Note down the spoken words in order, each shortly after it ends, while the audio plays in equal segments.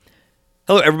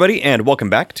Hello, everybody, and welcome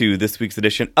back to this week's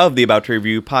edition of the About to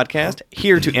Review podcast,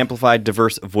 here to amplify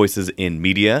diverse voices in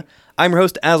media. I'm your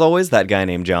host, as always, that guy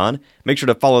named John. Make sure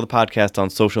to follow the podcast on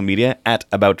social media at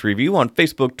About to Review on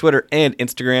Facebook, Twitter, and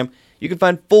Instagram. You can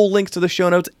find full links to the show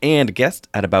notes and guests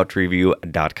at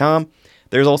AboutToReview.com.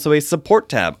 There's also a support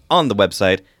tab on the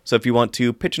website, so if you want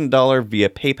to pitch in $1 via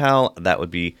PayPal, that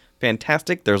would be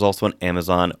fantastic. There's also an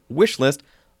Amazon wish list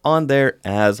on there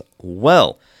as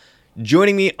well.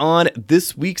 Joining me on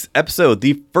this week's episode,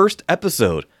 the first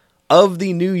episode of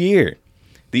the new year,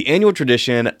 the annual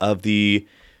tradition of the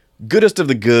goodest of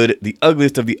the good, the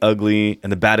ugliest of the ugly,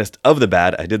 and the baddest of the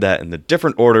bad. I did that in the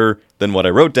different order than what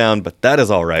I wrote down, but that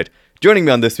is all right. Joining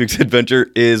me on this week's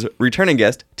adventure is returning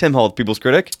guest, Tim Hall, the People's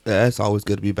Critic. Yeah, it's always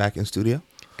good to be back in studio.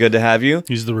 Good to have you.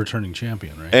 He's the returning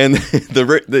champion, right? And the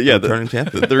returning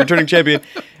champion. The returning champion.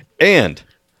 And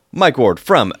Mike Ward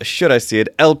from Should I See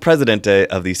It, El Presidente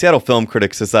of the Seattle Film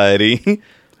Critics Society.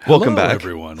 Welcome back,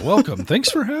 everyone. Welcome. Thanks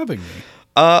for having me.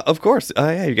 Of course.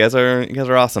 Yeah, you guys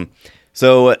are awesome.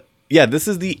 So, this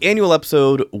is the annual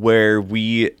episode where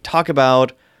we talk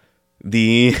about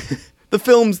the the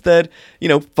films that,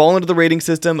 fall into the rating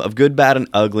system of good, bad, and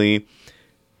ugly.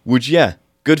 Which,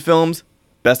 good films,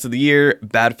 best of the year,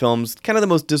 bad films, kind of the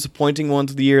most disappointing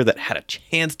ones of the year that had a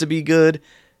chance to be good,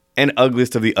 and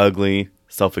ugliest of the ugly.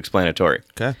 Self-explanatory.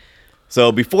 Okay.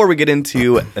 So before we get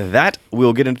into that,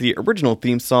 we'll get into the original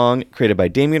theme song created by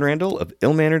Damian Randall of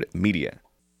Ill-Mannered Media.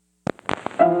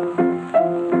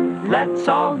 Let's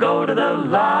all go to the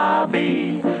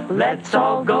lobby. Let's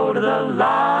all go to the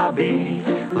lobby.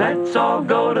 Let's all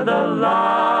go to the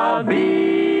lobby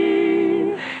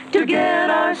to get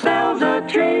ourselves a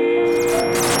treat.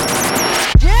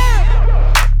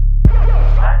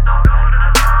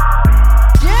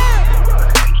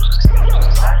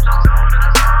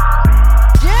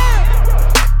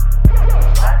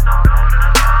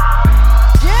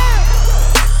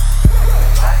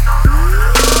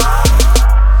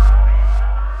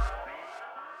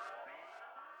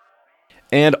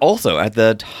 And also, at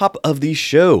the top of the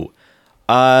show,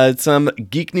 some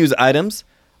geek news items.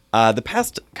 The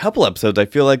past couple episodes, I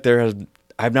feel like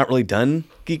I've not really done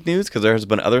geek news because there has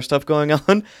been other stuff going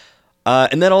on.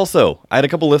 And then also, I had a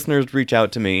couple listeners reach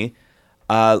out to me.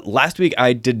 Last week,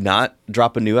 I did not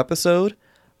drop a new episode.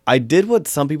 I did what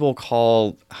some people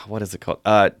call, what is it called?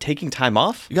 Taking time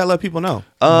off. You gotta let people know.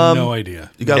 No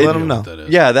idea. You gotta let them know.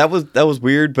 Yeah, that was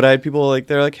weird. But I had people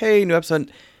they're like, hey, new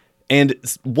episode. And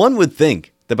one would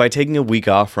think that by taking a week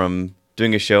off from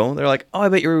doing a show, they're like, oh, I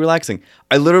bet you're relaxing.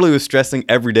 I literally was stressing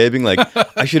every day, being like,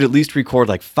 I should at least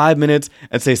record 5 minutes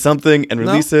and say something and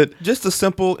release it. Just a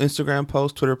simple Instagram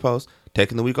post, Twitter post,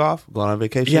 taking the week off, going on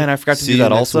vacation. Yeah, and I forgot to do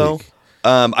that also.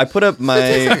 I put up my,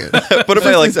 I put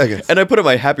up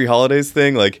my Happy Holidays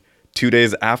thing 2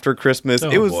 days after Christmas.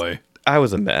 Boy. I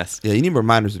was a mess. Yeah, you need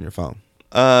reminders in your phone.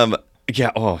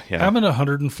 Yeah. Oh, yeah. Haven't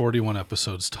 141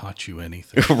 episodes taught you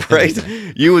anything? Right?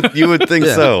 You would think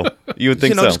so. You would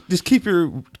think so. Just keep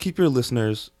your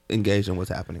listeners engaged in what's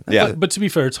happening. That's it. But to be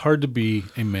fair, it's hard to be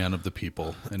a man of the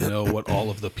people and know what all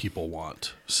of the people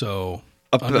want. So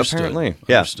apparently,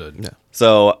 yeah. Understood. Yeah.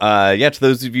 So to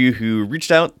those of you who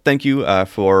reached out, thank you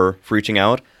for reaching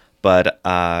out. But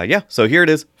so here it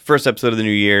is, first episode of the new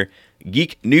year,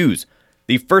 Geek News.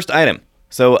 The first item.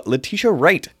 So Letitia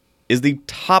Wright is the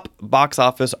top box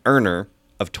office earner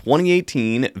of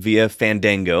 2018 via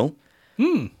Fandango.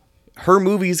 Her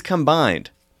movies combined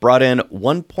brought in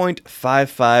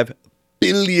 $1.55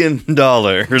 billion.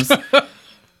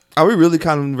 Are we really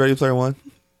counting Ready Player One?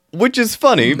 Which is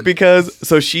funny because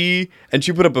she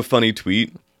put up a funny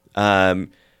tweet.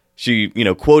 She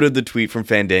quoted the tweet from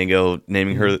Fandango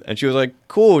naming her, and she was like,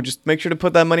 "Cool, just make sure to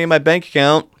put that money in my bank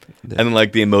account." Yeah. And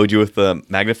then the emoji with the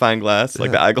magnifying glass,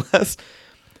 the eyeglass.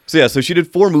 So she did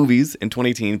 4 movies in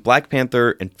 2018: Black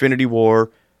Panther, Infinity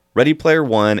War, Ready Player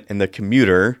One, and The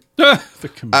Commuter. The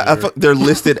Commuter. They're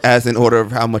listed as in order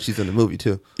of how much she's in the movie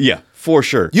too. Yeah, for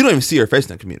sure. You don't even see her face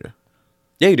in The Commuter.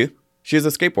 Yeah, you do. She is a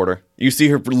skateboarder. You see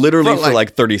her literally for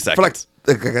 30 seconds.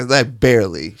 For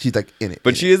barely. She's in it.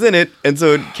 But she is in it, and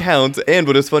so it counts. And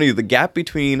what is funny is the gap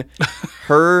between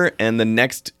her and the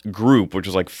next group, which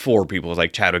was 4 people, it was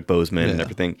Chadwick Boseman and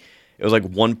everything. It was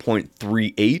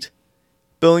 1.38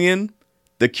 billion.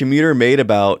 The Commuter made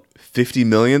about 50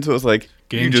 million, so it was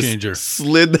game you just changer.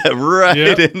 Slid that right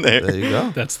in there. There you go.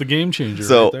 That's the game changer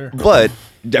right there. But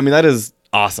that is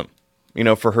awesome.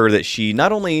 For her that she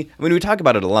not only, we talk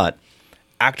about it a lot.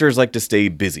 Actors like to stay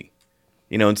busy,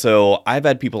 and so I've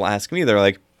had people ask me, they're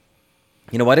like,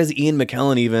 why does Ian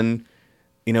McKellen even,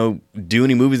 do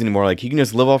any movies anymore? He can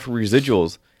just live off of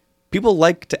residuals. people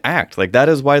like to act. Like, that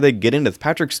is why they get into this.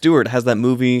 Patrick Stewart has that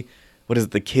movie, what is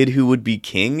it, The Kid Who Would Be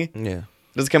King? Yeah.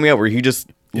 This is coming out where he just...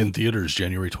 In theaters,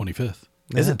 January 25th.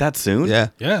 Is it that soon? Yeah.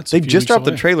 Yeah, it's They a few just weeks dropped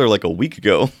the away. trailer like a week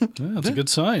ago. Yeah, that's a good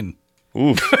sign.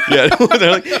 Oof. Yeah.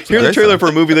 They're like, here's the trailer for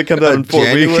a movie that comes out in 4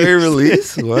 weeks. January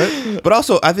release? What? But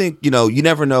also, I think, you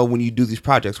never know when you do these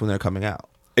projects when they're coming out.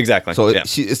 Exactly. So yeah.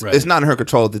 Right. it's not in her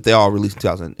control that they all released in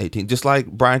 2018. Just like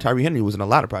Brian Tyree Henry was in a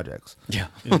lot of projects. Yeah.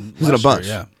 He's in a Last bunch.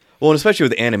 year, yeah. Well, and especially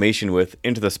with animation with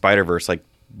Into the Spider-Verse, like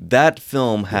that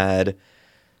film had,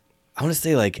 I want to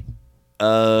say like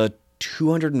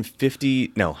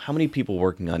 250, no, how many people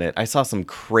working on it? I saw some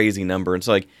crazy number. And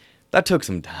so like that took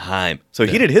some time. So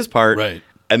he did his part. Right.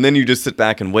 And then you just sit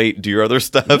back and wait, do your other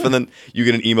stuff. And then you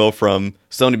get an email from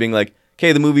Sony being like,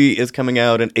 okay, the movie is coming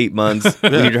out in 8 months. We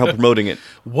need your help promoting it.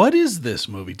 What is this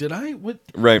movie? What?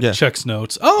 Right. Yeah. Checks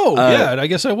notes. Oh, yeah, I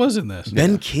guess I was in this.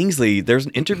 Ben Kingsley, there's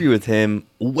an interview with him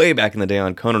way back in the day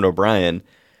on Conan O'Brien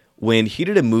when he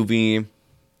did a movie.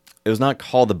 It was not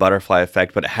called The Butterfly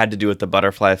Effect, but it had to do with the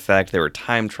butterfly effect. They were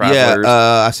time travelers.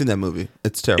 Yeah, I've seen that movie.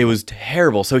 It's terrible. It was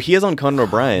terrible. So he is on Conan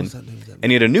O'Brien,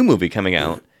 and he had a new movie coming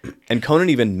out. And Conan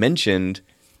even mentioned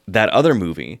that other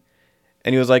movie.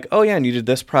 And he was like, oh, yeah, and you did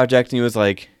this project. And he was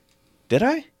like, did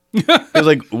I? He was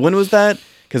like, when was that?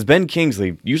 Because Ben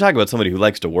Kingsley, you talk about somebody who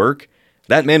likes to work.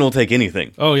 That man will take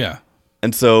anything. Oh, yeah.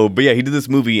 And so, but yeah, he did this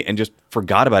movie and just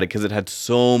forgot about it because it had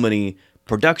so many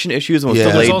production issues and was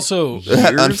Yeah. delayed. There's also years.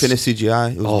 unfinished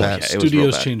CGI. It was Oh, bad. yeah, it was real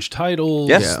studios bad. change titles.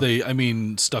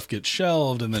 Yes. Stuff gets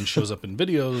shelved and then shows up in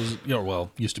videos.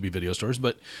 Used to be video stores,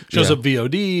 but shows Yeah. up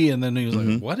VOD. And then he was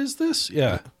like, "What is this?"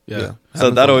 Yeah. So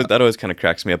that always kind of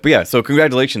cracks me up. But yeah, so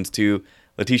congratulations to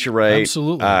Letitia Wright.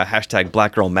 Absolutely. Hashtag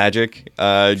Black Girl Magic.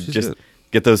 Just good.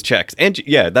 get those checks. And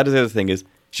that is the other thing is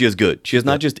she is good. She is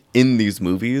not just in these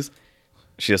movies.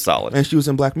 She is solid. And she was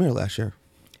in Black Mirror last year.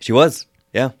 She was.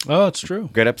 Yeah. Oh, it's true.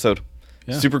 Great episode.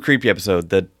 Yeah. Super creepy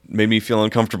episode that made me feel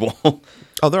uncomfortable.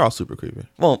 Oh, they're all super creepy.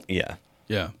 Well, yeah.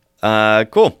 Yeah.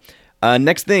 Cool.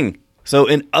 Next thing. So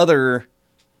in other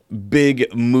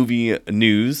big movie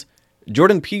news,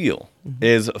 Jordan Peele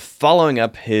is following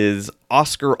up his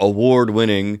Oscar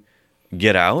award-winning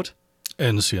Get Out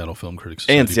And Seattle Film Critics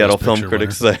Society. and Seattle Best Film Picture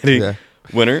Critics winner. Society Yeah.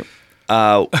 winner.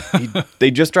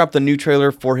 They just dropped the new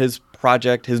trailer for his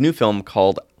project, his new film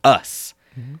called Us.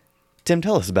 Tim,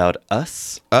 tell us about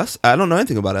Us. Us? I don't know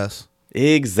anything about Us.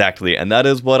 Exactly, and that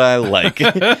is what I like.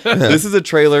 This is a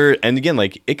trailer, and again,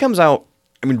 like it comes out,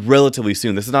 I mean, relatively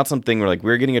soon. This is not something where like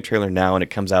we're getting a trailer now and it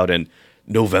comes out in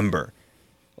November.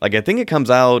 Like I think it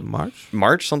comes out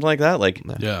March, something like that. Like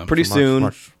Yeah. pretty soon.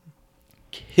 March.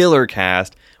 Killer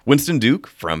cast: Winston Duke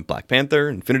from Black Panther,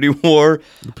 Infinity War,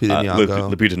 Lupita Nyong'o.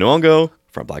 Lupita Nyong'o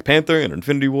from Black Panther and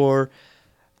Infinity War,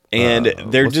 and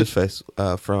they're what's just his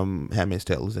face from Handmaid's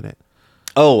Tale is in it.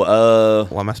 oh,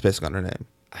 Why am I spacing on her name?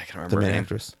 I can't The remember her main name.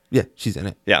 actress. Yeah, she's in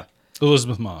it. Yeah,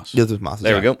 Elizabeth Moss. Elizabeth Moss. is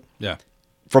there we in it. go. Yeah.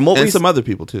 From what And we some other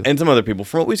people too. and some other people.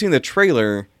 From what we've seen in the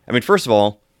trailer, I mean, first of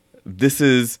all, this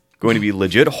is going to be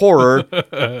legit horror,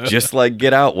 just like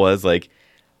Get Out was. Like,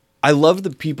 I love the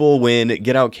people when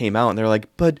Get Out came out, and they're like,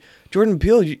 "But Jordan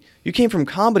Peele, you came from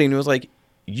comedy," and it was like,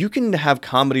 you can have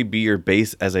comedy be your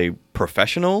base as a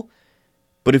professional,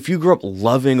 but if you grew up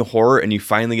loving horror and you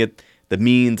finally get the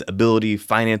means, ability,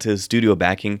 finances, studio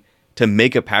backing to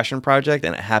make a passion project,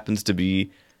 and it happens to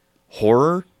be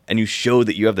horror, and you show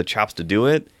that you have the chops to do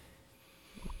it.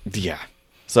 Yeah.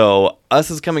 So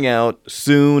Us is coming out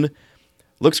soon.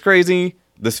 Looks crazy.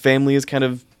 This family is kind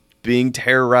of being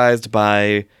terrorized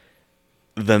by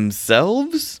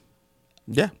themselves.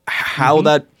 Yeah. How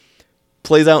that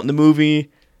plays out in the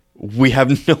movie, we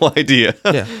have no idea.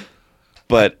 Yeah.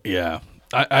 But Yeah.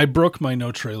 I broke my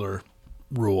no trailer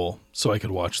rule so I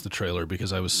could watch the trailer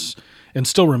because I was and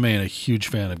still remain a huge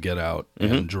fan of Get Out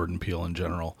and Jordan Peele in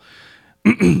general.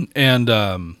 And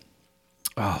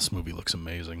this movie looks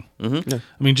amazing. Yeah.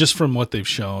 I mean, just from what they've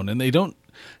shown, and they don't,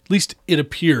 at least it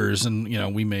appears, and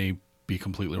we may be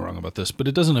completely wrong about this, but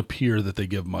it doesn't appear that they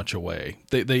give much away.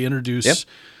 They introduce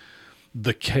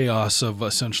the chaos of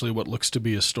essentially what looks to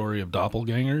be a story of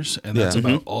doppelgangers, and that's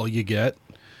about all you get.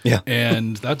 yeah,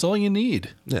 And that's all you need.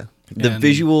 Yeah. the and-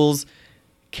 visuals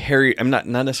carry. I'm not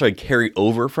necessarily carry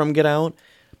over from Get Out,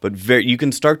 but you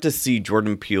can start to see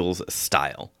Jordan Peele's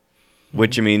style,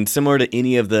 which I mean, similar to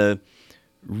any of the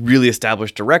really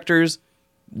established directors.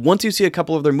 Once you see a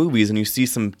couple of their movies and you see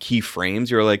some key frames,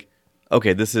 you're like,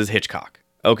 okay, this is Hitchcock.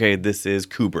 Okay, this is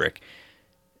Kubrick.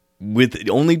 With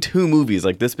only 2 movies,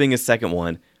 like this being a second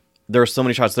one, there are so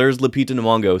many shots. There's Lupita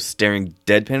Nyong'o staring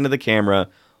deadpan into the camera,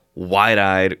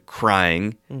 wide-eyed,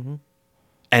 crying.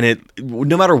 And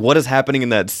no matter what is happening in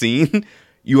that scene,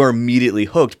 you are immediately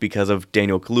hooked because of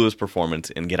Daniel Kaluuya's performance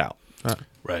in Get Out.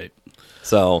 Right.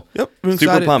 So, Yep, I'm super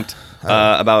excited. pumped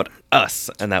about Us,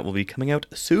 and that will be coming out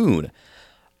soon.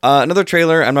 Another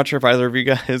trailer, I'm not sure if either of you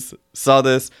guys saw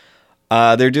this.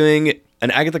 They're doing an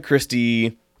Agatha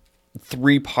Christie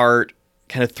 3-part,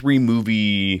 kind of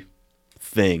 3-movie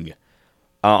thing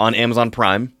on Amazon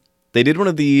Prime. They did one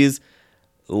of these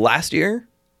last year,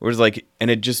 where it was like, and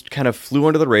it just kind of flew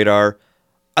under the radar.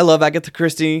 I love Agatha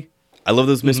Christie. I love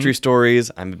those mystery stories.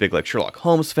 I'm a big like Sherlock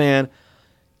Holmes fan.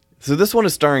 So this one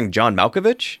is starring John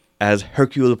Malkovich as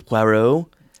Hercule Poirot.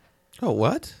 Oh,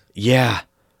 what? Yeah.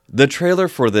 The trailer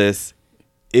for this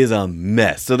is a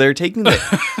mess. So they're taking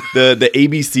the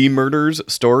ABC murders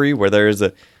story where there's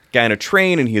a guy in a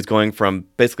train and he's going from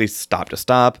basically stop to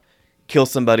stop, kill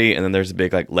somebody, and then there's a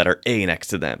big like letter A next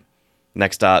to them.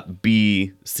 Next stop,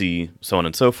 B, C, so on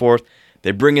and so forth.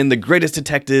 They bring in the greatest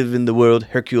detective in the world,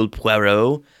 Hercule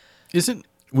Poirot.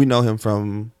 We know him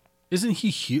from... Isn't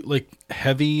he like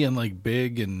heavy and like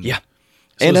big and Yeah.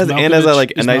 So And is has a,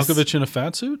 like, a is nice- Malkovich in a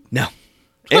fat suit? No.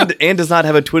 And does not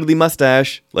have a twiddly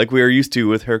mustache like we are used to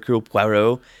with Hercule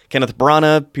Poirot. Kenneth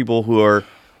Branagh, people who are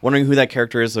wondering who that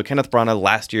character is. So Kenneth Branagh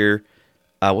last year,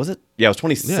 was it? Yeah, it was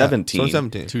 2017.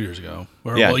 2017. 2 years ago,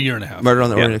 or Yeah. well, a year and a half. Murder on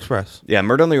the Yeah. Orient Express. Yeah,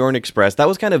 Murder on the Orient Express. That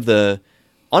was kind of the,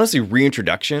 honestly,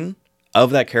 reintroduction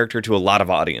of that character to a lot of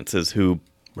audiences who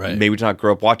Right. maybe did not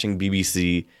grow up watching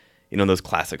BBC, those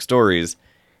classic stories.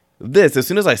 This, as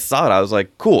soon as I saw it, I was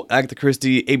like, cool, Agatha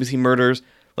Christie, ABC Murders.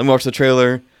 Let me watch the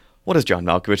trailer. What is John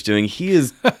Malkovich doing? He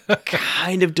is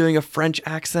kind of doing a French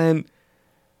accent,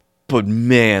 but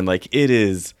man, like, it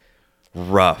is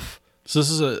rough. So this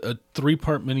is a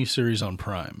 3-part miniseries on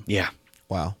Prime. Yeah.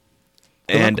 Wow.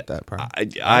 Good luck And with that,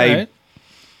 Prime.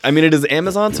 I mean, it is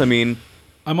Amazon, so I mean,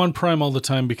 I'm on Prime all the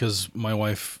time because my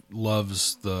wife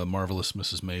loves the Marvelous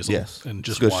Mrs. Maisel. Yes. And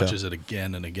just It's a good watches show. it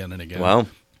again and again and again. Wow.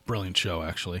 Brilliant show,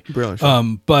 actually. Brilliant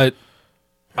show. But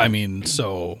I mean,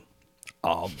 so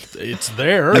it's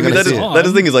there. I mean, gotta that is see it. that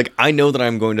is the thing is like I know that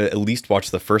I'm going to at least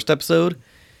watch the first episode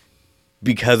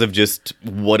because of just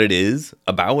what it is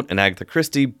about and Agatha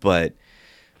Christie, but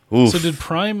oof. So did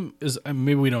Prime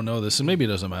maybe we don't know this, and maybe it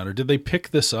doesn't matter. Did they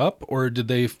pick this up, or did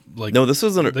they like? No, this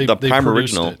was the Prime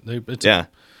produced original. it. Yeah.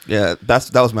 Yeah,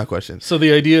 that was my question. So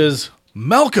the idea is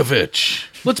Malkovich.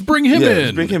 Let's bring him Yeah, in.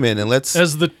 let's bring him in and let's...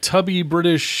 as the tubby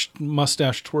British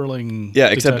mustache twirling. Yeah,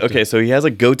 except detective. okay, so he has a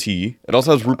goatee. It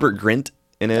also has Rupert Grint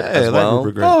in it Hey, as I like well.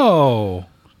 Rupert Grint.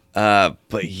 Oh,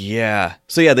 But yeah.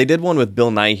 So yeah, they did one with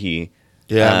Bill Nighy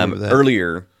Yeah, I remember that.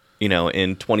 earlier, in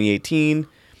 2018.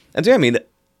 And so yeah, I mean,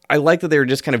 I like that they were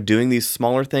just kind of doing these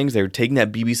smaller things. They were taking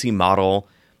that BBC model,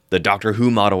 the Doctor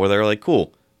Who model, where they're like,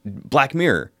 cool, Black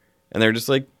Mirror. And they're just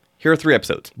like, here are 3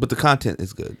 episodes. But the content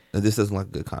is good. And this doesn't like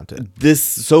good content. This,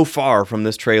 so far from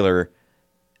this trailer,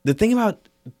 the thing about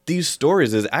these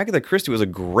stories is Agatha Christie was a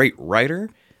great writer.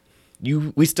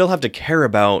 We still have to care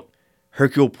about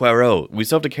Hercule Poirot. We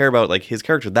still have to care about like his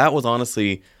character. That was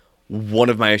honestly one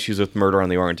of my issues with Murder on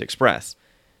the Orient Express.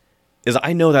 Is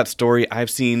I know that story. I've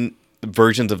seen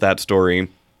versions of that story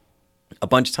a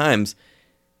bunch of times.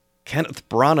 Kenneth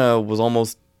Branagh was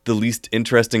almost the least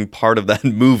interesting part of that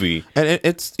movie. And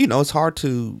it's it's hard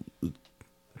to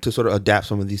sort of adapt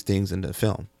some of these things into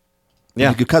film.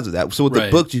 Yeah. Because of that. So with the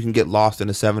Right. books, you can get lost in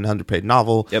a 700-page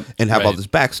novel Yep. and have all Right. this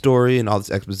backstory and all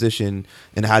this exposition.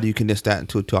 And how do you condense that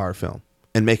into a 2-hour film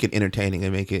and make it entertaining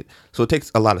and make it... So it takes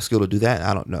a lot of skill to do that.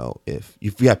 I don't know if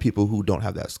you have people who don't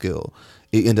have that skill,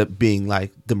 it end up being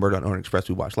like the Murder on Orient Express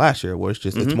we watched last year, where it's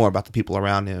just it's more about the people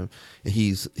around him. And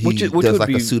he Which does would like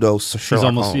be- a pseudo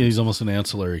Sherlock Holmes. he's almost an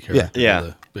ancillary character. Yeah. To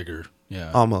the bigger.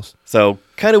 Yeah. Almost. So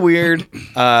kind of weird.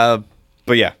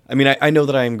 But yeah, I mean, I know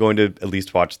that I am going to at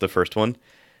least watch the first one.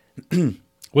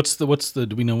 What's the?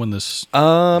 Do we know when this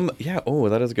Yeah. Oh,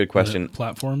 that is a good question.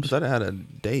 platforms? So I had a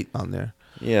date on there.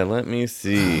 Yeah, let me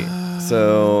see.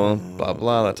 So blah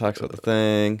blah. That talks about the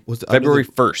thing. Was it under February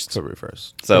the- 1st. February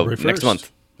 1st. So February next 1st.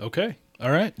 month. Okay.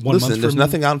 All right. 1 Listen, month there's from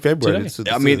nothing out in February.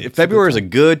 today. I mean, February is a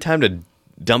good time to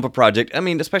dump a project. I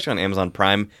mean, especially on Amazon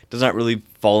Prime, does not really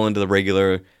fall into the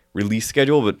regular release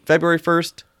schedule. But February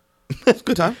 1st. It's a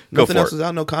good time. Go Nothing for else it. is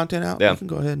out, no content out. Yeah. You can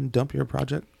go ahead and dump your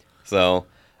project. So,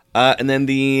 and then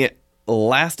the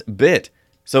last bit.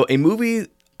 So a movie.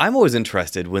 I'm always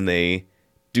interested when they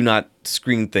do not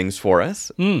screen things for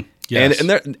us. Yes.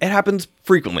 And it happens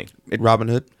frequently. Robin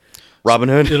Hood. Robin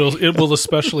Hood. It will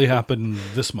especially happen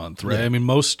this month, right? I mean,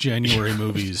 most January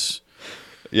movies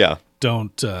Yeah.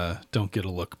 don't get a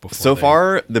look before. So they-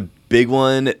 far, the big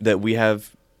one that we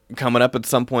have coming up at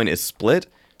some point is Split.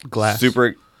 Glass.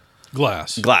 Super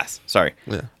Glass. Glass. Sorry.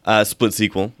 Yeah. Split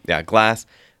sequel. Yeah, Glass.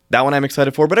 That one I'm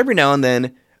excited for. But every now and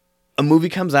then, a movie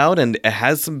comes out and it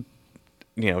has some,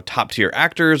 top tier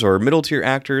actors or middle tier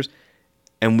actors,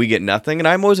 and we get nothing. And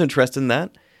I'm always interested in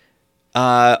that.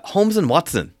 Holmes and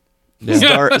Watson,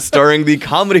 starring the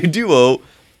comedy duo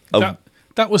of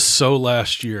That was so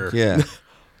last year. Yeah.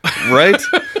 right?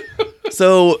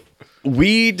 So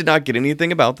we did not get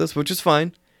anything about this, which is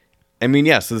fine. I mean,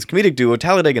 so this comedic duo,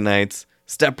 Talladega Nights,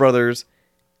 Step Brothers,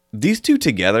 these two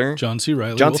together, John C.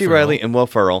 Riley, John Will C. Ferrell. Riley and Will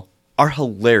Ferrell, are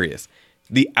hilarious.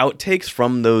 The outtakes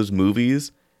from those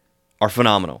movies are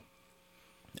phenomenal.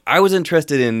 I was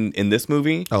interested in this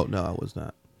movie. Oh, no, I was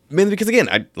not. Mainly because, again,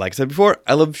 like I said before,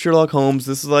 I love Sherlock Holmes.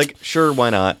 This is like, sure, why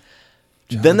not?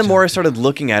 Then the more I started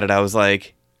looking at it, I was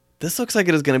like, this looks like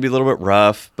it is going to be a little bit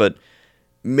rough, but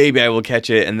maybe I will catch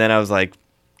it. And then I was like,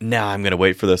 nah, I'm going to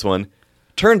wait for this one.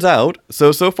 Turns out,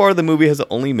 so far the movie has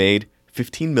only made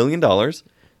 $15 million.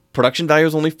 Production value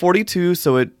is only 42,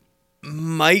 so it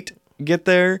might get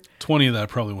there. 20 of that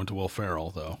probably went to Will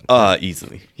Ferrell, though.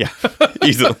 Easily. Yeah,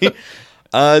 easily.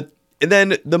 And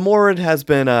then the more it has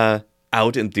been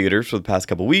out in theaters for the past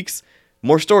couple weeks,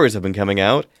 more stories have been coming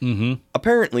out. Mm-hmm.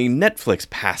 Apparently, Netflix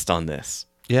passed on this.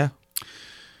 Yeah.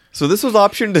 So this was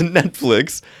optioned to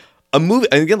Netflix. A movie,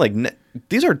 and again,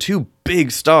 these are two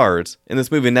big stars in this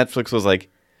movie. Netflix was like,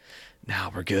 "Nah,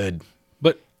 we're good."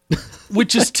 But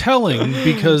which is telling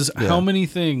because how many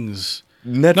things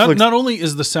Netflix not only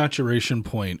is the saturation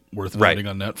point worth Right. noting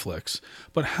on Netflix,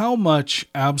 but how much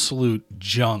absolute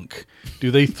junk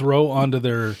do they throw onto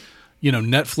their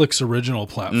Netflix original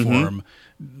platform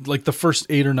like the first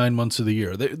 8 or 9 months of the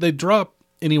year. They drop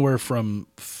anywhere from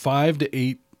 5 to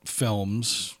 8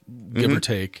 films, give or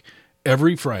take,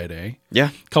 every Friday. Yeah.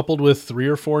 Coupled with 3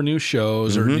 or 4 new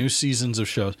shows or new seasons of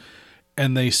shows.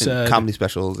 And they said Comedy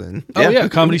specials and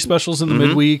comedy specials in the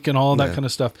midweek and all that kind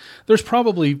of stuff. There's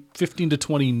probably 15 to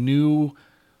 20 new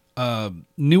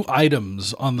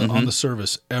items on the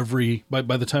service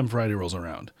by the time Friday rolls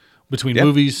around. Between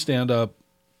movies, stand-up,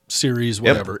 series,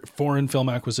 whatever, foreign film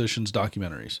acquisitions,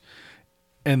 documentaries.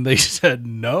 And they said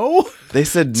no? They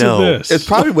said to no. this. it's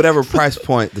probably whatever price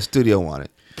point the studio wanted.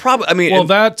 Probably. I mean, Well,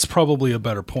 that's probably a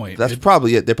better point. That's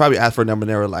probably it. They probably asked for a number and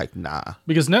they were like, nah.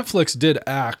 Because Netflix did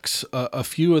axe a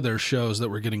few of their shows that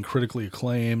were getting critically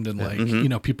acclaimed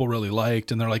and people really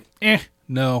liked, and they're like,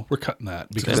 no, we're cutting that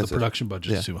because the expensive. production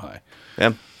budget is too high.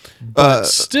 yeah. But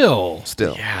still,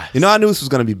 Yes. You know, I knew this was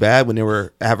going to be bad when there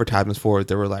were advertisements for it.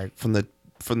 They were like from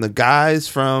the guys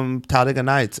from Talladega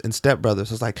Nights and Step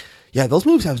Brothers. I was like, yeah, those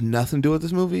movies have nothing to do with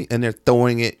this movie, and they're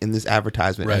throwing it in this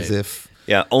advertisement as Right. if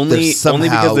Yeah, they're only somehow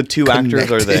because the two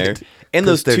actors are there, connected, and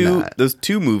 'cause they're not. those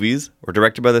two movies were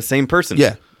directed by the same person.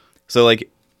 Yeah. So like,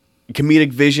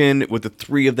 comedic vision with the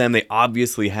three of them, they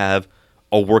obviously have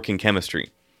a working chemistry.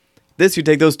 This, you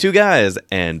take those two guys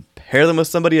and pair them with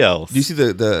somebody else. Do you see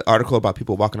the article about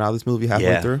people walking out of this movie halfway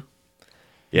Yeah. through?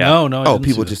 Yeah. no. I Oh, didn't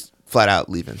people see just flat out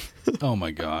leaving. that. Oh my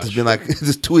gosh. Just been like,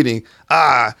 just tweeting,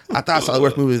 I thought I saw the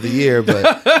worst movie of the year,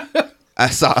 but I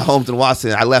saw Holmes and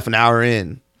Watson. I left an hour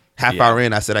in. Half hour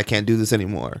in, I said, I can't do this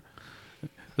anymore.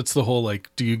 It's the whole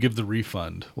do you give the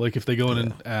refund? Like if they go in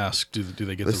and ask, do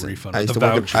they get Listen, the refund? I Or used, the to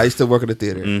work voucher? at, I used to work at a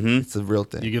theater. It's a real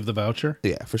thing. You give the voucher?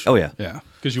 Yeah, for sure. Oh yeah. Yeah,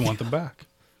 because you want them back.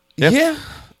 Yeah.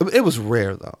 It was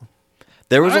rare, though.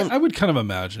 There was. I would kind of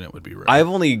imagine it would be rare. I've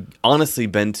only honestly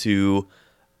been to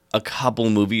a couple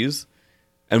movies,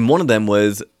 and one of them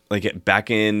was like back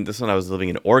in this when I was living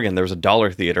in Oregon. There was a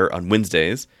dollar theater on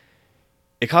Wednesdays.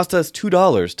 It cost us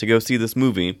 $2 to go see this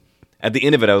movie. At the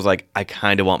end of it, I was like, I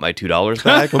kind of want my $2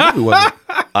 back. What movie was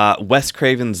it? Wes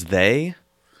Craven's They.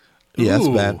 Yeah, that's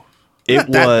Ooh. bad. It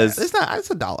Not that was bad. It's not. It's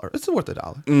 $1. It's worth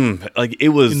 $1. like it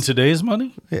was in today's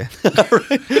money? Yeah.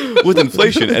 with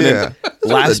inflation. And then Yeah.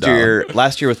 last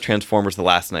 $1. year with Transformers: The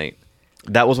Last Night,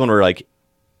 that was one where like It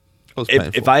was if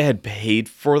painful. I had paid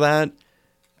for that,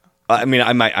 I mean,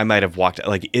 I might have walked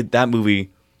like it. That movie,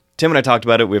 Tim and I talked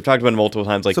about it. We've talked about it multiple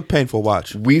times. Like It's a painful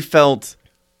watch. we felt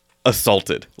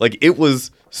assaulted. Like it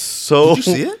was so. Did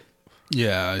you see it?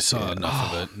 Yeah, I saw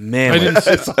enough of it. Man, I like,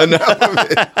 didn't.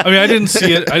 I mean, I didn't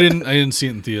see it. I didn't see it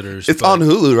in theaters. It's but on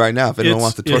Hulu right now. If anyone it's-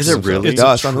 wants to torture is it themselves. really? It It's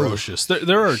does. It's on Hulu. atrocious.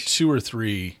 There are 2 or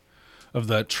 3 of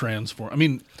that Transform. I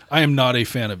mean, I am not a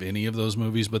fan of any of those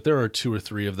movies, but there are 2 or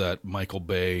 3 of that Michael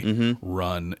Bay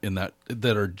run in that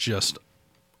are just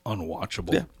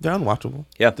unwatchable. Yeah, they're unwatchable.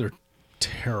 yeah, They're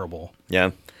terrible.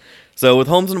 yeah. So with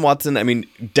Holmes and Watson, I mean,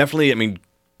 definitely. I mean,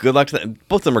 good luck to them.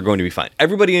 Both of them are going to be fine.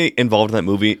 Everybody involved in that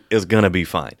movie is gonna be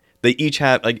fine. They each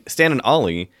have like Stan and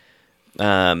Ollie.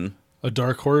 A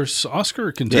dark horse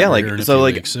Oscar contender. Yeah, like, here in a so, few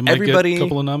like, weeks. It might everybody- get a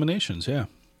couple of nominations. Yeah,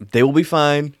 They will be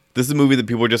fine. This is a movie that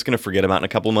people are just going to forget about in a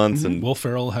couple of months. And Will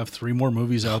Ferrell will have 3 more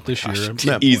movies out this year.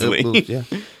 Yeah, Easily. yeah.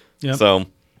 Yeah. So,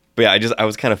 but yeah, I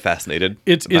was kind of fascinated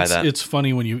by that. It's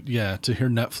funny when to hear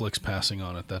Netflix passing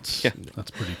on it. That's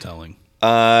pretty telling.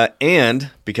 And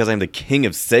because I'm the king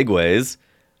of segues,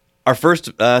 our first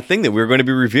thing that we're going to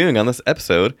be reviewing on this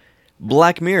episode,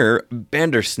 Black Mirror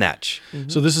Bandersnatch.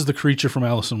 So this is the creature from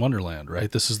Alice in Wonderland,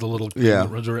 right? This is the little Yeah.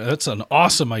 That's an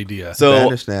awesome idea. So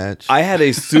Bandersnatch. I had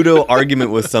a pseudo argument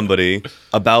with somebody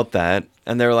about that,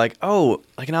 and they were like, "Oh,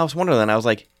 like in Alice in Wonderland." I was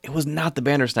like, "It was not the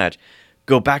Bandersnatch."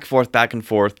 Go back and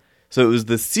forth. So it was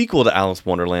the sequel to Alice in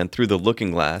Wonderland, Through the Looking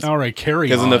Glass. All right, carry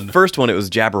Because on. in the first one, it was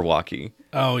Jabberwocky.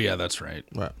 Oh yeah, that's right.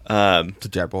 Right. It's a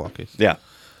Jabberwocky. Yeah.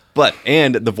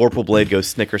 And the Vorpal blade goes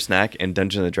snicker snack, and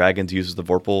Dungeons and Dragons uses the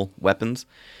Vorpal weapons.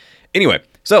 Anyway,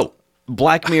 so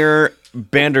Black Mirror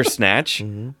Bandersnatch,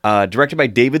 directed by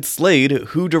David Slade,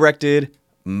 who directed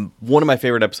one of my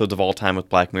favorite episodes of all time with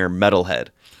Black Mirror, Metalhead,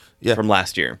 from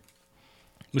last year.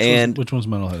 Which one's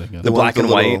Metalhead again? The black and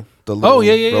white. The little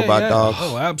yeah, robot dog.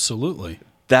 Oh, absolutely.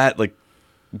 That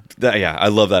I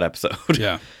love that episode.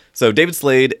 Yeah. So David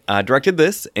Slade directed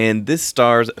this, and this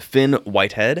stars Finn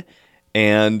Whitehead,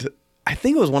 and I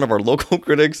think it was one of our local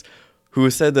critics who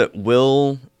said that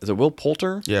Will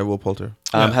Poulter? Yeah, Will Poulter.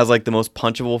 Has like the most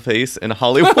punchable face in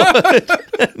Hollywood.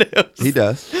 He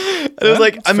does. And it was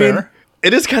like, That's I mean, fair.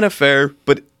 it is kind of fair,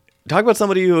 but talk about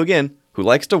somebody who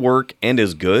likes to work and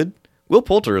is good. Will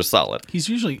Poulter is solid. He's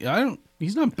usually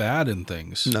he's not bad in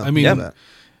things. No, I mean, yeah.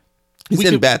 He's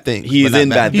in bad things. He but is not in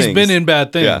bad he's things. been in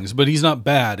bad Yeah. things, but he's not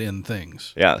bad in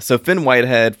things. Yeah, so Finn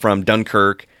Whitehead from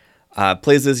Dunkirk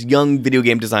plays this young video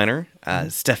game designer,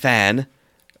 Stefan.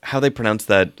 How they pronounce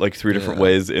that like 3 different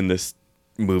ways in this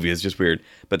movie is just weird.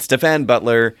 But Stefan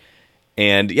Butler,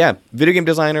 and video game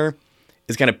designer,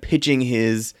 is kind of pitching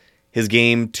his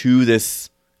game to this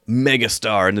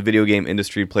megastar in the video game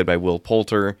industry played by Will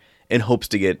Poulter in hopes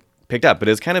to get picked up. But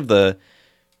it's kind of the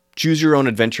choose your own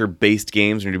adventure based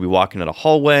games. You're going to be walking in a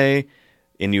hallway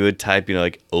and you would type,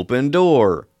 like open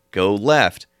door, go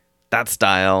left, that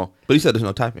style. But he said there's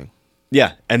no typing.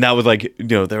 Yeah. And that was like,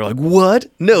 they were like, what?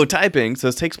 No typing. So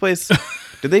this takes place,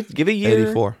 did they give a year?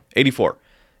 84. 84.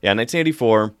 Yeah,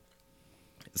 1984.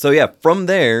 So from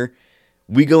there,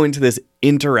 we go into this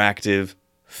interactive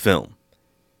film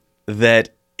that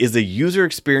is a user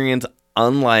experience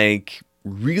unlike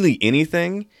really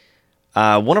anything.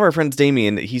 One of our friends,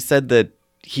 Damien, he said that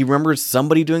he remembers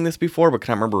somebody doing this before, but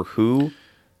can't remember who.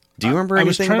 Do you remember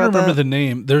anything about that? I was trying to remember the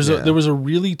name. There was a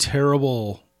really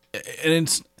terrible,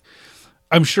 and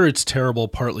I'm sure it's terrible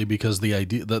partly because the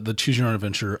idea, the choose your own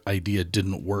adventure idea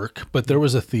didn't work. But there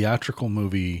was a theatrical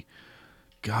movie,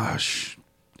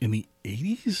 in the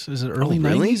 80s? Is it early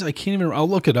 90s? I can't even. I'll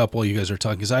look it up while you guys are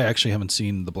talking because I actually haven't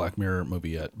seen the Black Mirror movie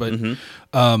yet. But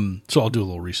so I'll do a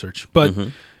little research. But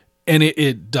and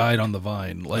it died on the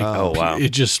vine. Like, oh wow, it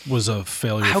just was a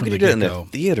failure. How from could the you do it in get-go. the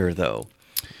theater though?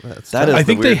 That is I the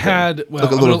think they weird thing. had. Well,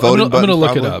 Like a I'm little gonna- voting I'm going to button,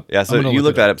 look it probably? up. Yeah, so I'm gonna you look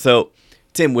look that up. So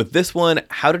Tim, with this one,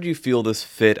 how did you feel this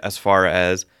fit as far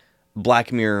as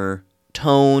Black Mirror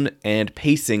tone and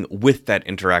pacing with that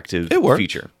interactive It worked.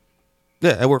 feature?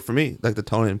 Yeah, it worked for me. Like the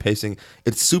tone and pacing.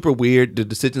 It's super weird. The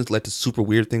decisions led to super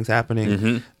weird things happening.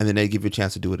 And then they give you a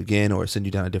chance to do it again or send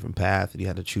you down a different path and you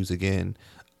had to choose again.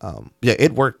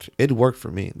 It worked. It worked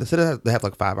for me. They said they have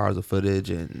like 5 hours of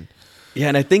footage and Yeah,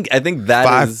 and I think that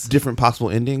 5 is. different possible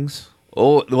endings.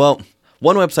 Oh, well,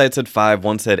 one website said 5,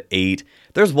 one said 8.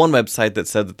 There's one website that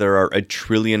said that there are 1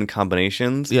 trillion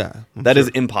combinations. Yeah, I'm That is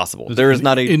sure. impossible. There is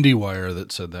not a IndieWire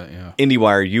that said that. Yeah.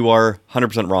 IndieWire. You are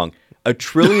 100% wrong. 1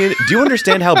 trillion. Do you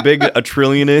understand how big 1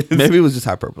 trillion is? Maybe it was just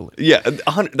hyperbole. Yeah,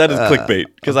 100, that is clickbait.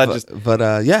 Because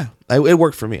It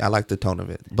worked for me. I like the tone of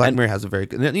it. Black Mirror has a very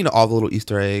good, all the little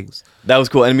Easter eggs. that was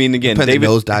cool. I mean, again, Playing the David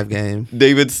nosedive game.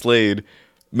 David Slade,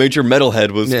 Major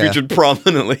Metalhead, was Yeah. featured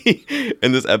prominently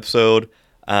in this episode.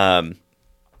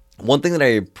 One thing that I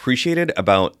appreciated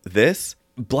about this,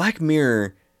 Black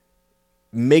Mirror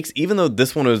makes, even though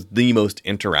this one was the most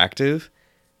interactive,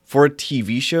 for a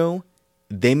TV show,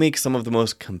 they make some of the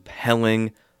most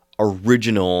compelling,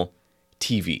 original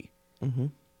TV.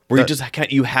 Where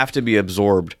you have to be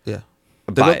absorbed Yeah.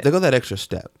 by it. They go that extra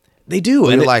step. They do.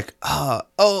 And And you're it- like, are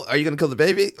you going to kill the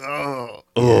baby?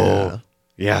 Oh.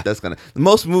 yeah. That's gonna.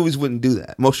 Most movies wouldn't do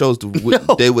that. Most shows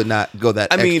they would not go that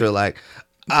I mean- extra. Like,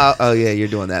 oh yeah, you're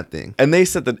doing that thing. And they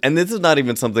said that, and this is not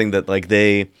even something that like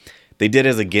they did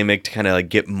as a gimmick to kind of like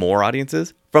get more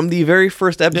audiences. From the very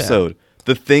first episode,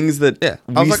 the things that Yeah,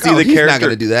 I we was like, see the he's character. not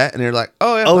gonna do that, and they're like,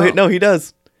 oh yeah, Oh no, he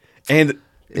does. And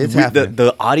It's the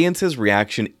happening. audience's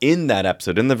reaction in that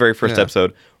episode, in the very first Yeah.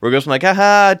 episode, where it goes from like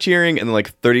haha cheering, and then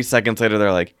like 30 seconds later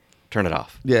they're like, turn it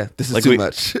off. Yeah, this is Like, too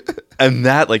much. And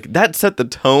that set the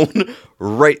tone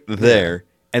right there.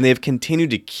 And they've continued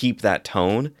to keep that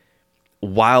tone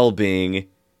while creating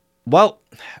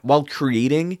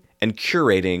and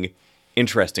curating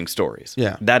interesting stories.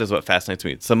 Yeah. That is what fascinates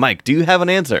me. So, Mike, do you have an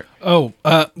answer? Oh,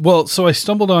 well, so I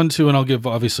stumbled onto, and I'll give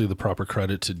obviously the proper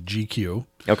credit to GQ,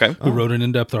 Okay. who wrote an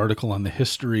in-depth article on the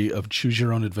history of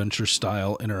choose-your-own-adventure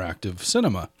style interactive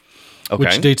cinema, Okay.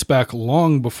 which dates back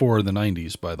long before the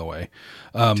 90s, by the way.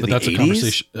 But the that's 80s? a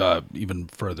conversation even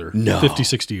further. No. 50,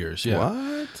 60 years, yeah.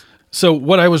 What? So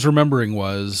what I was remembering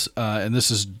was, and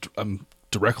this is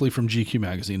directly from GQ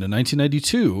magazine, in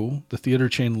 1992, the theater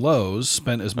chain Lowe's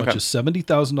spent as much as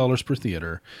 $70,000 per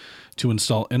theater to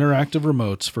install interactive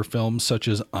remotes for films such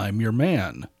as I'm Your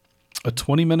Man, a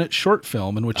 20-minute short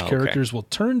film in which characters will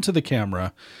turn to the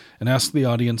camera and ask the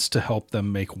audience to help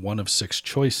them make one of 6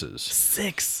 choices.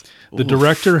 6. The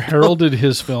director heralded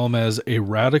his film as a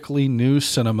radically new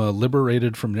cinema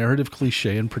liberated from narrative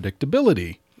cliche and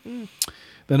predictability.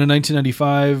 Then in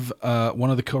 1995, one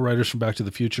of the co-writers from Back to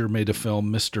the Future made a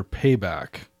film, Mr.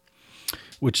 Payback,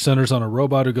 which centers on a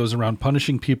robot who goes around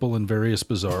punishing people in various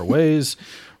bizarre ways.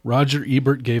 Roger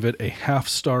Ebert gave it a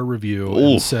half-star review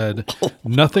and said,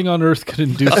 "Nothing on earth could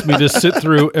induce me to sit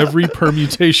through every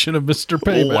permutation of Mr.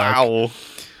 Payback." Wow.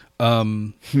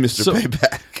 Mr.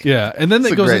 Payback. Yeah, and then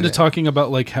That's it a goes great into name. talking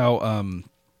about like how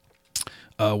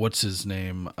what's his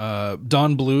name?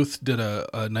 Don Bluth did a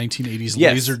 1980s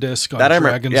Yes. laser disc on That I remember.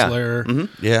 Dragon's Yeah. Lair.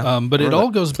 Yeah. But it all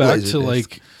goes back to Laserdisc.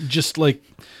 like just like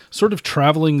sort of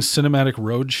traveling cinematic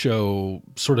roadshow,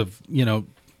 sort of, you know,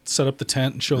 set up the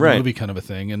tent and show the Right. movie kind of a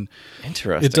thing. And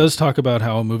Interesting. it does talk about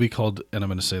how a movie called, and I'm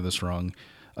going to say this wrong,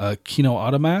 Kino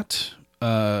Automat,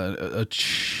 a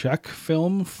Czech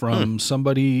film from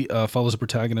somebody follows a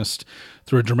protagonist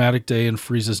through a dramatic day and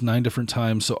freezes 9 different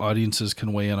times so audiences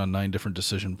can weigh in on 9 different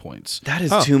decision points. That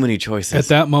is too many choices. At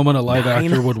that moment, a live 9?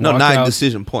 actor would No, walk 9 out.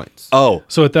 decision points. Oh,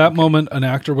 So at that moment, an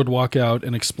actor would walk out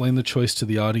and explain the choice to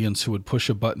the audience, who would push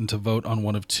a button to vote on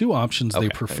one of 2 options they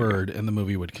preferred, and the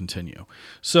movie would continue.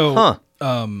 So,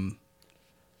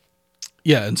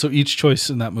 yeah, and so each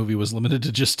choice in that movie was limited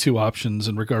to just 2 options,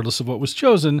 and regardless of what was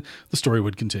chosen, the story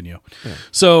would continue.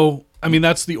 So, I mean,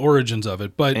 that's the origins of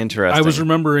it. But Interesting. I was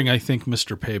remembering, I think,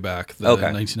 Mr. Payback, the Okay.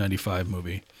 1995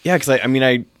 movie. yeah, because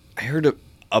I heard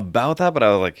about that, but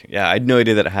I was like, yeah, I had no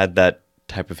idea that it had that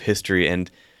type of history. And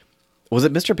was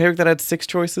it Mr. Payback that had 6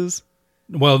 choices?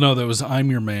 Well, no, that was I'm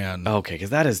Your Man. Okay,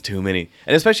 because that is too many.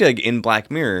 And especially like in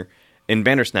Black Mirror, in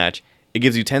Bandersnatch, it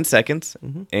gives you 10 seconds,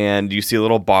 and you see a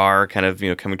little bar kind of,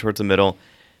 coming towards the middle.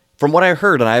 From what I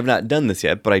heard, and I have not done this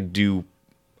yet, but I do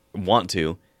want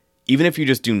to, even if you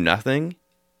just do nothing,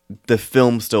 the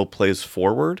film still plays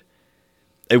forward.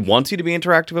 It wants you to be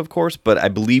interactive, of course, but I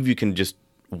believe you can just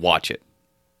watch it.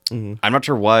 I'm not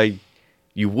sure why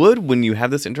you would when you have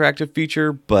this interactive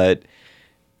feature, but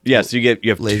yeah, so you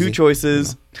have Lazy. 2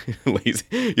 choices. Lazy.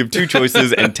 You have 2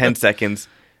 choices and 10 seconds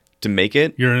to make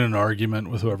it. You're in an argument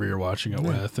with whoever you're watching it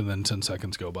with, and then 10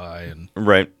 seconds go by, and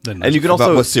Right. Then And you can About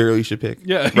also what cereal you should pick.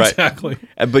 yeah, Right. exactly.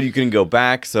 But you can go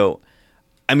back. So,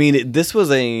 I mean, this was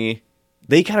they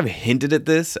kind of hinted at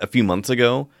this a few months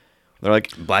ago. They're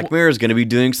like, Black Mirror is going to be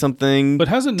doing something But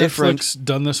hasn't different. Netflix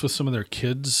done this with some of their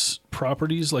kids'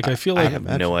 properties? Like, I feel I like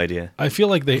have No idea. I feel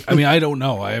like they. I mean, I don't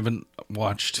know. I haven't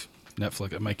watched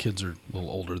Netflix. My kids are a little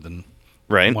older than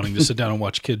Right. wanting to sit down and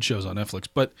watch kid shows on Netflix.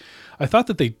 But I thought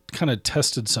that they kind of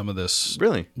tested some of this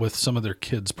Really? with some of their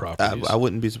kids' properties. I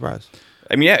wouldn't be surprised.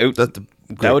 I mean, yeah, That's the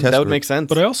that great would test group. make sense.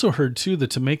 But I also heard too that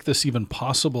to make this even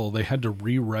possible, they had to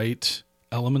rewrite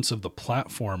elements of the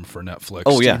platform for Netflix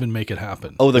Oh, to yeah. even make it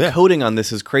happen. the Yeah. coding on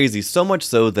this is crazy. So much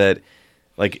so that,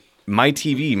 like, my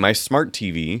TV, my smart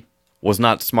TV, was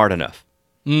not smart enough.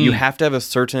 You have to have a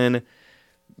certain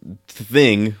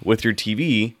thing with your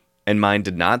TV, and mine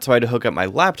did not. So I had to hook up my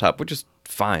laptop, which is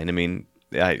fine. I mean,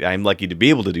 I'm lucky to be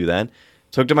able to do that.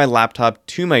 So I hooked up my laptop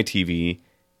to my TV,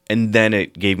 and then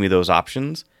it gave me those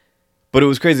options. But it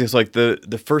was crazy. It's like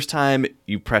the first time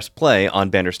you press play on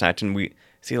Bandersnatch, and we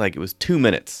see like it was 2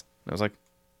 minutes. I was like,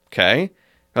 okay.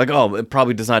 They're like, oh, it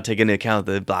probably does not take into account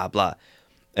the blah blah.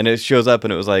 And it shows up,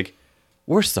 and it was like,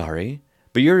 we're sorry,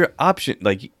 but your option,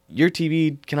 like your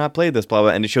TV cannot play this blah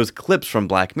blah. And it shows clips from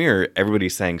Black Mirror.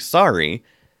 Everybody's saying sorry,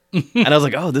 and I was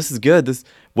like, oh, this is good. This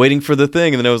waiting for the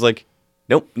thing, and then I was like,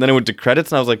 nope. And then I went to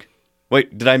credits, and I was like,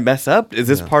 wait, did I mess up? Is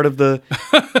this part of the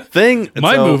thing? And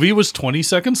My so- movie was 20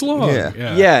 seconds long. Yeah.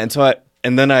 Yeah, and so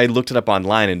then I looked it up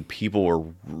online, and people were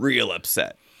real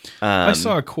upset. I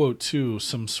saw a quote too,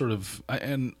 some sort of,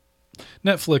 and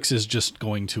Netflix is just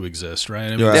going to exist, right?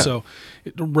 I mean, Yeah. so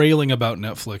railing about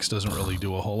Netflix doesn't really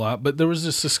do a whole lot. But there was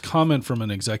this comment from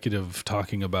an executive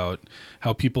talking about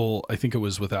how people, I think it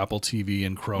was with Apple TV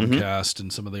and Chromecast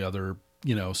and some of the other,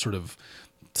 sort of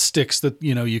sticks that,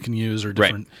 you can use or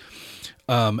different,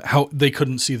 how they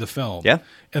couldn't see the film. Yeah.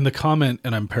 And the comment,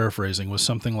 and I'm paraphrasing, was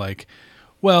something like,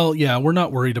 well, yeah, we're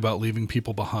not worried about leaving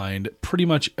people behind. Pretty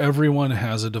much everyone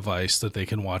has a device that they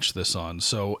can watch this on.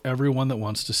 So everyone that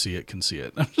wants to see it can see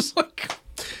it. I'm just like,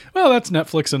 well, that's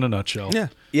Netflix in a nutshell. Yeah.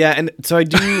 Yeah, and so I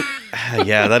do.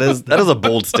 Yeah, that is a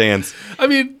bold stance. I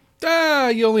mean,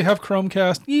 you only have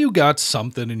Chromecast. You got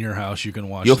something in your house you can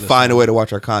watch. You'll this find on. a way to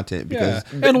watch our content because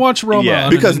And watch Roma Yeah.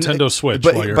 on because a Nintendo Switch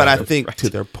But, while you're but I at it. think to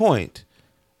their point,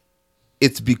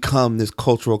 it's become this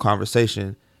cultural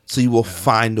conversation. So you will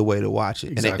find a way to watch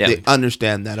it, Exactly. and they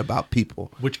understand that about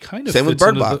people. Which kind of Same with fits Bird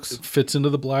into Box. fits into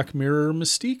the Black Mirror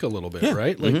mystique a little bit, Yeah.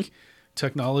 right? Like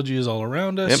technology is all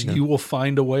around us. Yep. You will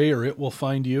find a way, or it will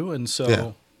find you. And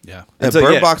so, yeah. And so,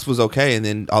 Bird yeah. Box was okay, and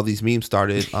then all these memes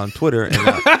started on Twitter, and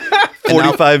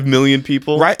 45 million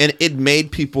people. right, and it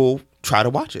made people try to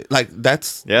watch it. Like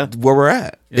that's Yeah. where we're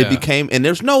at. Yeah. It became, and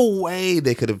there's no way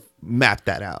they could have mapped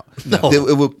that out.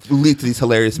 It would lead to these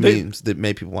hilarious memes that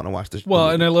made people want to watch this. Well,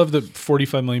 movie. and I love that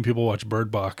 45 million people watch Bird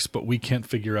Box, but we can't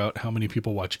figure out how many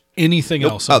people watch anything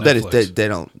else on that is Netflix. they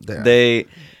don't They,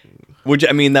 which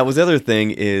I mean, that was the other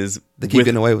thing is they keep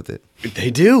getting away with it.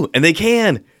 They do, and they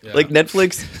can. Yeah. Like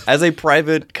Netflix as a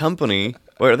private company.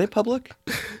 Wait, are they public?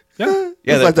 Yeah.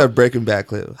 Yeah, It's like that Breaking Bad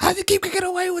clip. How do you keep getting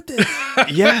away with this?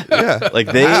 Yeah, Yeah. Like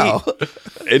they, How?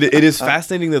 it is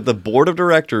fascinating that the board of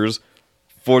directors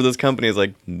for this company is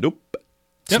like, nope.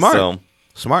 Smart. So,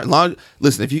 Smart.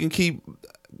 Listen, if you can keep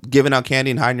giving out candy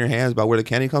and hiding your hands about where the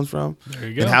candy comes from There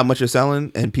you go. and how much you're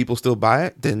selling and people still buy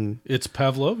it, then It's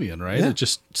Pavlovian, right? Yeah. It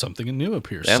just something new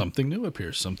appears, Yeah. something new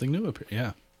appears, something new appears.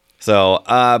 Yeah. so,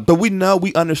 but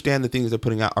we understand the things they're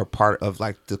putting out are part of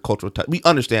like the cultural touch. We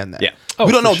understand that. Yeah. Oh,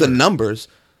 we don't for know sure. the numbers,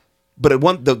 but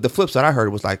the flip side I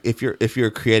heard was like if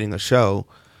you're creating a show,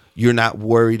 you're not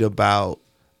worried about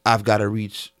I've got to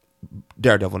reach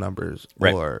Daredevil numbers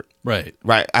Right. or Right.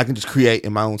 right. I can just create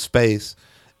in my own space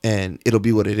and it'll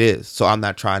be what it is. So I'm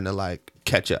not trying to like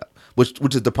catch up, which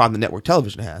is the problem that network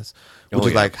television has, which Oh,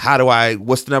 is yeah. like,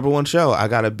 what's the number one show? I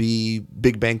got to be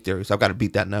Big Bang Theory. So I've got to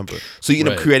beat that number. So you end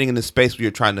up Right. creating in this space where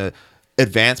you're trying to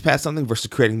advance past something versus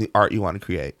creating the art you want to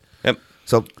create. yep.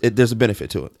 So there's a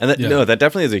benefit to it. And that, Yeah. no, that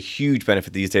definitely is a huge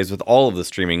benefit these days with all of the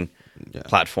streaming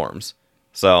platforms.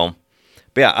 So,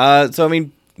 but yeah, so I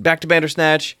mean, back to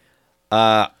Bandersnatch,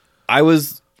 I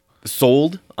was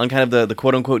sold on kind of the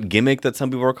quote unquote gimmick that some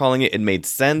people were calling it. It made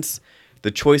sense. The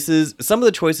choices, some of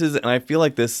the choices, and I feel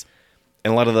like this,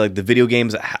 and a lot of the video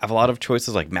games that have a lot of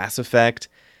choices, like Mass Effect.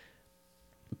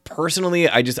 Personally,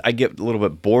 I get a little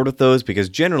bit bored with those because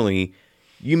generally,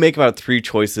 you make about 3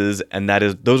 choices, and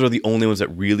those are the only ones that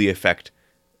really affect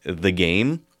the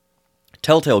game.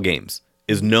 Telltale Games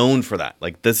is known for that.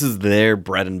 Like, this is their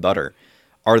bread and butter.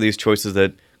 Are these choices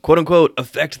that, quote unquote,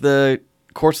 affect the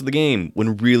course of the game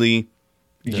when really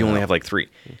you only have like 3.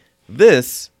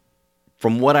 This,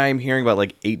 from what I'm hearing about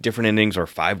like 8 different endings or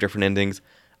 5 different endings,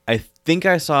 I think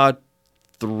I saw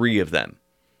 3 of them.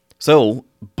 So,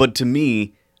 but to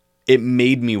me, it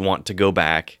made me want to go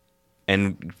back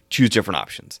and choose different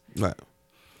options. Right.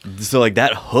 So like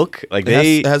that hook, like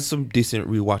It has some decent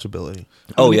rewatchability.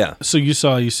 oh yeah. So you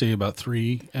say about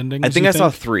 3 endings? I think you I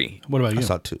saw 3. What about you? I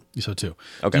saw 2. You saw 2.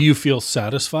 Okay. Do you feel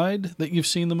satisfied that you've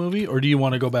seen the movie, or do you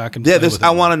want to go back and Yeah, play with it I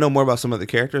more? want to know more about some of the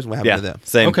characters and what happened Yeah, to them.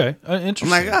 same. Okay, I'm interesting.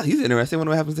 like, he's interesting. I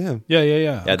wonder what happens to him. yeah.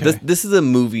 Yeah, Okay. this is a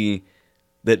movie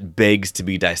that begs to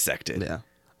be dissected. Yeah.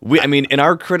 I mean, in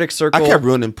our critic circle, I kept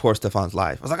ruining poor Stefan's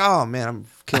life. I was like, oh man, I'm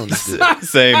killing this dude.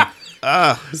 same,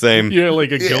 same. You're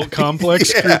like a guilt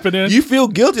complex creeping in. You feel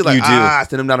guilty, like You do.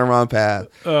 send him down the wrong path.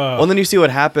 Well, then you see what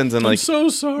happens, and I'm like, so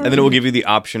sorry. and then it will give you the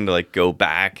option to like go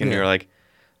back, and Yeah. you're like,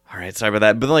 all right, sorry about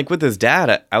that. But then like with his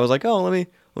dad, I was like, oh, let me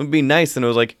be nice, and it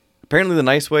was like, apparently the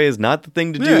nice way is not the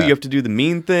thing to do. Yeah. You have to do the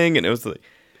mean thing, and it was like,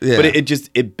 Yeah. but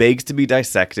it begs to be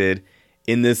dissected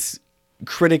in this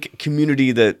critic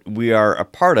community that we are a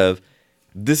part of.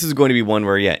 This is going to be one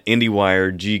where, yeah,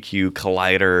 IndieWire, GQ,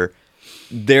 Collider,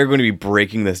 they're going to be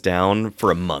breaking this down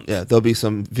for a month. Yeah, there'll be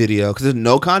some video because there's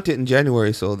no content in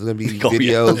January, so there's gonna be Oh, yeah.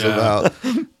 videos Yeah. about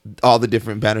all the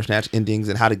different Bandersnatch endings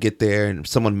and how to get there, and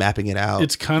someone mapping it out.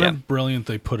 It's kind Yeah. of brilliant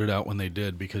they put it out when they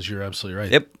did, because you're absolutely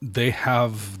right. Yep. They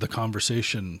have the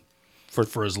conversation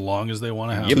for as long as they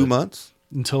want to have 2 it. months.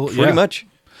 Until Pretty much.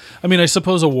 I mean, I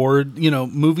suppose the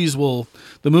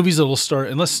movies that'll start,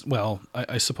 unless, well,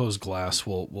 I suppose Glass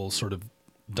will sort of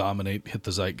dominate, hit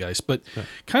the zeitgeist. But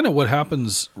kind of what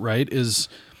happens, right, is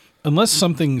unless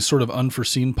something sort of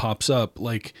unforeseen pops up,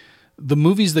 like the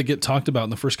movies that get talked about in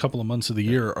the first couple of months of the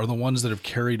year are the ones that have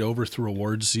carried over through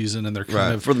awards season, and they're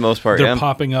kind of, for the most part, they're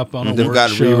popping up on They've award got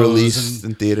shows re-released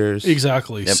and- in theaters.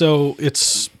 Exactly. So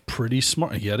it's pretty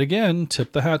smart. Yet again,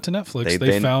 tip the hat to Netflix.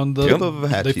 They found the Tip of the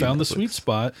hat they to you, found the Netflix. sweet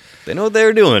spot. They know what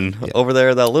they're doing over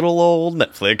there, that little old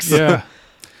Netflix. Yeah.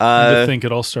 And to think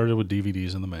it all started with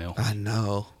DVDs in the mail. I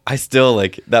know. I still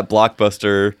like that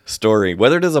Blockbuster story,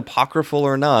 whether it is apocryphal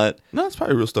or not. No, it's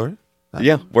probably a real story.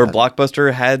 Yeah, where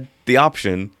Blockbuster had the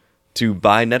option to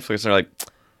buy Netflix, and they're like,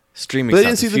 streaming. But they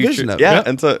didn't see the vision of it. Yeah, Yeah.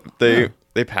 and so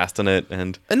they passed on it,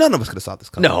 and And none of us could have saw this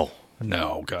coming. no,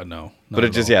 No, God, no. but it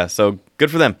just so good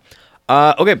for them.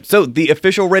 Okay, so the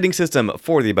official rating system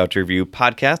for the About to Review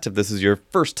podcast, if this is your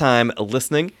first time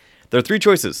listening, there are 3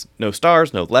 choices: no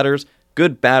stars, no letters,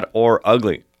 good, bad, or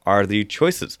ugly are the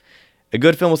choices. A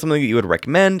good film was something that you would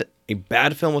recommend. A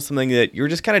bad film was something that you were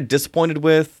just kind of disappointed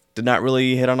with, did not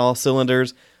really hit on all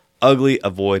cylinders. Ugly,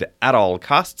 avoid at all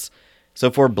costs. So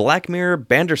for Black Mirror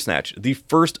Bandersnatch, the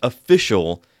first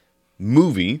official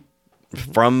movie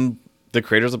from the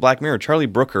creators of Black Mirror, Charlie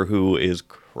Brooker, who is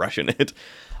crushing it.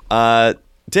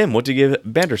 Tim, what do you give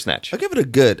Bandersnatch? I give it a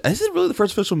good. Is it really the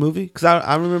first official movie? Because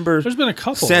I remember There's been a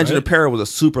couple, San right? Junipero was a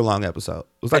super long episode. It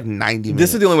was like 90 minutes.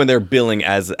 This is the only one they're billing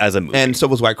as a movie. And so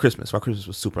was White Christmas. White Christmas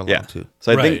was super long yeah. too.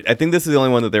 So Right. I think this is the only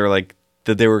one that they were like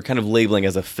that they were kind of labeling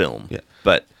as a film. Yeah.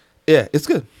 But Yeah, it's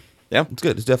good. yeah. It's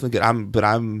good. It's definitely good.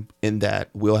 I'm in that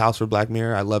wheelhouse for Black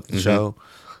Mirror. I love the Mm-hmm. show.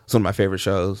 It's one of my favorite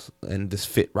shows, and this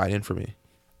fit right in for me.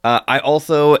 I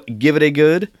also give it a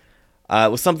good.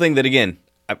 It was something that, again,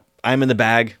 I'm in the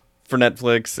bag for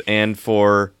Netflix and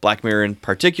for Black Mirror in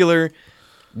particular.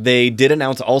 They did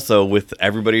announce also, with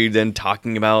everybody then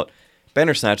talking about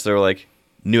Bandersnatch, they were like,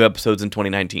 new episodes in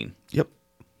 2019. Yep.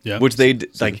 Yeah. Which they, Season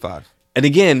like, 5. and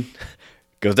again,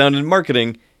 goes down to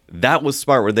marketing. That was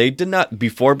smart, where they did not,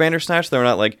 before Bandersnatch, they were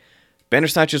not like,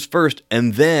 Bandersnatch is first,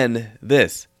 and then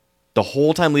this. The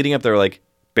whole time leading up, they were like,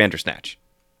 Bandersnatch.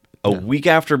 A week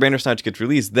after Bandersnatch gets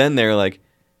released, then they're like,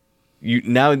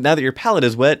 now that your palate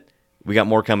is wet, we got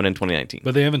more coming in 2019.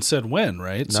 But they haven't said when,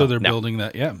 right? So they're No. building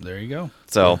that. Yeah, there you go.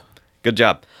 So, good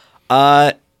job.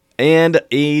 And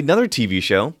another TV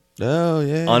show Oh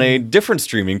yeah. on a different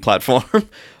streaming platform,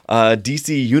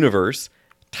 DC Universe,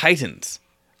 Titans,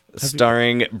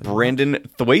 starring Brandon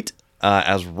Thwaites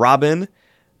as Robin,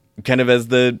 kind of as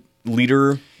the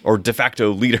leader or de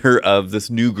facto leader of this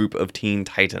new group of Teen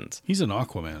Titans. He's an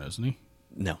Aquaman, isn't he?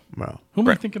 No. Bro. Who am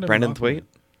I thinking of? Brandon in Aquaman? Thwaites?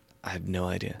 I have no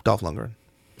idea. Dolph Lundgren.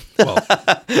 Well,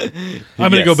 I'm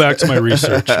going to Yes. go back to my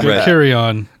research. Right. Carry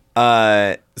on.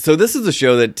 So this is a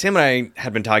show that Tim and I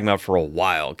had been talking about for a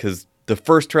while, because the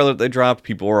first trailer that they dropped,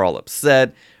 people were all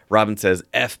upset. Robin says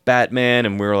F Batman,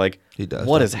 and we were like, He does.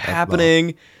 what That's is an F-bomb.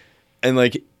 happening? And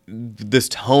like this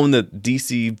tone that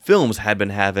DC films had been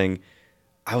having,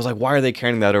 I was like, why are they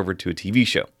carrying that over to a TV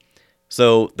show?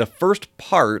 So the first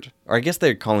part, or I guess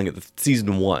they're calling it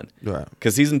season 1, Right.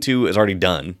 because season 2 is already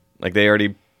done. Like they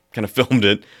already kind of filmed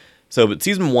it. So, but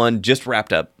season 1 just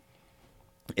wrapped up.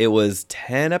 It was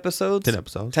 10 episodes. 10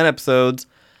 episodes. 10 episodes.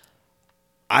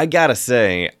 I gotta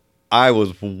say, I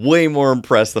was way more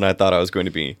impressed than I thought I was going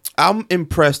to be. I'm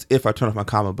impressed if I turn off my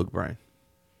comic book brain.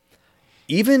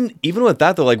 Even with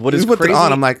that though, like what is You put crazy? it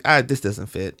on, I'm like, this doesn't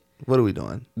fit. What are we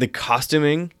doing? The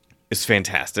costuming is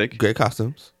fantastic. Great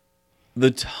costumes.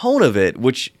 The tone of it,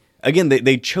 which again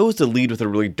they chose to lead with a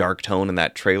really dark tone in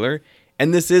that trailer,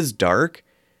 and this is dark.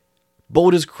 But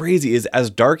what is crazy is, as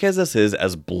dark as this is,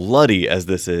 as bloody as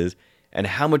this is, and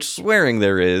how much swearing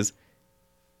there is,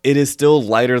 it is still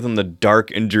lighter than the dark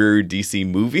and dreary DC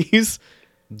movies,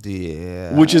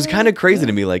 Yeah. which is kind of crazy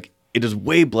to me. Like, it is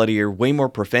way bloodier, way more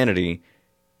profanity,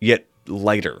 yet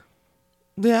lighter.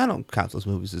 Yeah, I don't count those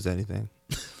movies as anything.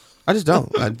 I just don't.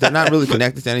 They're not really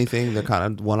connected to anything. They're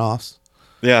kind of one-offs.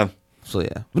 Yeah. So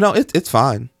yeah, but no, it's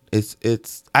fine.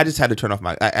 It's. I just had to turn off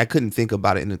my. I couldn't think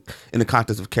about it in the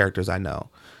context of characters I know.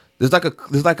 There's like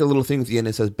a little thing at the end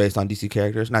that says based on DC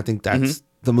characters, and I think that's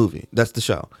the movie. That's the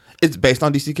show. It's based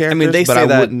on DC characters. they but say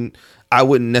that- I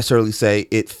wouldn't necessarily say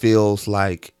it feels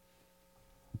like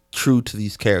true to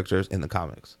these characters in the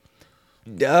comics.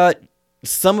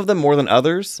 Some of them more than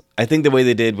others. I think the way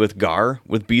they did with Gar,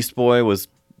 with Beast Boy, was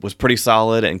pretty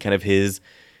solid, and kind of his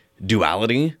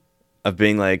duality of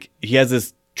being like, he has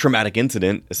this traumatic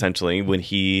incident essentially when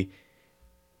he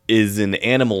is in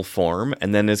animal form,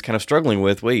 and then is kind of struggling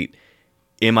with, wait,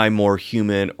 am I more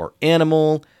human or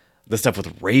animal? The stuff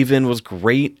with Raven was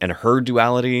great, and her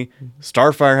duality.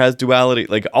 Starfire has duality.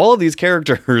 Like, all of these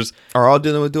characters Are all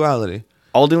dealing with duality.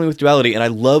 all dealing with duality, and I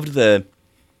loved the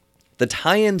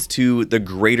tie-ins to the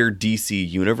greater DC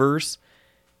universe.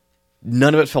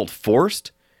 None of it felt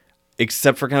forced,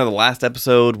 except for kind of the last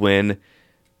episode when,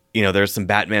 there's some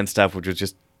Batman stuff, which was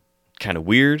just kind of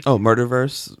weird. Oh,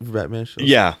 Murderverse Batman show.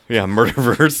 Yeah,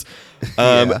 Murderverse.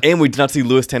 And we did not see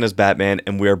Louis Tan as Batman,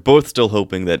 and we are both still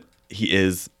hoping that he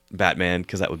is Batman,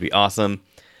 because that would be awesome.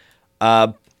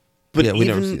 But yeah, we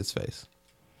never see his face.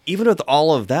 Even with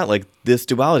all of that, like this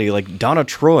duality, like Donna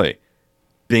Troy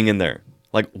being in there,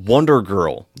 like Wonder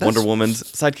Girl, Wonder Woman's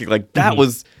sidekick, like that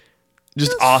was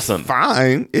just awesome.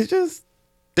 Fine. It's just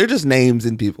they're just names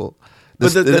and people.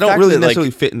 But the they don't fact really that,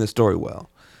 necessarily fit in the story well.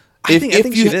 I think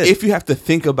she did. If you have to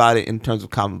think about it in terms of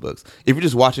comic books, if you're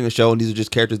just watching a show and these are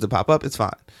just characters that pop up, it's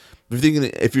fine.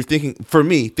 If you're thinking, for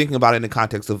me, thinking about it in the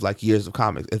context of like years of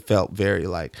comics, it felt very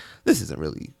like this isn't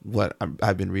really what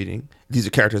I've been reading. These are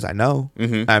characters I know.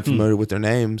 I'm familiar with their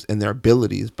names and their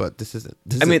abilities, but this isn't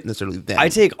necessarily them. I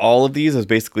take all of these as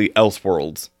basically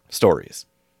Elseworlds stories.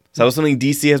 So that was something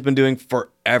DC has been doing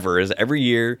forever. Is every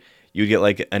year you would get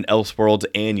like an Elseworlds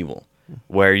annual,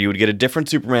 where you would get a different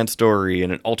Superman story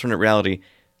and an alternate reality.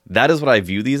 That is what I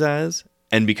view these as,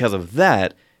 and because of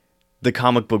that, the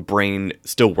comic book brain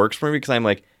still works for me, because I'm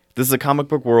like, this is a comic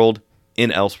book world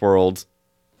in Elseworlds.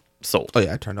 Sold. Oh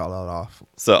yeah, I turned all that off.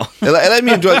 So it let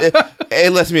me enjoy.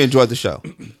 It lets me enjoy the show.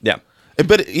 Yeah,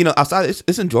 but outside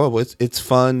it's enjoyable. It's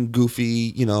fun,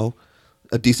 goofy.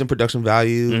 A decent production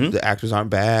value. The actors aren't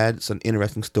bad. It's an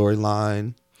interesting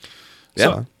storyline. Yeah.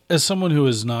 So, as someone who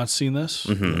has not seen this,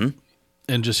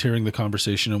 and just hearing the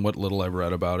conversation and what little I've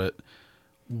read about it,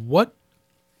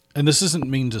 and this isn't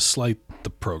mean to slight the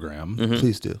program.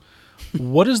 please do.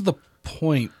 What is the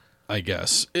point? I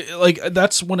guess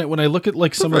that's when I look at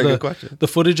like some of Very good question. the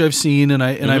footage I've seen, and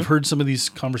I've heard some of these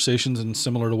conversations, and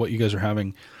similar to what you guys are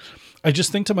having. I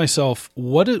just think to myself,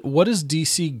 what is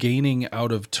DC gaining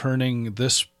out of turning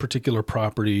this particular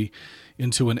property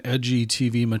into an edgy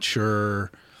TV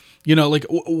mature?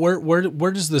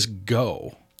 Where does this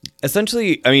go?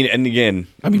 essentially, I mean, and again,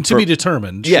 to be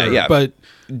determined. Sure, yeah. But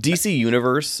DC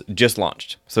Universe just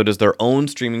launched, so does their own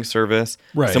streaming service,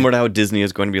 Right. similar to how Disney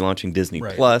is going to be launching Disney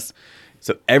Right. Plus.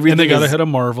 So everything and they got is, ahead of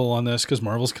Marvel on this because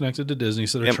Marvel's connected to Disney,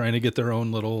 so they're trying to get their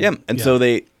own little. Yeah, and so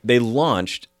they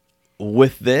launched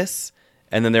with this,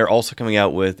 and then they're also coming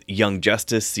out with Young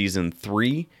Justice Season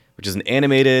 3, which is an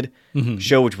animated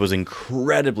show which was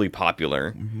incredibly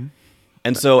popular.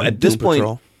 And so at this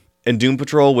point, and Doom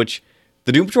Patrol, which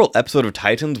the Doom Patrol episode of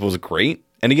Titans was great.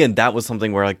 And again, that was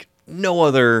something where like no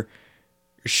other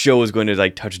show is going to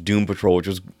like touch Doom Patrol, which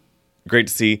was great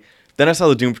to see. Then I saw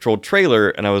the Doom Patrol trailer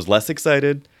and I was less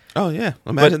excited. Oh yeah,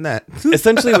 imagine that.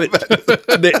 Essentially,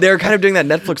 they're kind of doing that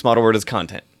Netflix model where it is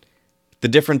content. The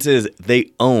difference is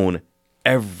they own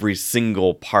every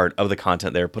single part of the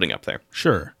content they're putting up there.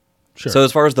 Sure. So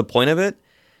as far as the point of it,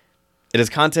 it is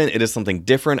content. It is something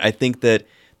different. I think that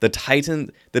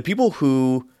the people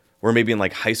who were maybe in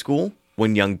like high school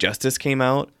when Young Justice came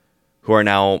out, who are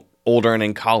now older and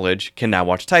in college, can now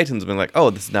watch Titans and be like, oh,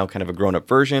 this is now kind of a grown-up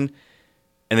version.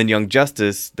 And then Young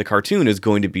Justice, the cartoon, is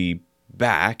going to be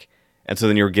back. And so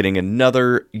then you're getting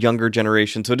another younger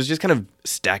generation. So it is just kind of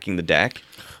stacking the deck.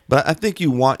 But I think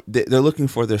they're looking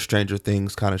for their Stranger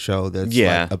Things kind of show that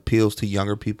like appeals to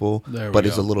younger people, but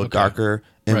is a little darker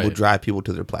and will drive people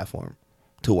to their platform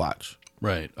to watch.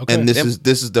 Right. Okay. And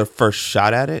this is their first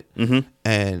shot at it,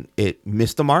 and it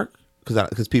missed the mark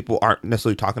because people aren't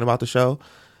necessarily talking about the show.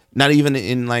 Not even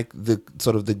in like the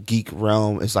sort of the geek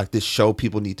realm. It's like this show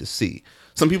people need to see.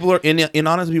 Some people are in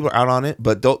on it, some people are out on it,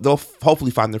 but they'll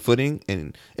hopefully find their footing.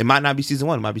 And it might not be season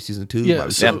 1, it might be season 2, it might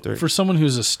be season 3. For someone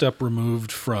who's a step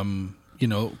removed from,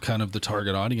 kind of the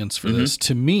target audience for this,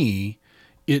 to me,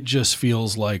 it just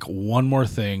feels like one more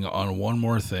thing on one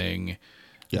more thing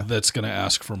that's going to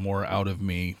ask for more out of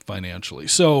me financially.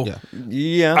 So,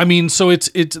 I mean, so it's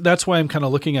that's why I'm kind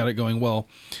of looking at it going, well,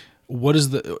 what is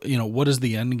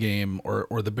the end game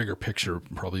or the bigger picture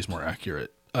probably is more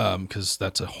accurate. Because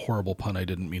that's a horrible pun I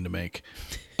didn't mean to make.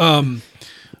 Is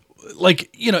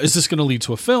this going to lead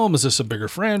to a film? Is this a bigger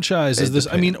franchise? Is this,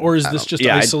 or is this just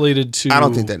isolated to? I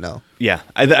don't think they know. Yeah,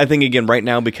 I think again right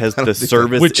now because the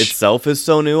service itself is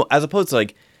so new, as opposed to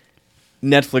like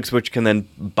Netflix, which can then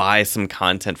buy some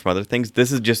content from other things.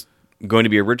 This is just going to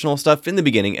be original stuff in the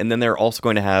beginning, and then they're also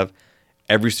going to have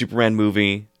every Superman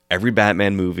movie, every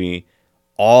Batman movie.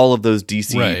 All of those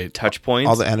DC touch points,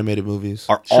 all the animated movies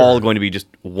are all going to be just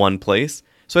one place.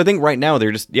 So I think right now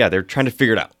they're just, they're trying to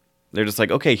figure it out. They're just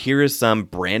like, okay, here is some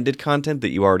branded content that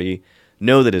you already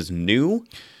know that is new.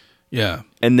 Yeah.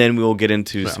 And then we will get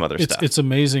into some other stuff. It's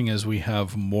amazing as we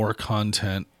have more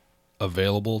content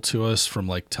available to us from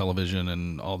like television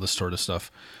and all this sort of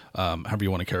stuff, however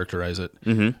you want to characterize it.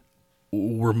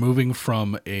 We're moving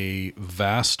from a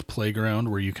vast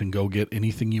playground where you can go get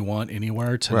anything you want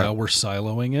anywhere to now we're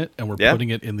siloing it and we're putting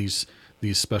it in these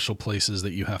special places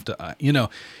that you have to,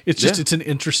 it's just, it's an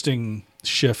interesting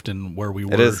shift in where we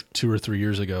were 2 or 3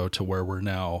 years ago to where we're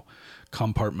now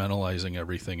compartmentalizing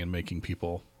everything and making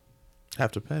people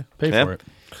Have to pay. for it.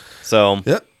 So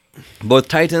Yep. both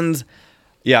Titans,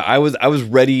 I was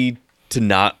ready to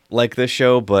not like this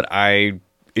show, but I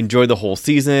enjoyed the whole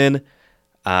season.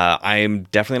 I am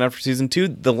definitely not for season 2.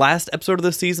 The last episode of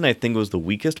the season, I think, was the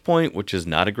weakest point, which is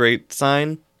not a great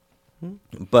sign.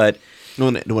 But The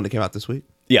one that came out this week.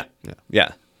 yeah.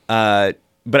 But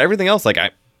everything else, like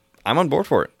I'm on board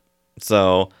for it.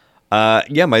 So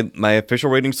my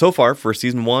official rating so far for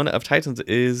season 1 of Titans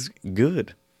is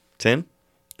good. 10.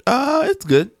 It's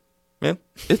good. Yeah,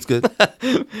 It's good.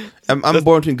 I'm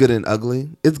born between good and ugly.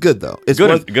 It's good though. It's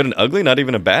good and ugly. Not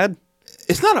even a bad.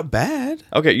 It's not a bad.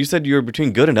 Okay, you said you were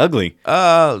between good and ugly.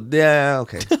 Yeah,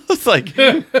 okay. It's like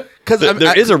Because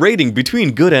there is a rating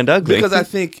between good and ugly. Because I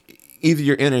think either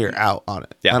you're in or you're out on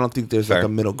it. Yeah. I don't think there's Fair. like a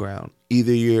middle ground.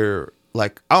 Either you're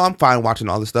like, oh, I'm fine watching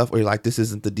all this stuff, or you're like, this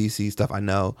isn't the DC stuff I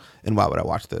know, and why would I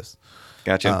watch this?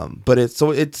 Gotcha. But it's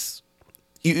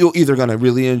you're either gonna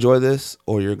really enjoy this,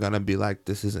 or you're gonna be like,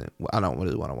 this isn't. I don't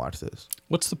really want to watch this.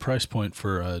 What's the price point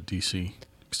for DC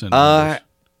extended universe?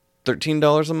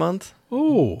 $13 a month,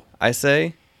 Oh, I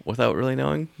say, without really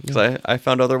knowing, because I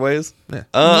found other ways.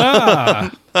 Yeah.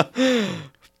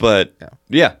 But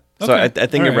yeah, so Okay. I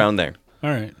think All right. around there. All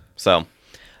right. So,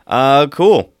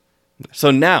 cool.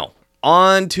 So now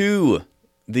on to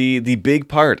the big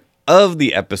part of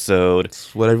the episode,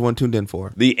 It's what everyone tuned in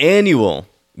for. the annual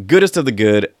goodest of the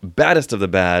good, baddest of the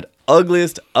bad,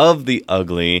 ugliest of the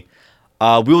ugly.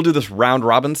 We will do this round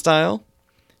robin style,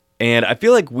 and I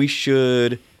feel like we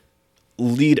should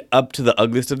lead up to the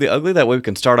ugliest of the ugly. That way we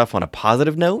can start off on a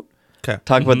positive note. Okay.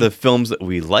 Talk about the films that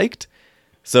we liked.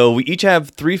 So we each have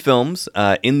 3 films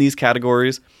in these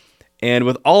categories, and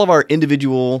with all of our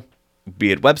individual,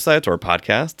 be it websites or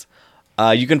podcasts,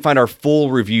 you can find our full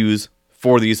reviews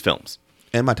for these films.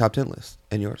 And my top 10 list.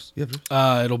 And yours. You have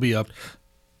yours? It'll be up,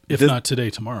 if This- not today,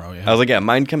 tomorrow. Yeah. I was like, yeah,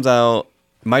 mine comes out.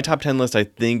 My top 10 list, I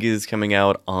think, is coming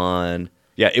out on.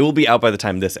 Yeah, it will be out by the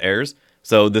time this airs.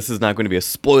 So this is not going to be a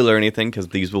spoiler or anything, because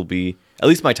these will be. At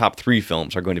least my top 3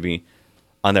 films are going to be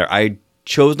on there. I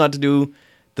chose not to do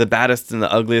the baddest and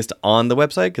the ugliest on the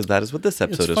website, because that is what this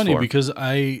episode It's is funny for. because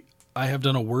I have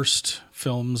done a worst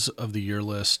films of the year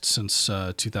list since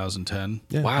 2010.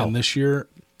 Yeah. Wow. And this year,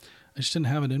 I just didn't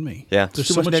have it in me. Yeah. There's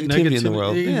Too so much much negativity in the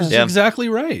world. It's Yeah. exactly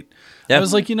right. Yeah. I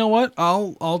was like, you know what?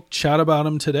 I'll chat about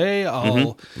them today.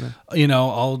 I'll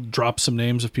I'll drop some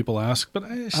names if people ask. But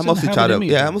I just I mostly didn't try have it to in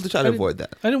me. I mostly try to I didn't- avoid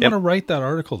that. I didn't Yep. want to write that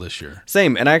article this year.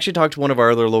 Same. And I actually talked to one of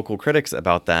our other local critics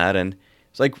about that. And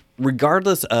it's like,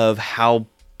 regardless of how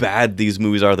bad these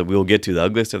movies are that we'll get to, the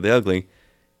ugliest of the ugly,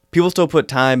 people still put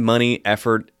time, money,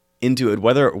 effort into it,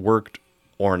 whether it worked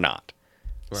or not.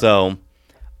 So,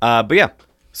 but yeah.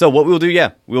 So what we'll do,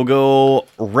 we'll go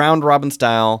round robin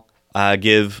style,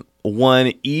 give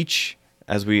one each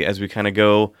as we kind of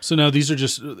go. So now these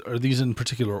are these in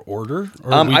particular order?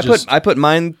 Or are we I put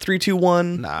mine 3, 2,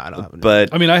 1. Nah, I don't have it. But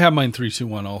I mean, I have mine 3, 2,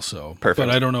 1 also. Perfect.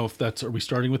 But I don't know if that's. Are we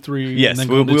starting with 3? yes, and then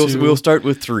going to we'll 2? we'll start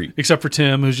with 3. Except for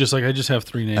Tim, who's just like, I just have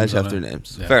 3 names. I just have on 3 it.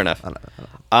 names. Yeah. Fair enough. I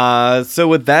don't know. So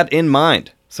with that in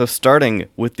mind, so starting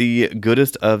with the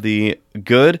goodest of the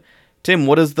good, Tim,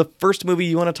 what is the first movie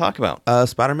you want to talk about?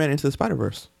 Spider-Man Into the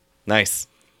Spider-Verse. Nice.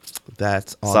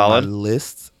 That's on Solid. my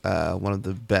list. One of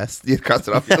the best. You crossed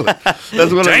it off.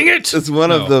 That's one Dang of, it! It's one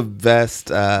No. of the best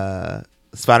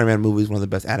Spider-Man movies. One of the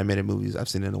best animated movies I've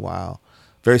seen in a while.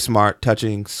 Very smart,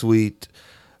 touching, sweet,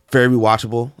 very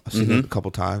rewatchable. I've seen it a couple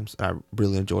times. I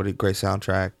really enjoyed it. Great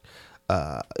soundtrack.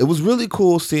 It was really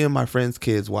cool seeing my friends'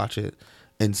 kids watch it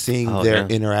and seeing their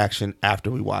interaction after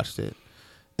we watched it,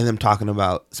 and them talking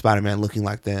about Spider-Man looking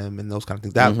like them and those kind of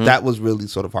things. That was really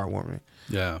sort of heartwarming.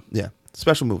 Yeah. Yeah,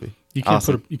 special movie. You can't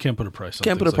Awesome. you can't put a price on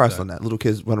Can't put a things price like on that. Little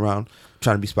kids run around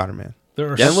trying to be Spider-Man. There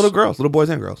are And little girls, little boys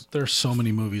and girls. There are so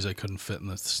many movies I couldn't fit in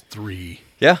this 3.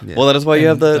 Yeah. Well, that is why you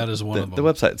have And the that is one of the them.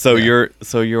 website. So your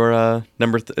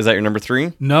number is that your number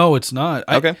 3? No, it's not.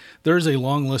 Okay. There's a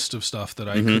long list of stuff that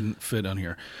I couldn't fit on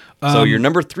here. So your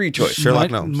number 3 choice. Sherlock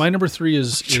my, Gnomes. my number 3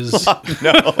 is Did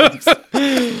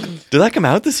that come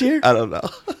out this year? I don't know.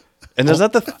 And is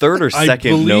that the third or I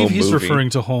second believe gnome he's movie? referring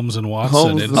to Holmes and Watson.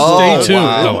 Holmes And and- stay Oh, tuned.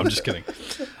 wow. No, I'm just kidding.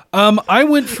 I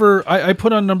went for I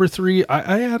put on number 3.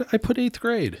 I put 8th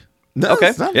grade. No, Okay,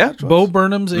 it's not yeah. bad choice. Bo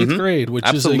Burnham's Eighth Grade, which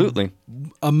Absolutely. is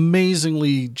a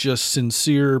amazingly just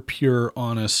sincere, pure,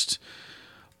 honest,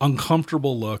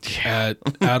 uncomfortable look at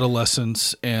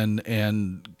adolescence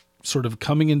and sort of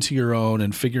coming into your own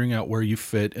and figuring out where you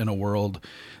fit in a world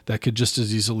that could just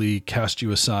as easily cast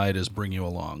you aside as bring you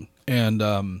along.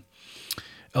 And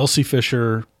Elsie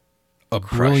Fisher, a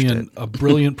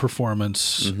brilliant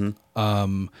performance.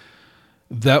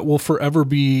 That will forever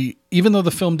be, even though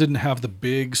the film didn't have the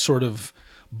big sort of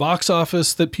box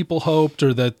office that people hoped,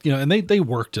 or that, and they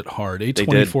worked it hard.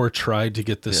 A24 tried to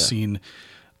get this scene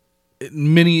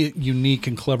in many unique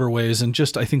and clever ways, and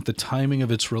just I think the timing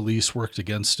of its release worked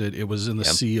against it. It was in the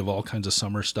sea of all kinds of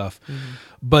summer stuff.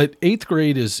 But Eighth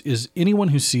Grade is anyone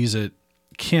who sees it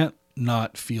can't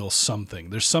not feel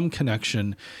something. There's some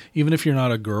connection, even if you're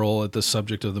not a girl at the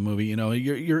subject of the movie.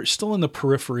 You're still in the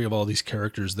periphery of all these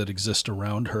characters that exist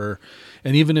around her,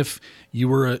 and even if you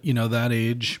were that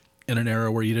age in an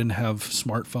era where you didn't have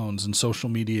smartphones and social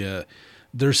media,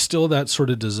 there's still that sort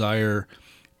of desire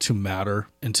to matter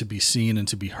and to be seen and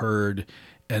to be heard.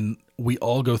 And we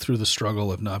all go through the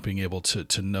struggle of not being able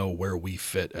to know where we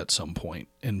fit at some point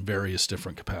in various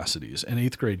different capacities. And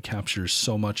Eighth Grade captures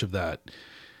so much of that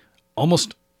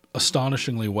almost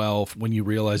astonishingly well when you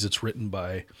realize it's written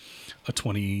by a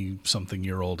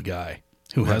 20-something-year-old guy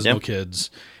who has no kids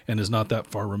and is not that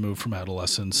far removed from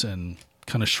adolescence, and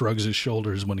kind of shrugs his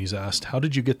shoulders when he's asked, how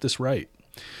did you get this right?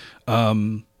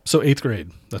 So Eighth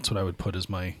Grade, that's what I would put as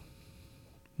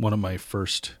one of my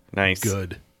first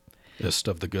goodest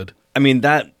of the good. I mean,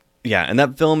 and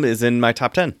that film is in my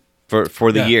top 10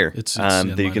 for the year. It's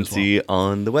that you can see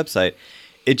on the website.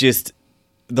 It just,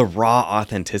 the raw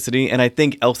authenticity. And I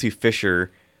think Elsie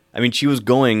Fisher, I mean,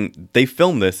 they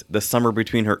filmed this the summer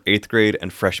between her 8th grade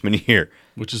and freshman year.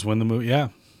 Which is when the movie,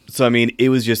 So, I mean, it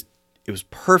was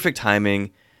perfect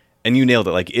timing, and you nailed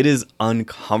it. Like, it is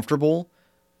uncomfortable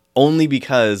only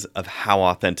because of how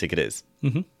authentic it is.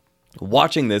 Mm-hmm.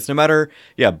 Watching this, no matter,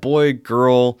 boy,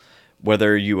 girl,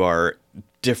 whether you are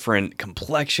different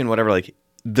complexion, whatever, like,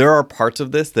 there are parts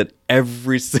of this that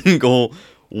every single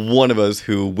one of us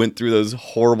who went through those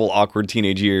horrible, awkward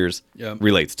teenage years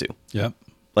relates to. Yep.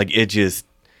 Like, it just,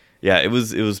 it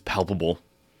was palpable.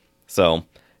 So,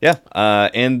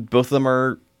 and both of them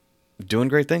are doing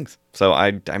great things. So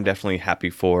I'm definitely happy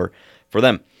for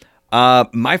them.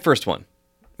 My first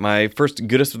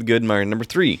goodest of the good, my number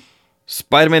 3,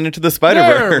 Spider-Man Into the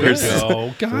Spider-Verse. There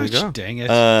we go. Gosh, dang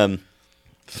it. I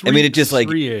mean, it just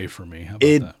 3A for me. How about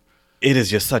that? It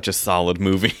is just such a solid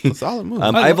movie. A solid movie.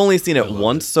 I've only seen it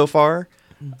once so far.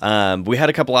 We had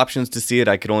a couple options to see it.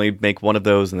 I could only make one of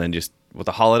those, and then just with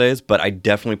the holidays. But I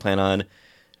definitely plan on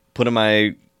putting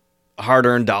my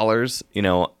hard-earned dollars,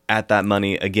 at that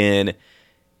money again.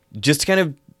 Just kind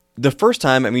of the first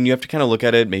time. I mean, you have to kind of look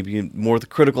at it maybe more with a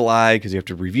critical eye because you have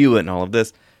to review it and all of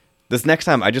this. This next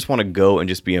time, I just want to go and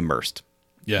just be immersed.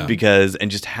 Yeah. And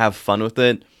just have fun with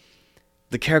it.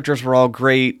 The characters were all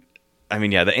great. I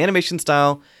mean, the animation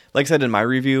style, like I said in my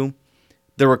review,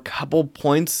 there were a couple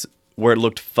points where it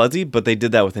looked fuzzy, but they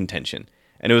did that with intention.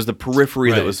 And it was the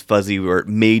periphery that was fuzzy, where it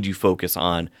made you focus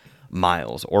on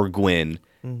Miles or Gwen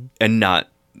and not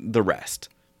the rest.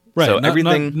 Right. So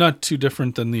everything not too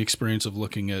different than the experience of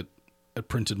looking at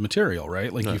printed material,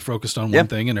 right? Like you focused on one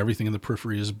thing and everything in the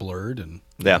periphery is blurred. And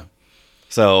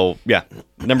So,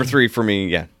 number 3 for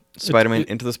me, Spider-Man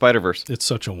Into the Spider-Verse. It's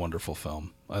such a wonderful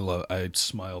film. I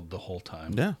smiled the whole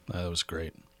time. Yeah. That was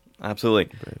great.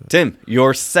 Absolutely. Tim,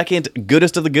 your second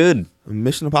goodest of the good.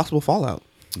 Mission Impossible Fallout.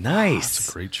 Nice. That's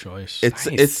a great choice.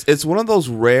 It's one of those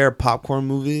rare popcorn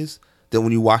movies that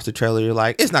when you watch the trailer, you're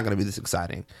like, it's not going to be this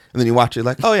exciting. And then you watch it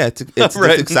like, oh yeah, it's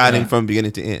Right. exciting from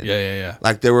beginning to end. Yeah.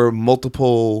 Like there were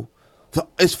multiple.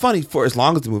 It's funny, for as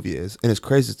long as the movie is, and as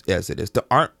crazy as it is, there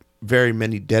aren't very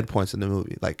many dead points in the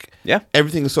movie. Like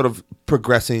everything is sort of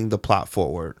progressing the plot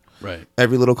forward. Right.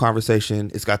 Every little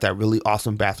conversation. It's got that really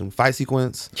awesome bathroom fight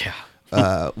sequence.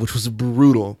 Which was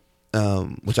brutal.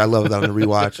 Which I love that on the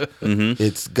rewatch.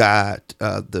 It's got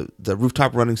the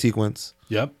rooftop running sequence.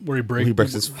 Yep, where he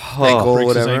breaks his ankle or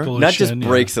whatever. Not just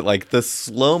breaks it, like the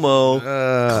slow-mo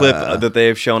clip that they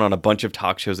have shown on a bunch of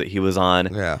talk shows that he was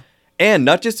on. Yeah. And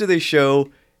not just do they show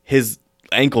his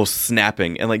ankle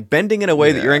snapping and like bending in a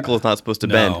way that your ankle is not supposed to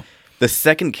bend. The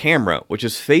second camera, which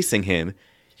is facing him,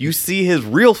 you see his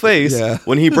real face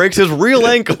when he breaks his real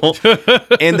ankle.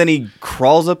 And then he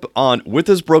crawls up on with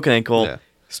his broken ankle,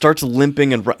 starts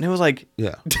limping and running. It was like...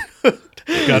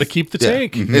 Got to keep the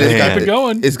tank. Keep it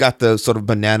going. It's got the sort of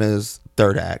bananas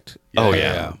third act.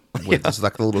 With just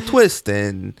like a little twist,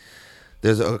 and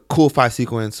there's a cool fight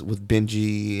sequence with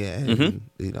Benji and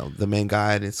the main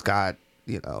guy, and it's got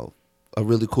a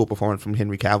really cool performance from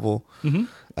Henry Cavill.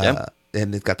 Yeah.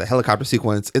 And it's got the helicopter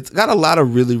sequence. It's got a lot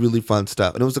of really, really fun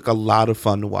stuff. And it was like a lot of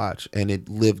fun to watch. And it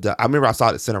lived up. I remember I saw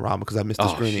it at Cinerama because I missed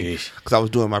the screening because I was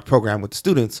doing my program with the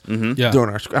students Yeah. during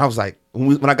our I was like,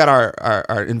 when I got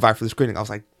our invite for the screening, I was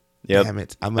like, Yep. damn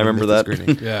it. I remember that.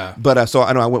 Screening. Yeah. But so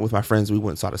I know I went with my friends. We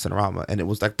went and saw the Cinerama. And it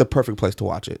was like the perfect place to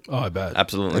watch it. Oh, I bet.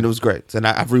 Absolutely. And it was great. And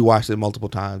I've rewatched it multiple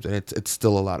times. And it's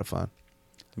still a lot of fun.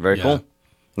 Very Yeah. cool.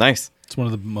 Nice. It's one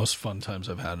of the most fun times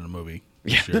I've had in a movie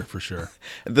this year, for sure.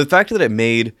 The fact that it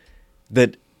made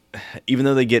that, even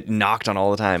though they get knocked on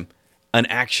all the time, an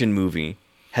action movie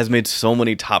has made so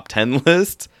many top 10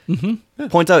 lists,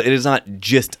 points out it is not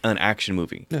just an action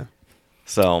movie. Yeah.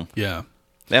 So, Yeah.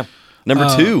 yeah. Number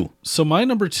 2. So my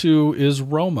number 2 is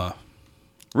Roma.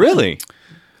 Really?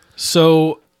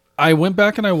 So I went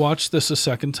back and I watched this a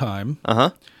second time,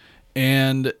 Uh-huh.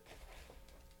 and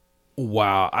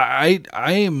wow, I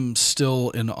am still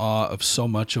in awe of so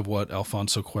much of what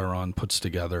Alfonso Cuarón puts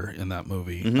together in that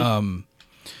movie.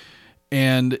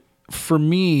 And for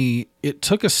me, it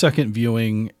took a second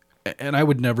viewing, and I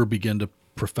would never begin to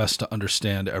profess to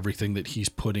understand everything that he's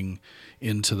putting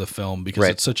into the film because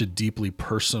Right. it's such a deeply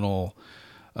personal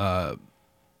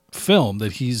film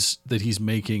that he's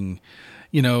making,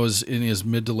 you know, is in his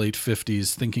mid to late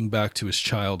 50s, thinking back to his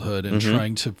childhood and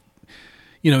trying to,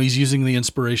 you know, he's using the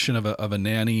inspiration of a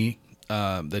nanny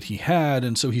that he had,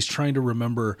 and so he's trying to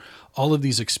remember all of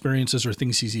these experiences or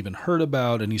things he's even heard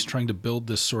about, and he's trying to build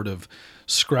this sort of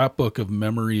scrapbook of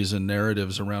memories and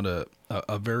narratives around a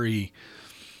very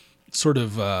sort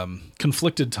of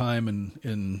conflicted time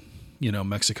in you know,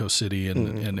 Mexico City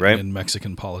and Right. in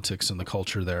Mexican politics and the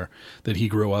culture there that he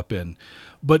grew up in.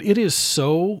 But it is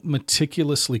so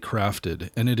meticulously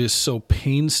crafted and it is so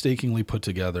painstakingly put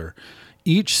together.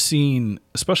 Each scene,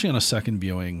 especially on a second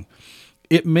viewing,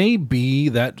 it may be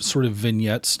that sort of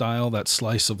vignette style, that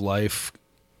slice of life.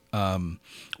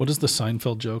 What is the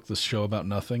Seinfeld joke? This show about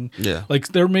nothing. Yeah. Like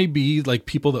there may be like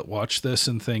people that watch this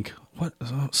and think, "What?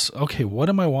 Okay, what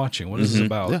am I watching? What is this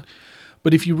about?" Yeah.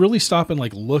 But if you really stop and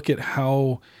like look at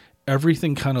how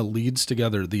everything kind of leads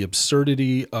together, the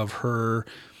absurdity of her.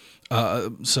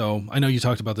 So I know you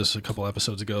talked about this a couple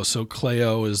episodes ago. So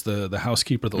Cleo is the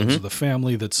housekeeper that lives with the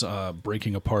family that's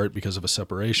breaking apart because of a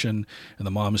separation, and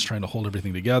the mom is trying to hold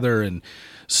everything together. And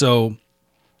so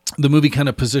the movie kind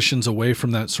of positions away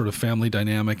from that sort of family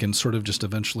dynamic and sort of just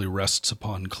eventually rests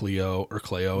upon Cleo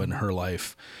in her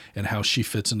life and how she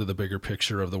fits into the bigger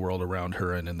picture of the world around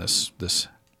her and in this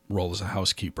role as a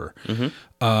housekeeper.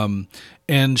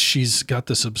 And she's got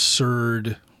this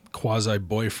absurd quasi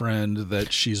boyfriend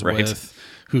that she's Right. with,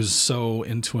 who's so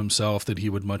into himself that he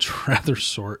would much rather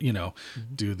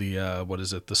do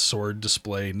the sword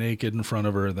display naked in front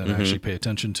of her than actually pay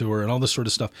attention to her and all this sort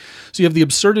of stuff. So you have the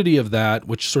absurdity of that,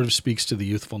 which sort of speaks to the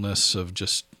youthfulness of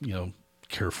just, you know,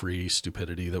 carefree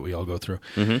stupidity that we all go through.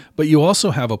 But you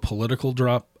also have a political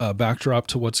backdrop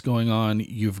to what's going on.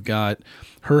 You've got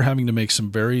her having to make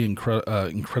some very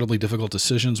incredibly difficult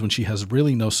decisions when she has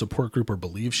really no support group or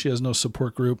believes she has no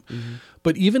support group.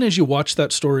 But even as you watch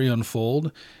that story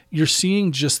unfold, you're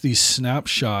seeing just these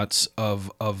snapshots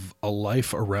of a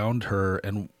life around her.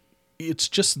 And it's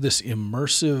just this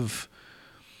immersive,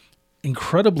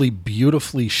 incredibly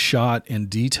beautifully shot and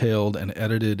detailed and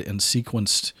edited and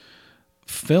sequenced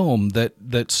film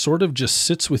that sort of just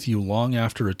sits with you long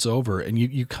after it's over, and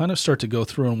you kind of start to go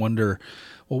through and wonder,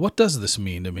 well, what does this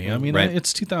mean to me? I mean, Right.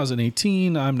 it's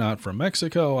 2018. I'm not from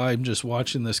Mexico. I'm just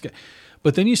watching this guy.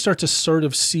 But then you start to sort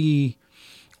of see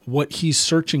what he's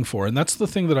searching for, and that's the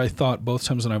thing that I thought both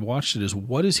times when I've watched it is,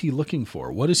 what is he looking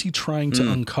for? What is he trying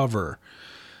to uncover?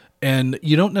 And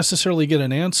you don't necessarily get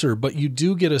an answer, but you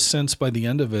do get a sense by the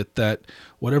end of it that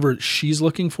whatever she's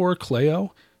looking for,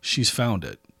 Cleo, she's found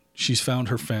it. She's found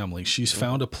her family. She's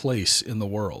found a place in the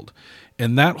world.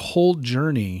 And that whole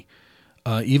journey,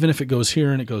 even if it goes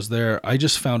here and it goes there, I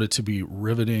just found it to be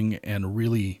riveting and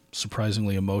really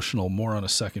surprisingly emotional, more on a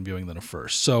second viewing than a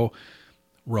first. So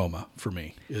Roma, for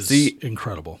me, is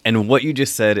incredible. And what you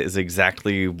just said is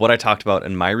exactly what I talked about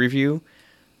in my review,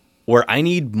 where I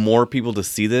need more people to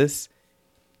see this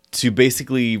to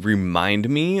basically remind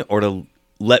me or to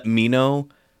let me know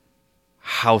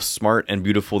how smart and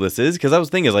beautiful this is. Because I was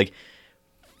thinking, like,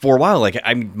 for a while, like,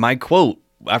 my quote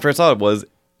after I saw it was,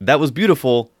 "That was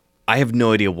beautiful. I have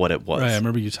no idea what it was." Right, I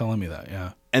remember you telling me that,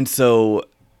 yeah. And so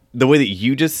the way that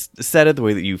you just said it, the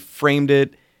way that you framed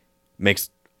it, makes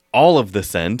all of the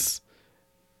sense.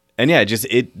 And yeah,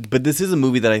 but this is a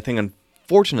movie that I think,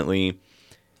 unfortunately,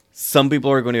 some people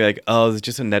are going to be like, "Oh, it's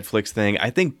just a Netflix thing." I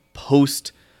think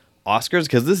post Oscars,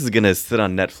 because this is going to sit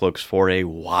on Netflix for a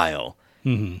while.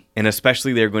 And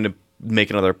especially they're going to make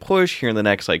another push here in the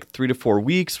next like 3 to 4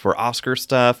 weeks for Oscar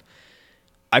stuff.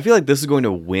 I feel like this is going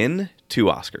to win 2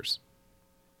 Oscars.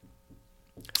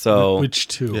 So Which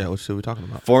two? Yeah, what are we talking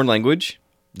about? foreign language,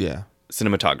 Yeah.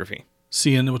 cinematography.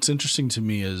 See, and what's interesting to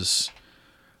me is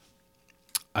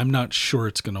I'm not sure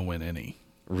it's going to win any.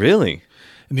 Really?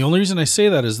 And the only reason I say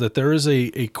that is that there is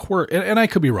a quirk, and I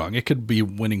could be wrong. It could be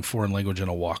winning foreign language in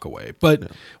a walk away,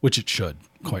 but which it should,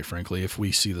 quite frankly, if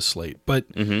we see the slate. But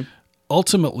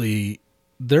ultimately,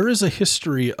 there is a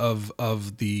history of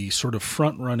the sort of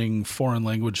front running foreign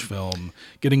language film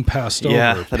getting passed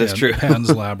Yeah, over. that is true. Pan's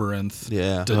Labyrinth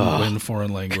Yeah. didn't win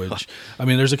foreign language. I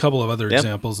mean, there's a couple of other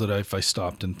examples that if I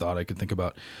stopped and thought I could think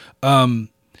about.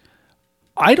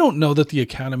 I don't know that the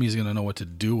Academy is going to know what to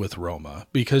do with Roma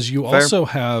because you also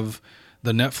have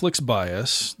the Netflix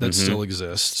bias that still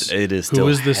exists. It is who still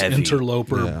is this heavy.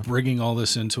 interloper Yeah. bringing all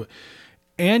this into it.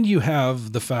 And you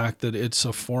have the fact that it's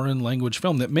a foreign language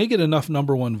film that may get enough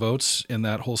number 1 votes in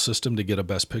that whole system to get a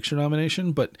Best Picture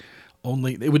nomination, but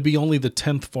it would be only the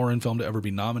 10th foreign film to ever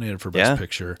be nominated for Best Yeah.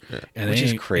 Picture. And Which it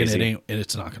is ain't- crazy. And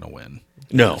it's not going to win.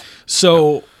 No.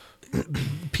 So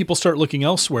people start looking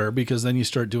elsewhere because then you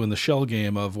start doing the shell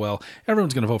game of, well,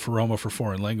 everyone's going to vote for Roma for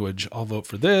foreign language. I'll vote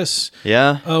for this.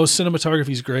 Yeah. Oh,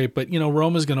 cinematography's great, but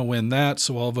Roma's going to win that,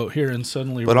 so I'll vote here. And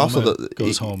suddenly, But Roma also,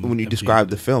 goes home. when you empty-handed. describe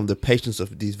the film, the patience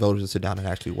of these voters to sit down and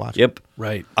actually watch it. Yep.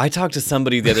 right. I talked to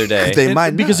somebody the other day. They And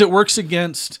might because not. it works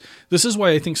against. This is why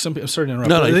I think some. I'm sorry to interrupt.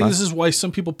 No, but no, I you're think fine. this is why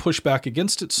some people push back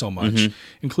against it so much, Mm-hmm.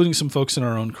 including some folks in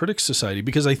our own Critics Society.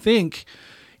 Because I think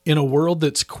in a world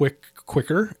that's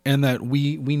quicker, and that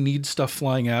we need stuff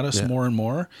flying at us more and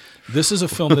more. This is a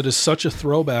film that is such a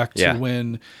throwback to Yeah.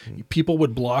 when people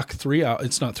would block 3 hours.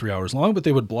 It's not 3 hours long, but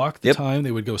they would block the Yep. time.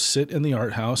 They would go sit in the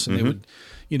art house and they would,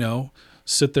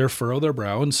 sit there, furrow their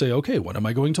brow, and say, "Okay, what am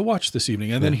I going to watch this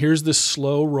evening?" And then here's this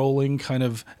slow rolling kind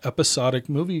of episodic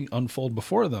movie unfold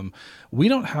before them. We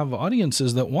don't have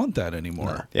audiences that want that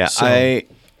anymore. Yeah, So-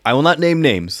 I will not name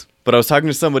names, but I was talking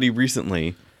to somebody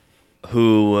recently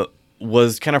who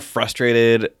was kind of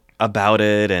frustrated about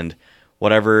it and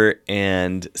whatever,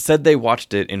 and said they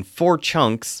watched it in 4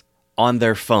 chunks on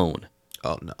their phone.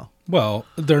 Oh no. Well,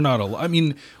 they're not alone. I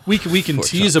mean, we can Four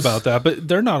tease chunks. about that, but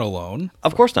they're not alone.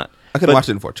 Of course not. I couldn't But watch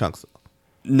it in 4 chunks.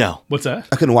 No. What's that?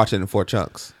 I couldn't watch it in 4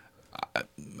 chunks.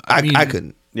 I mean-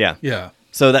 couldn't. Yeah. Yeah.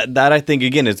 So that I think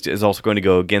again is also going to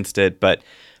go against it, but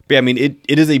yeah, I mean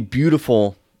it is a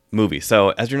beautiful movie. So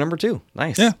as your number 2,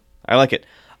 nice. Yeah. I like it.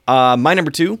 My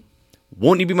number 2,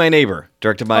 Won't You Be My Neighbor,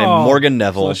 directed by Oh, Morgan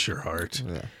Neville. Bless your heart.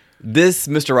 This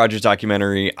Mr. Rogers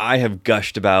documentary I have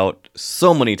gushed about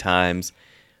so many times.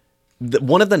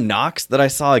 One of the knocks that I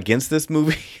saw against this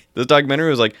movie, this documentary,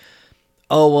 was like,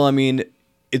 oh, well, I mean,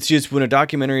 it's just when a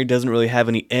documentary doesn't really have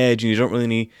any edge and you don't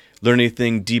really learn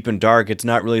anything deep and dark, it's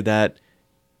not really that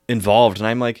involved. And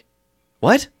I'm like,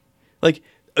 what? Like,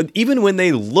 even when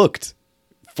they looked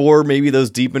for maybe those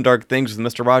deep and dark things with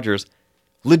Mr. Rogers,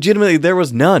 legitimately there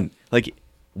was none. Like,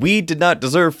 we did not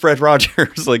deserve Fred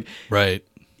Rogers. Like, Right.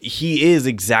 he is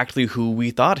exactly who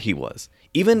we thought he was.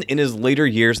 Even in his later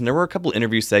years, and there were a couple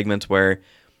interview segments where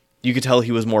you could tell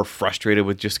he was more frustrated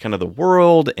with just kind of the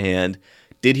world, and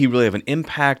did he really have an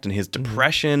impact in his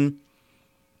depression?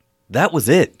 That was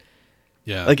it.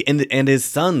 Yeah. Like, and his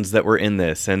sons that were in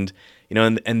this, and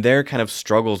and their kind of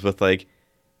struggles with like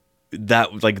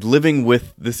that, like living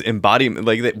with this embodiment.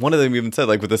 Like one of them even said,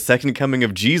 like, with the second coming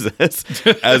of Jesus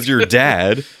as your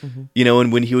dad,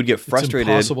 and when he would get frustrated,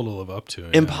 It's impossible to live up to. Yeah.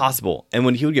 impossible. And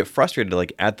when he would get frustrated,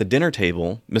 like at the dinner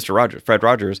table, Fred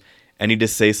Rogers, and he'd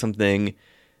just say something,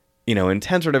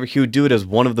 intense or whatever, he would do it as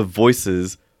one of the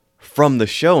voices from the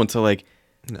show. And so, like,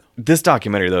 this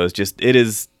documentary though it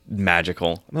is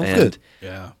magical. That was and, good.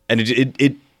 Yeah. and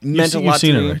it meant a You've lot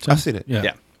seen to it, me. right, Tom? I've seen it. Yeah.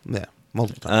 Yeah. Yeah.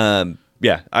 Multiple times.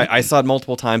 Yeah, I saw it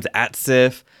multiple times at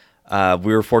SIFF.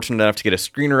 We were fortunate enough to get a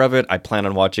screener of it. I plan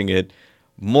on watching it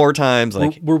more times.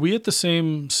 Like, Were we at the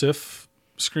same SIFF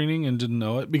screening and didn't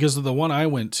know it? Because the one I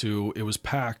went to, it was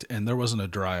packed and there wasn't a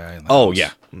dry eye in the oh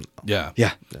house. yeah,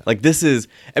 Yeah. Like, this is.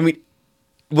 I mean,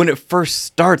 when it first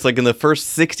starts, like in the first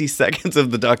 60 seconds of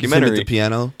the You see him at documentary, the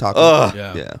piano talking. Ugh.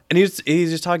 Yeah. Yeah. and he's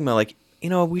just talking about, like,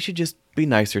 we should just be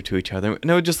nicer to each other. And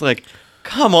it was just like,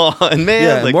 come on, man.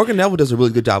 Yeah, like, Morgan Neville does a really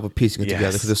good job of piecing it Yes.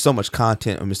 together because there's so much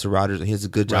content of Mr. Rogers, and he does a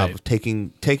good job Right. of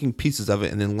taking pieces of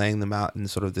it and then laying them out in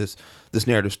sort of this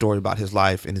narrative story about his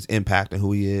life and his impact and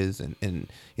who he is and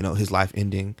his life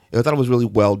ending. I thought it was really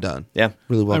well done. Yeah.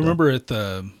 Really well I done. remember at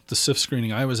the SIFF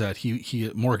screening I was at,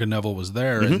 he Morgan Neville was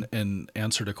there Mm-hmm. and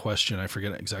answered a question. I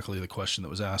forget exactly the question that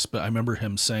was asked, but I remember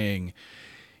him saying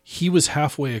he was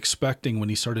halfway expecting when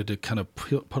he started to kind of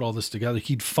put all this together,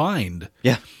 he'd find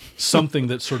Yeah. something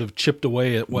that sort of chipped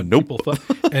away at what Nope. people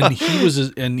thought. And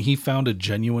he found a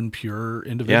genuine, pure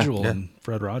individual in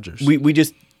Fred Rogers. We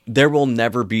just, there will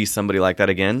never be somebody like that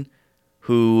again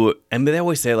who, and they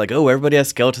always say like, oh, everybody has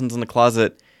skeletons in the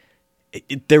closet.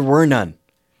 There were none.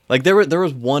 Like there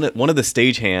was one of the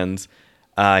stagehands.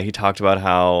 He talked about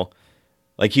how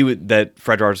like that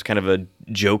Fred Rogers was kind of a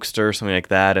jokester or something like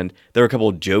that. And there were a couple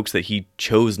of jokes that he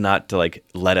chose not to like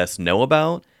let us know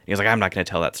about. He was like, I'm not going to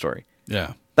tell that story.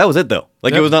 Yeah. That was it though.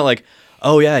 Like Yep. it was not like,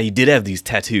 oh yeah, he did have these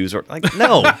tattoos or like,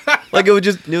 no, like it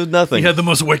was nothing. He had the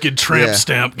most wicked tramp Yeah.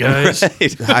 stamp, guys.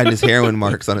 Right. Hiding his heroin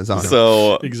marks on his arm.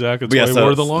 So Exactly. but yeah, That's why he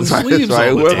wore the long That's sleeves why he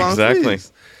all the wore time. long Exactly.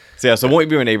 sleeves. So yeah, so Won't You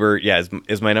Be My Neighbor, yeah,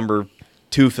 is my number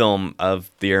 2 film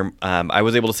of the year. I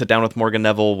was able to sit down with Morgan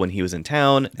Neville when he was in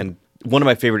town, and one of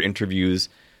my favorite interviews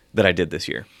that I did this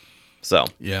year. So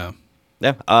Yeah.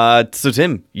 yeah, so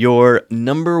Tim, your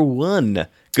number 1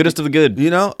 goodest of the good,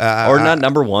 You know, or not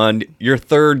number 1, your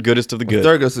third goodest of the good.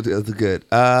 Third goes to the good.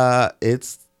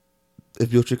 It's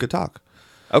If Beale Street Could Talk.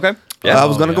 Okay, yeah, I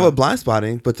was gonna yeah. go with Blind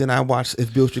Spotting, but then I watched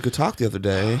If Beale Street Could Talk the other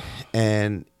day,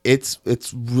 and it's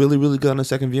really really good on a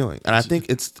second viewing. And I think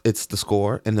it's the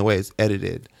score and the way it's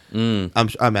edited. I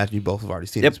imagine you both have already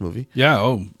seen Yep. this movie. Yeah.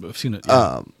 Oh, I've seen it.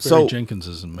 Yeah. Barry so Jenkins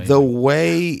is amazing. The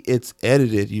way it's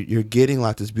edited, you're getting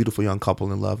like this beautiful young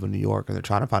couple in love in New York, and they're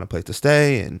trying to find a place to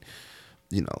stay, and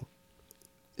you know,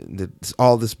 it's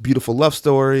all this beautiful love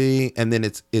story, and then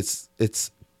it's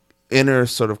inner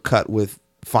sort of cut with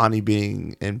Fonny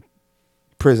being in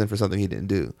prison for something he didn't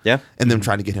do, Yeah. and them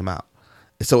trying to get him out.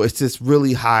 So it's just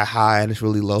really high, and it's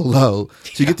really low.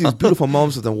 So you get these beautiful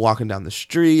moments of them walking down the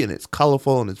street, and it's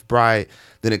colorful and it's bright.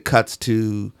 Then it cuts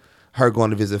to her going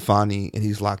to visit Fonny, and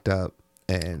he's locked up,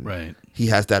 and Right. he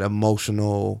has that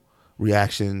emotional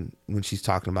reaction when she's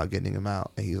talking about getting him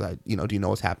out, and he's like, do you know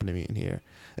what's happened to me in here?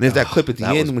 And there's that clip at the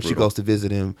that was end when she brutal. goes to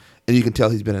visit him, and you can tell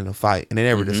he's been in a fight, and they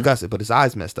never discuss it, but his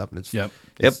eyes messed up, and it's Yep.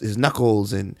 his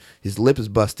knuckles and his lip is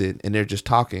busted, and they're just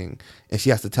talking, and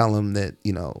she has to tell him that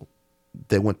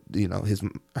they went,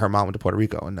 her mom went to Puerto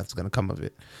Rico, and that's going to come of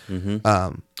it.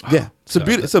 Yeah, so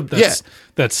beautiful. So yeah,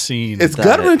 that scene. it's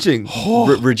gut wrenching.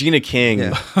 Regina King,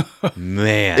 Yeah.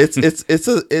 man, It's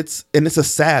a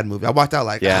sad movie. I walked out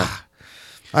like, Yeah.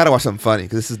 I had to watch something funny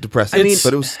because this is depressing. I mean,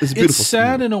 but it's beautiful. It's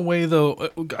sad in a way, though.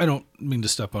 I don't mean to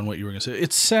step on what you were going to say.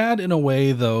 It's sad in a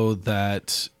way, though,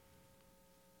 that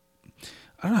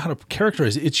I don't know how to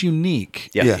characterize it. It's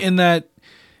unique. Yeah. Yeah. In that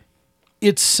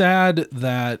it's sad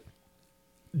that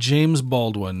James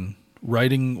Baldwin,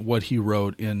 writing what he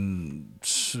wrote in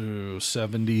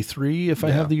 73, if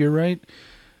I have the year right,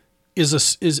 is a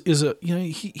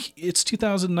it's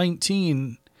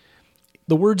 2019.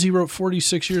 The words he wrote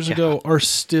 46 years ago are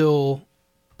still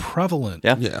prevalent.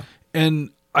 yeah, Yeah.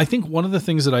 And I think one of the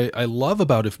things that I love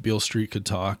about If Beale Street Could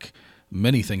Talk,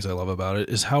 many things I love about it,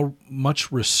 is how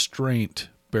much restraint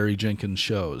Barry Jenkins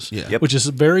shows, Yeah. Yep. which is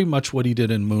very much what he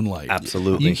did in Moonlight.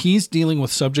 Absolutely. He's dealing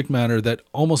with subject matter that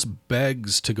almost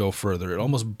begs to go further. It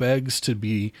almost begs to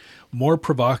be more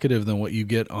provocative than what you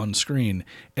get on screen.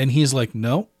 And he's like,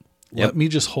 no, let me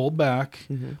just hold back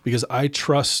because I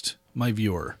trust my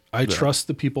viewer. I trust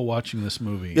the people watching this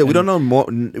movie. Yeah, we And- don't know more.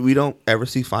 We don't ever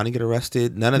see Fonny get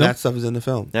arrested. None of Nope. that stuff is in the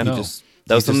film. Yeah, He no. just-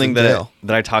 That was he's just something in that jail.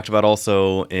 I talked about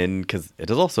also because it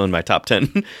is also in my top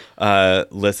 10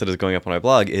 list that is going up on my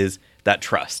blog, is that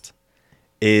trust.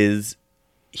 Is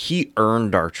he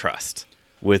earned our trust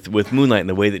with Moonlight and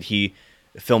the way that he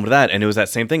filmed that. And it was that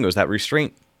same thing. It was that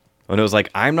restraint. When it was like,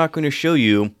 I'm not going to show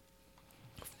you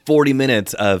 40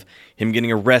 minutes of him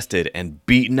getting arrested and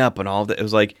beaten up and all that. It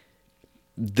was like,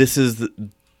 this is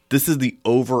the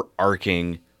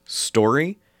overarching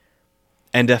story.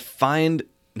 And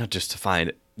not just to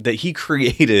find that he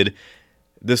created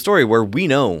the story where we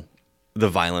know the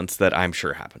violence that I'm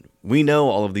sure happened. We know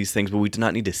all of these things, but we do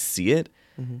not need to see it.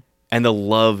 And the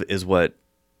love is what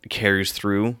carries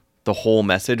through the whole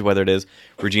message, whether it is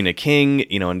Regina King,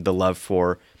 and the love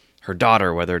for her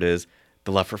daughter, whether it is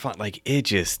the love for fun. Like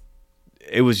it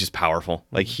was just powerful.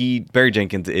 Like Barry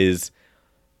Jenkins is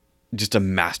just a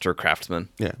master craftsman.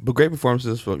 Yeah, but great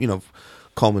performances from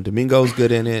Coleman Domingo's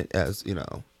good in it as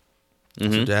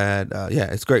her dad.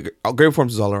 Yeah, it's great. Great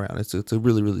performances all around. It's a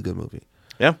really really good movie.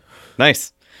 Yeah.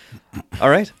 Nice. All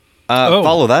right.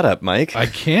 Follow that up, Mike. I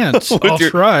can't. I'll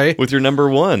try. With your number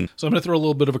 1. So I'm going to throw a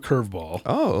little bit of a curveball.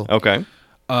 Oh, Okay.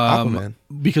 Aquaman.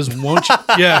 Because won't you?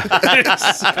 Yeah,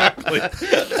 exactly.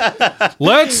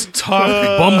 Let's talk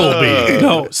Bumblebee.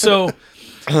 No, so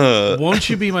Won't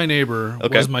You Be My Neighbor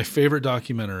Okay. was my favorite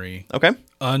documentary Okay.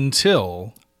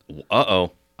 until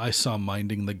Uh-oh. I saw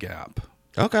Minding the Gap.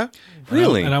 Okay.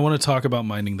 Really? And I want to talk about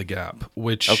Minding the Gap,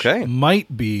 which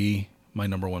might be my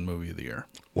number one movie of the year.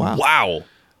 Wow.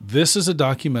 This is a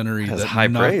documentary Has that high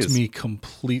knocked praise. me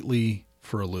completely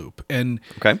for a loop. And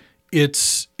Okay.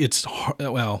 it's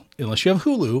well, unless you have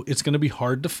Hulu, it's going to be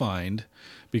hard to find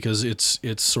because it's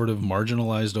sort of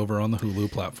marginalized over on the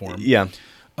Hulu platform. Yeah.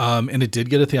 And it did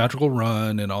get a theatrical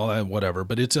run and all that, whatever,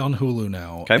 but it's on Hulu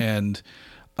now. Okay. And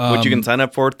What you can sign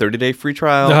up for, 30-day free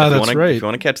trial. That's right. If you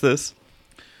want to catch this.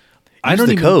 I Use don't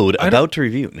the even, code I don't- about to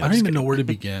review. No, I I'm don't just even kidding. know where to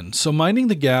begin. So Minding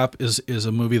the Gap is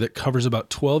a movie that covers about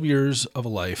 12 years of a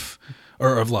life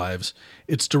or of lives.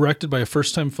 It's directed by a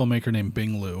first-time filmmaker named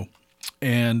Bing Liu.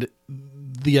 And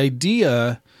the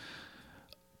idea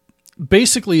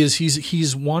basically is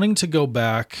he's wanting to go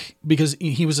back because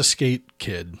he was a skate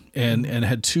kid and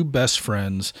had two best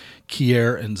friends,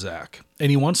 Kier and Zach. And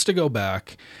he wants to go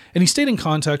back, and he stayed in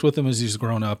contact with them as he's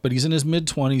grown up, but he's in his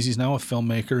mid-20s. He's now a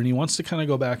filmmaker, and he wants to kind of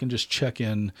go back and just check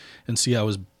in and see how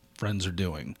his friends are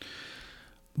doing.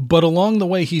 But along the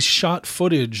way, he's shot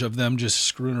footage of them just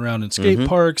screwing around in skate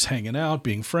parks, hanging out,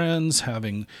 being friends,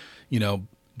 having,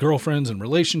 girlfriends and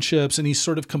relationships. And he's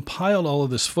sort of compiled all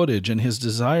of this footage, and his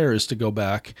desire is to go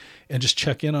back and just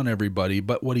check in on everybody.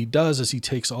 But what he does is he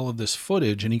takes all of this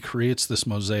footage and he creates this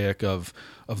mosaic of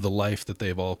the life that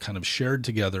they've all kind of shared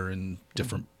together in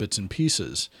different bits and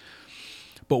pieces.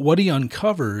 But what he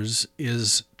uncovers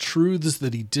is truths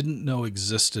that he didn't know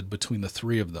existed between the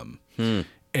three of them.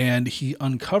 And he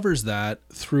uncovers that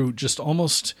through just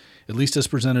almost, at least as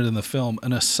presented in the film,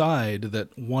 an aside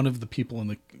that one of the people in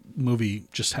the movie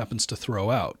just happens to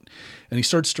throw out. And he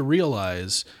starts to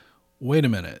realize, wait a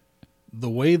minute, the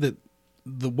way that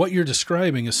what you're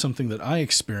describing is something that I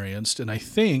experienced, and I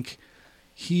think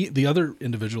the other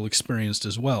individual experienced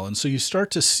as well. And so you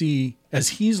start to see, as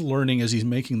he's learning, as he's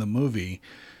making the movie,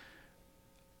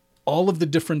 all of the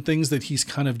different things that he's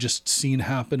kind of just seen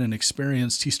happen and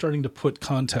experienced, he's starting to put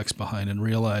context behind and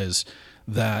realize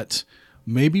that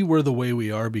maybe we're the way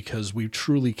we are because we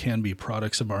truly can be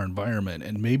products of our environment.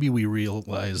 And maybe we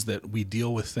realize that we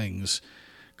deal with things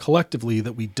collectively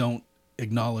that we don't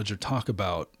acknowledge or talk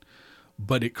about,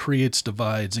 but it creates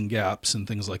divides and gaps and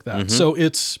things like that. So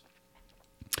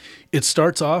it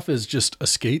starts off as just a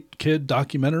skate kid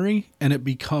documentary, and it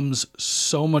becomes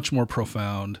so much more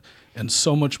profound and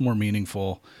so much more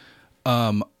meaningful.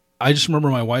 I just remember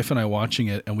my wife and I watching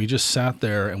it, and we just sat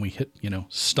there and we hit,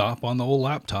 stop on the old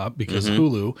laptop because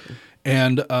Hulu.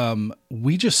 And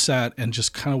we just sat and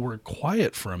just kind of were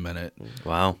quiet for a minute.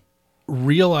 Wow.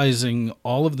 Realizing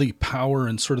all of the power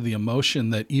and sort of the emotion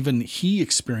that even he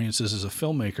experiences as a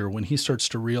filmmaker when he starts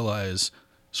to realize,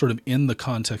 sort of in the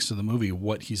context of the movie,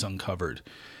 what he's uncovered.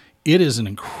 It is an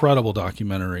incredible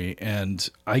documentary, and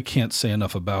I can't say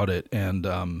enough about it. And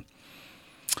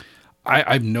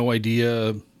I have no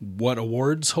idea what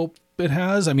awards hope it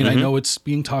has. I mean, I know it's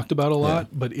being talked about a lot,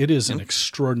 but it is an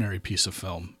extraordinary piece of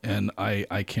film, and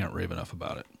I can't rave enough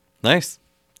about it. Nice.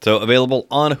 So available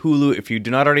on Hulu. If you do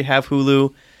not already have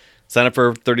Hulu, sign up for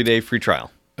a 30-day free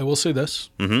trial. I will say this.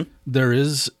 There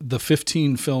is the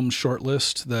 15 film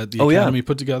shortlist that the Oh, yeah. Academy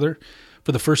put together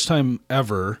for the first time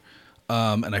ever.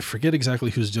 And I forget exactly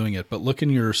who's doing it, but look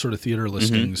in your sort of theater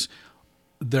listings.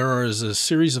 There is a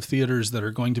series of theaters that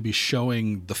are going to be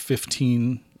showing the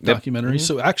 15 documentaries.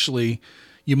 So actually,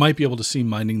 you might be able to see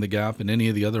Minding the Gap and any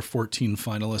of the other 14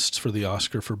 finalists for the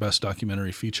Oscar for Best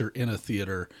Documentary Feature in a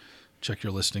theater. Check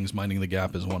your listings. Minding the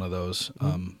Gap is one of those.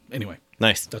 Anyway,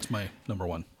 Nice. that's my number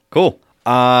one. Cool.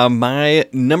 My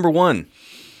number one,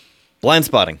 Blind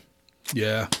Spotting.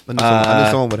 Yeah. I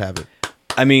knew someone would have it.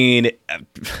 I mean,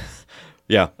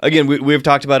 yeah. Again, we've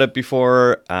talked about it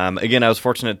before. Again, I was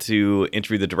fortunate to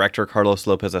interview the director, Carlos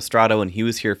Lopez Estrado, and he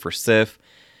was here for SIFF.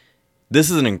 This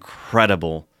is an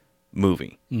incredible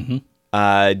movie.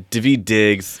 Daveed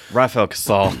Diggs, Rafael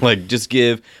Casal,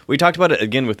 we talked about it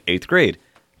again with 8th grade.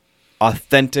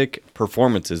 Authentic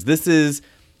performances. This is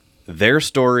their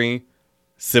story,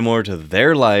 similar to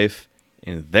their life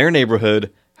in their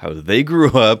neighborhood, how they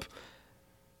grew up,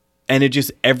 and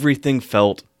everything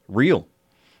felt real.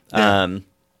 Yeah.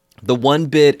 The one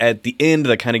bit at the end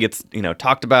that kind of gets,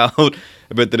 talked about,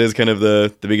 a bit that is kind of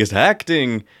the biggest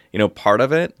acting, part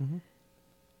of it.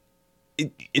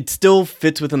 It still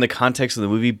fits within the context of the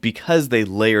movie because they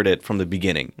layered it from the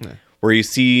beginning, where you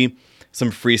see some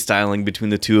freestyling between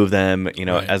the two of them, Right.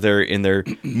 as they're in their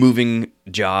moving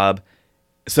job.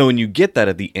 So when you get that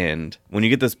at the end, when you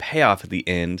get this payoff at the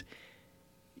end,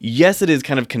 yes, it is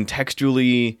kind of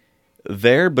contextually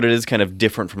there, but it is kind of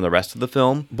different from the rest of the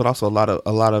film. But also a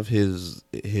lot of his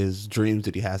dreams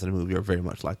that he has in the movie are very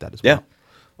much like that as well. Yeah.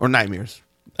 Or nightmares.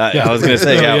 I was gonna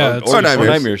say Or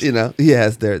Nightmares. You know,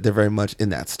 they're very much in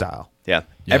that style. Yeah.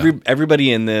 Yeah.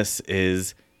 Everybody in this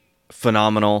is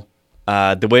phenomenal.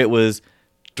 The way it was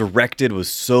directed was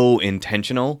so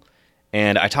intentional.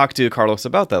 And I talked to Carlos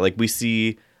about that. Like, we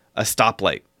see a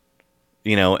stoplight,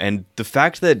 you know, and the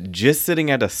fact that just sitting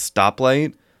at a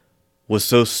stoplight was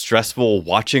so stressful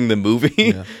watching the movie.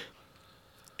 Yeah.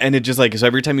 And it just like, so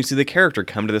every time you see the character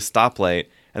come to the stoplight,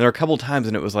 and there were a couple times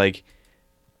and it was like,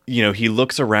 you know, he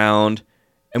looks around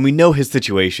and we know his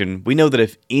situation. We know that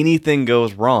if anything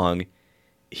goes wrong,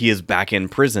 he is back in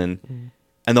prison. Mm-hmm.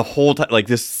 And the whole time, like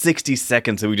this 60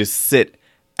 seconds that we just sit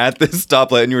at this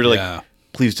stoplight and you were like, Yeah.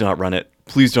 please do not run it.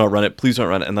 Please don't run it. Please don't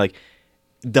run it. And like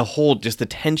the whole, just the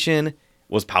tension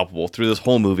was palpable through this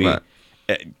whole movie. Right.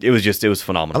 It was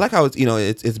phenomenal. I like how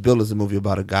it's billed as a movie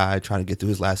about a guy trying to get through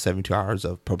his last 72 hours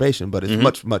of probation, but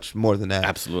it's much more than that.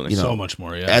 Absolutely. You know, So much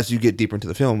more, yeah. As you get deeper into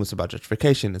the film, it's about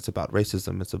gentrification, it's about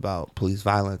racism, it's about police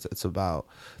violence, it's about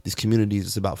these communities,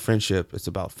 it's about friendship, it's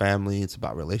about family, it's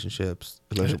about relationships,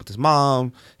 relationship with his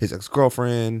mom, his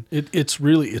ex-girlfriend. It's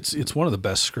really it's one of the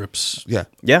best scripts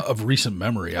Yeah. of recent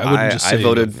memory. I wouldn't just I say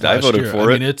voted last for year.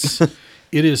 I it. mean,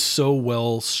 it is so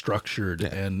well structured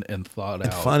and thought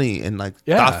And out. funny and like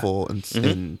Yeah. thoughtful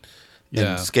and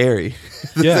Yeah. scary.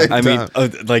 at the Yeah, same I mean,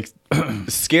 time. like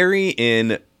scary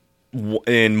in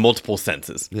multiple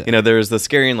senses. Yeah. You know, there's the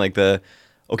scary in like the,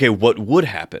 okay, what would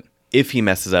happen if he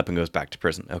messes up and goes back to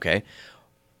prison? Okay,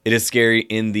 it is scary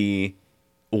in the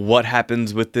what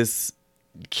happens with this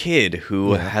kid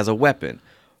who has a weapon.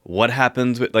 What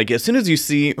happens with, like, as soon as you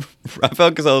see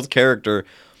Rafael Casel's character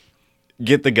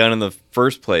get the gun in the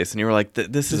first place, and you were like,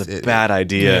 this is a bad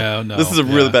idea. Yeah, no, this is a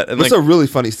really yeah. bad. And It's like, a really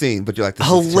funny scene, but you're like, this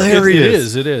is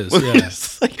hilarious. It is. When Yeah. they're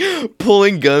just, like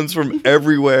pulling guns from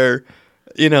everywhere,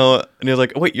 you know, and you're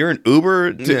like, oh, wait, you're an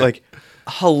Uber? Yeah. Like,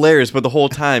 hilarious. But the whole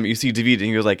time you see David and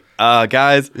you're like,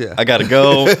 guys, Yeah. I gotta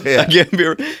go. Yeah. I can't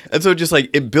be. And so just like,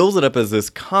 it builds it up as this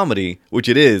comedy, which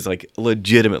it is, like,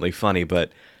 legitimately funny,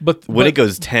 but when it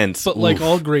goes tense. But like oof.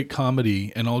 all great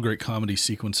comedy and all great comedy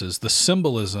sequences, the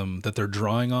symbolism that they're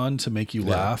drawing on to make you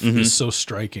laugh is so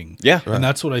striking. Yeah. And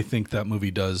that's what I think that movie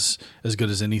does as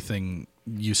good as anything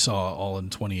you saw all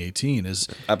in 2018 is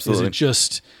Absolutely.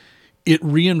 it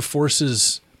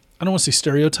reinforces, I don't want to say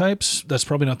stereotypes, that's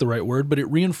probably not the right word, but it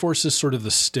reinforces sort of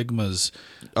the stigmas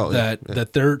that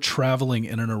they're traveling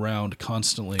in and around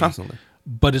constantly.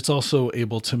 But it's also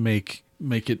able to make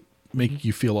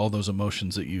you feel all those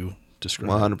emotions that you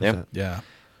described. 100%. Yeah.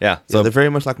 Yeah. So So they're very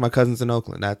much like my cousins in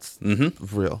Oakland. That's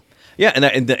real. yeah, and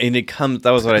it comes.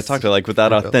 That was what I talked about. Like with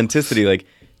that authenticity, like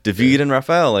David and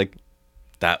Raphael, like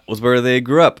that was where they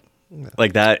grew up.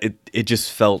 Like that, it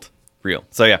just felt real.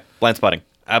 So yeah, Blind Spotting,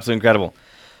 absolutely incredible.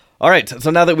 All right, so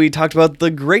now that we talked about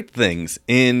the great things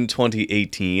in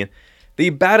 2018, the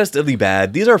baddest of the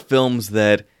bad. These are films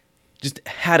that just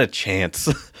had a chance.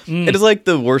 It is like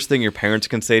the worst thing your parents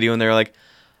can say to you, and they're like,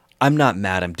 "I'm not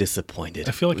mad, I'm disappointed."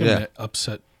 I feel like I'm Yeah. going to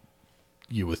upset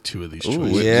you with two of these Ooh,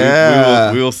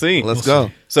 choices. we will see. Let's go.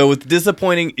 So with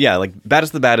disappointing, yeah, like baddest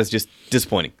of the bad is just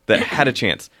disappointing that had a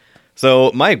chance.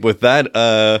 So Mike, with that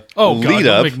Oh, God, lead don't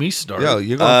up, make me start. Yo,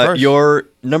 you're going first. your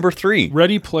number 3.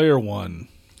 Ready Player One.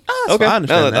 Okay, I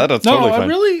understand no, that. that's No, totally I fine.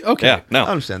 really? Okay. Yeah, no. I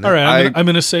understand that. All right, I- I'm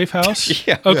in a safe house.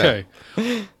 Yeah. Okay.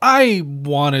 I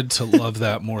wanted to love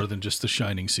that more than just the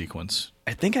Shining sequence.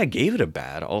 I think I gave it a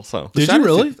bad also. Did you Shining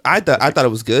really? Six, I thought it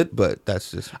was good, but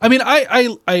that's just I mean,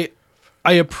 I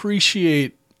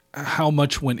appreciate how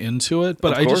much went into it,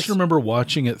 but Of I course. just remember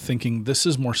watching it thinking this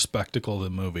is more spectacle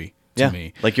than movie to Yeah,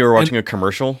 me. like you were watching a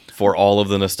commercial for all of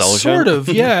the nostalgia. Sort of,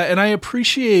 yeah. And I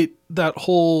appreciate that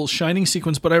whole Shining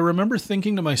sequence, but I remember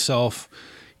thinking to myself,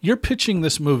 you're pitching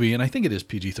this movie, and I think it is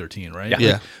PG-13, right?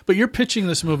 Yeah. But you're pitching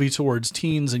this movie towards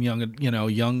teens and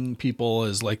young people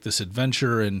as like this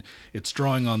adventure, and it's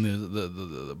drawing on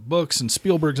the books and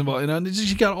Spielberg's involved, and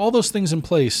you got all those things in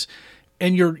place,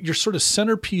 and your sort of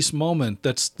centerpiece moment,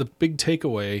 that's the big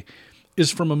takeaway, is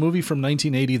from a movie from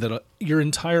 1980 that your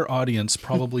entire audience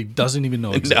probably doesn't even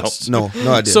know exists. no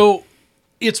idea. So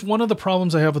it's one of the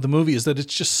problems I have with the movie is that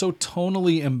it's just so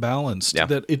tonally imbalanced Yeah.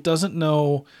 that it doesn't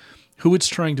know who it's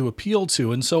trying to appeal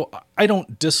to. And so I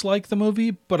don't dislike the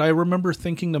movie, but I remember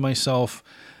thinking to myself,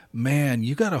 man,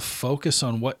 you got to focus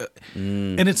on what,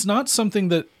 and it's not something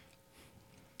that,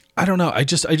 I don't know. I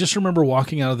just remember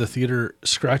walking out of the theater,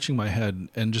 scratching my head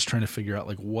and just trying to figure out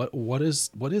like, what is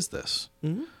this?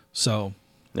 So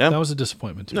Yeah. that was a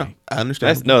disappointment to no, me. I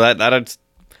understand. Nice. No, that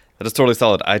is totally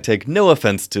solid. I take no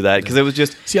offense to that because it was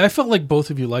just. See, I felt like both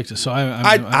of you liked it, so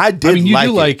I did. I mean, you like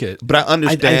do like it. but I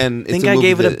understand. I think it's a I movie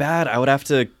gave it a that- bad. I would have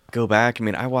to go back. I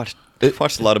mean, I watched I've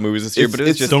watched a lot of movies this year, but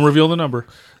it's just Don't reveal the number.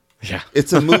 yeah.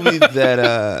 It's a movie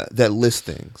that lists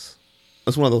things.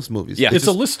 It's one of those movies. Yeah. It's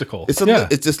just, a listicle.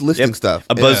 It's just listing stuff.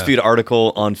 A BuzzFeed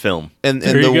article on film. And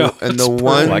There you go. and That's the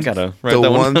one Oh, I gotta write the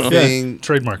that one one down. thing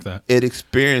Trademark that. it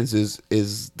experiences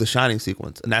is the Shining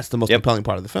sequence, and that's the most Yep. compelling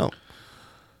part of the film.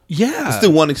 Yeah. It's the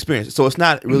one experience, so it's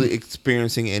not really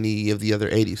experiencing any of the other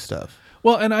 '80s stuff.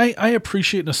 Well, and I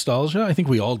appreciate nostalgia. I think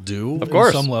we all do, Of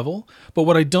course. on some level. But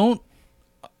what I don't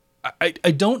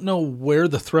know where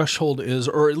the threshold is,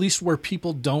 or at least where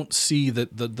people don't see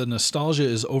that the nostalgia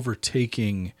is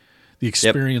overtaking the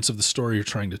experience of the story you're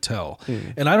trying to tell.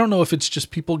 And I don't know if it's just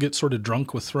people get sort of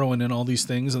drunk with throwing in all these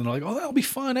things and they're like, oh, that'll be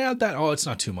fun, add that. Oh, it's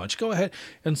not too much. Go ahead.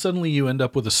 And suddenly you end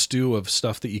up with a stew of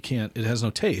stuff that it has no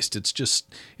taste.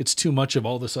 It's too much of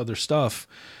all this other stuff.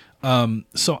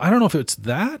 So I don't know if it's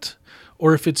that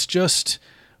or if it's just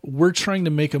we're trying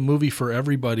to make a movie for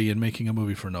everybody and making a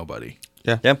movie for nobody.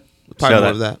 Yeah, Yeah. probably So more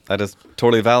of that. That is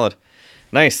totally valid.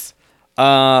 Nice.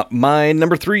 My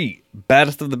number 3,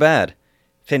 baddest of the bad.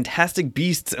 Fantastic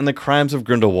Beasts and the Crimes of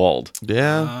Grindelwald.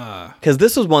 Yeah, Because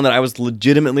this was one that I was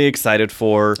legitimately excited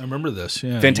for. I remember this.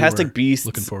 Yeah, Fantastic you were Beasts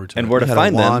Looking forward to and it. where you to had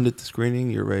find a wand them. at the screening.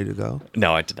 You're ready to go.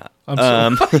 No, I did not.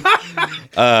 I'm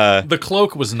the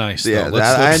cloak was nice. Yeah, though.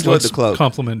 I enjoyed let's the cloak.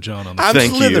 Compliment John on that. I'm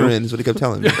Thank you. Slytherin, is what he kept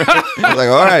telling me. I was like,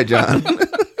 all right, John.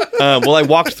 Well, I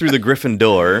walked through the Griffin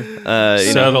door. You know.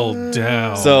 Settle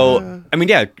down. So, I mean,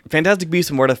 yeah, Fantastic Beasts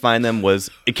and Where to Find Them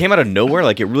it came out of nowhere.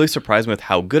 Like, it really surprised me with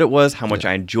how good it was, how much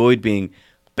I enjoyed being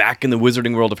back in the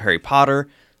wizarding world of Harry Potter.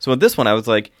 So with this one, I was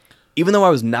like, even though I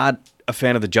was not a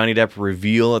fan of the Johnny Depp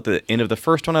reveal at the end of the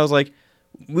first one, I was like,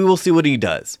 we will see what he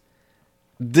does.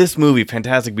 This movie,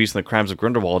 Fantastic Beasts and the Crimes of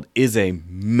Grindelwald, is a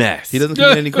mess. He doesn't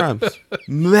commit any crimes.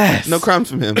 Mess. No crimes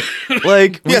from him.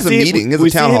 Like, He has a meeting. He has a we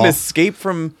town see him hall. escape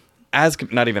from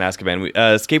not even Azkaban.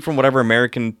 Escape from whatever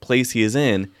American place he is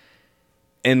in,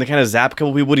 and they kind of zap a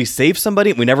couple people. Would he save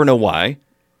somebody? We never know why.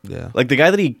 Yeah, Like the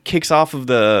guy that he kicks off of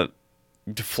the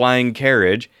flying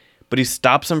carriage, but he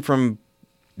stops him from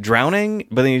drowning.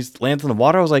 But then he lands in the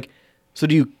water. I was like, so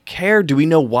do you care? Do we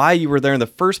know why you were there in the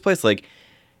first place? Like,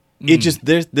 it just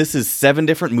this is 7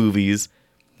 different movies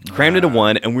crammed into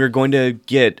one, and we're going to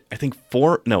get I think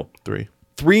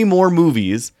 3 more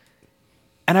movies,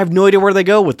 and I have no idea where they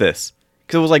go with this.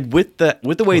 Because it was like with the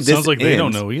way it this sounds like ends, they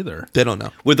don't know either. they don't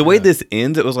know. with the way this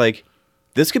ends, it was like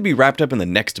this could be wrapped up in the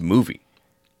next movie.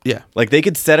 Yeah, Like they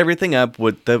could set everything up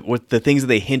with the things that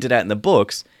they hinted at in the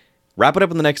books, wrap it up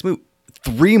in the next movie.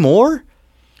 3 more?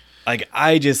 Like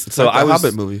I just it's so like the I was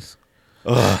Hobbit movies.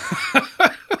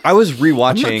 I was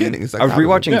rewatching. kidding. It's like I was Hobbit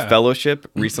rewatching movies. Yeah. Fellowship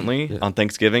recently on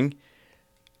Thanksgiving.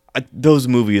 Those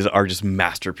movies are just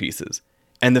masterpieces,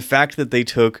 and the fact that they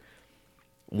took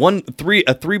a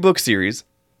 3-book series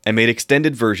and made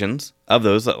extended versions of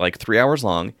those that like 3 hours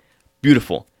long,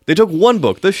 beautiful. They took one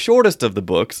book, the shortest of the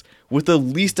books, with the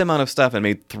least amount of stuff, and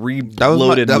made 3 That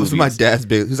bloated was my movies. dad's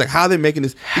big. He's like, "How are they making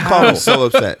this?" He called me so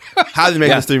upset. How are they making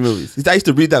Yeah. this 3 movies? Because I used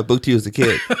to read that book to you as a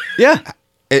kid Yeah,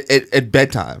 at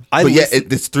bedtime. I But listen-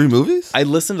 it's 3 movies. I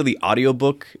listened to the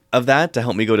audiobook of that to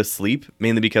help me go to sleep,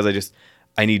 mainly because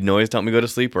I need noise to help me go to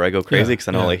sleep, or I go crazy because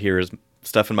all I hear is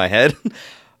stuff in my head.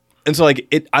 And so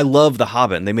I love The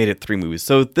Hobbit, and they made it 3 movies.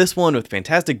 So this one with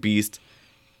Fantastic Beast,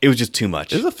 it was just too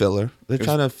much. It's a filler. They're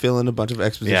trying to fill in a bunch of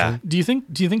exposition. Yeah. Do you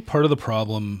think part of the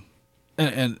problem,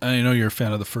 and I know you're a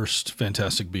fan of the first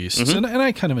Fantastic Beasts, and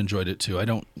I kind of enjoyed it too. I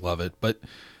don't love it, but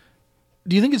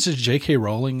do you think it's just J.K.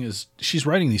 Rowling she's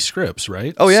writing these scripts,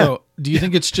 right? Oh, yeah. So do you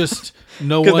think it's just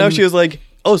no Because one? now she was like,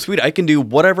 oh, sweet, I can do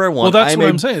whatever I want. Well, that's what a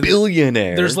I'm saying.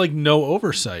 billionaire. There's like no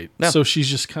oversight, No. so she's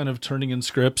just kind of turning in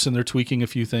scripts and they're tweaking a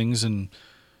few things and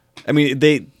I mean,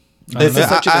 this is I,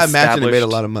 such an I imagine they made a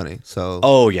established- lot of money. So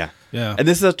Oh, yeah. Yeah. And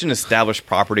this is such an established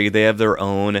property. They have their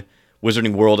own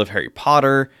Wizarding World of Harry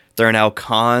Potter. There are now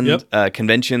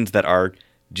conventions that are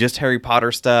just Harry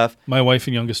Potter stuff. my wife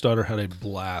and youngest daughter had a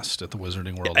blast at the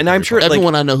Wizarding World, And of I'm Harry sure, Potter like,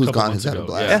 everyone I know who's couple gone months has had a ago.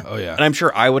 blast. Yeah. Oh yeah. And I'm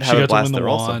sure I would She have a got to blast win the there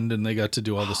also. wand, and they got to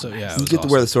do all this stuff. Yeah, it you was get to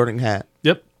awesome. wear the sorting hat.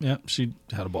 Yep, she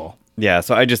had a ball. Yeah,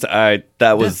 so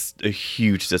that was a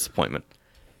huge disappointment.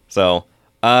 So,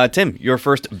 Tim, your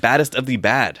first baddest of the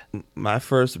bad. My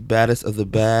first baddest of the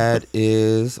bad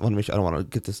is. I want to make sure I don't want to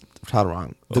get this title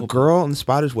wrong. The Girl in the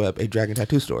Spider's Web, a Dragon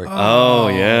Tattoo Story. Oh,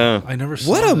 yeah. I never saw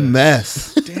what a this.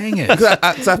 mess! Dang it.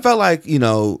 Because I felt like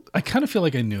I kind of feel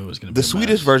like I knew it was going to be the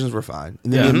Swedish versions were fine,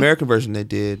 and then Yeah. the American version they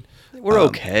did. We're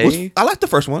okay. I liked the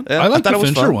first one. I liked thought the it was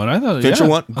Fincher fun. one. I thought Fincher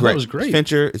one, I thought great. it was great.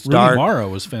 Fincher, it's Rooney dark. Mara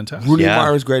was fantastic. Rooney Yeah.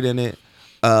 Mara is great in it,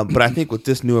 but I think with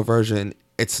this newer version,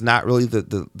 it's not really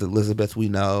the Elizabeth we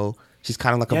know. She's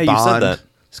kind of like Yeah, a you said Bond that.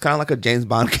 She's kind of like a James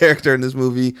Bond character in this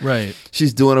movie. Right.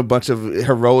 She's doing a bunch of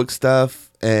heroic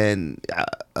stuff, and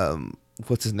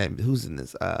what's his name? Who's in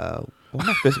this? What am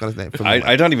I spacing on his name?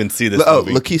 I don't even see this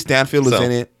movie. Lakeith Stanfield is So.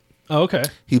 in it. Oh, okay.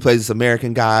 He plays this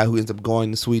American guy who ends up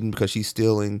going to Sweden because she's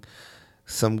stealing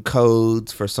some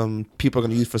codes for some people are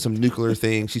going to use for some nuclear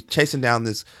thing. She's chasing down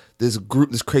this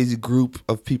crazy group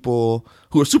of people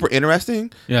who are super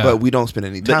interesting, Yeah. but we don't spend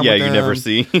any time Yeah, with them. you never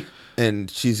see. And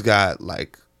she's got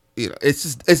like,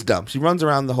 it's dumb. She runs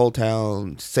around the whole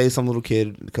town, saves some little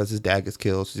kid because his dad gets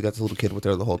killed. She's got this little kid with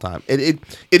her the whole time.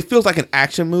 It feels like an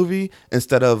action movie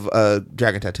instead of a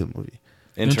Dragon Tattoo movie.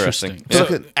 Interesting.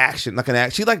 Interesting. Like an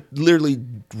action. She like literally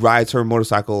rides her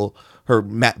motorcycle, her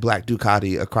matte black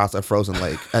Ducati across a frozen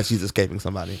lake as she's escaping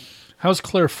somebody. How's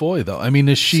Claire Foy though? I mean,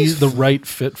 is she She's the right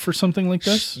fit for something like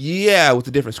this? Yeah, with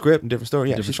a different script and different story.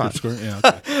 Yeah, she's fine. Script, yeah.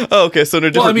 Okay. Oh, okay, so in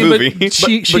a different movie. But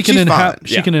she But can she's fine.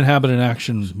 she can inhabit an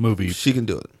action movie. She can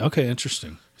do it. Okay,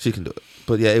 interesting. She can do it.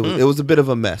 But yeah, it was a bit of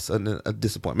a mess and a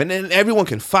disappointment. And everyone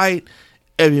can fight.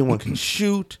 Everyone can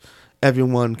shoot.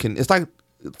 Everyone can. It's like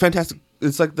fantastic.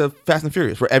 It's like the Fast and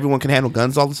Furious, where everyone can handle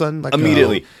guns all of a sudden. Like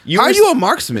Immediately. How are you a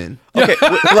marksman? Okay,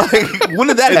 Like when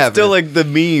did that it's happen? still like the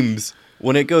memes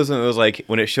when it goes and it was like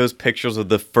when it shows pictures of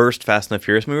the first Fast and the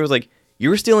Furious movie. It was like you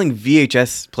were stealing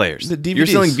VHS players, The DVDs. you're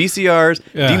stealing VCRs,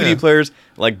 Yeah. DVD players,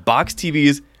 like box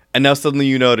TVs, and now suddenly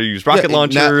you know how to use rocket Yeah,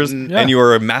 launchers, now- and you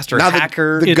are a master now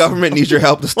hacker. the government needs your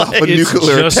help to stop a It's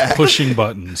nuclear just attack. pushing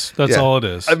buttons. That's Yeah. all it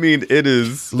is. I mean, it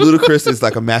is. Ludacris is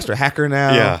like a master hacker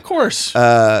now. Yeah. Of course.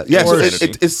 Yeah, so Course.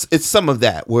 it's some of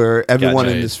that where everyone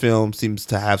Gotcha. in this film seems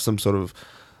to have some sort of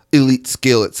elite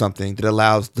skill at something that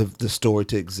allows the story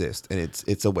to exist, and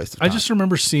it's a waste of I time. just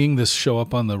remember seeing this show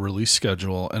up on the release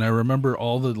schedule, and I remember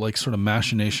all the like sort of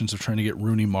machinations of trying to get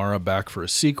Rooney Mara back for a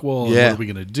sequel. And Yeah. what are we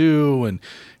going to do? And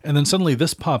then suddenly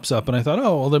this pops up, and I thought,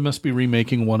 oh, well, they must be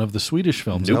remaking one of the Swedish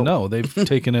films. Nope. But no, they've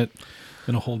taken it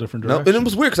in a whole different no, direction. and it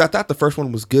was weird because I thought the first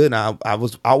one was good, and I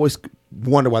always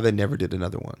wonder why they never did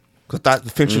another one because I thought the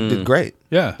Fincher did great.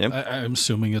 Yeah, Yep. I'm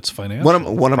assuming it's financial.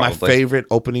 One of my Probably. favorite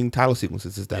opening title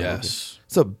sequences is that movie. Yes.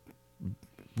 It's a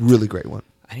really great one.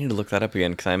 I need to look that up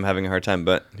again because I'm having a hard time.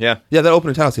 But yeah, Yeah, that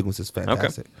opening title sequence is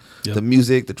fantastic. Yep. The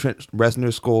music, the Trent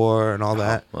Reznor score, and all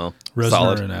that. well, Reznor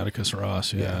solid, and Atticus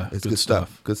Ross. Yeah, it's good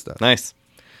stuff. Good stuff. nice,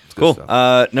 It's good cool.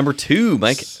 stuff. Number 2,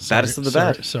 Mike, Sorry- baddest of the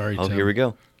bad. sorry, Oh, Tim. here we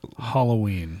go.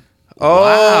 Halloween. Oh,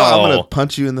 I'm Wow. gonna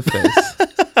punch you in the face.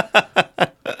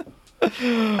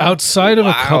 Outside of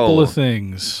a couple Wow. of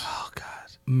things. Oh God,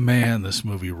 man, this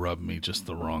movie rubbed me just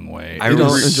the wrong way. I You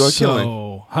don't re- enjoy So-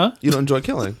 killing. huh? You don't enjoy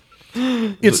killing.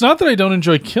 It's not that I don't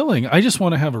enjoy killing. I just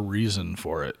want to have a reason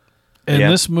for it. And Yeah.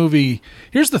 this movie,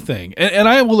 here's the thing, and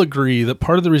I will agree that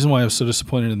part of the reason why I was so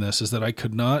disappointed in this is that I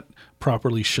could not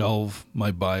properly shelve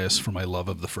my bias for my love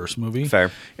of the first movie.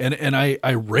 Fair. And I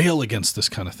rail against this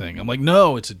kind of thing. I'm like,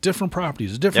 no, it's a different property.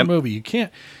 It's a different Yep. movie. You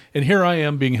can't. And here I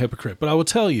am being a hypocrite. But I will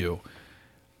tell you,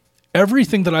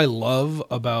 everything that I love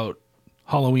about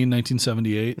Halloween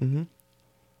 1978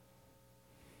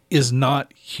 is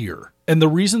not here. And the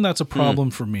reason that's a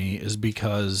problem for me is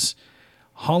because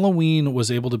Halloween was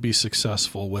able to be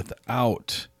successful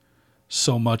without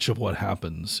so much of what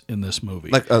happens in this movie.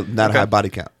 Like not a high body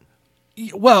count.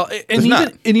 Well, and It's even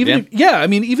not. and even Yeah. if, yeah, I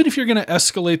mean, even if you're going to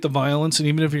escalate the violence, and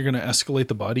even if you're going to escalate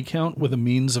the body count with a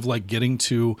means of like getting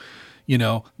to, you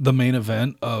know, the main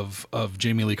event of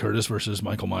Jamie Lee Curtis versus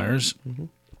Michael Myers,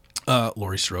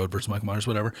 Laurie Strode versus Michael Myers,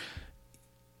 whatever.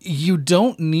 You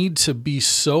don't need to be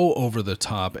so over the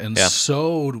top and Yeah.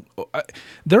 so.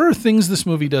 There are things this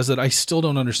movie does that I still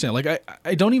don't understand. Like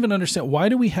I don't even understand, why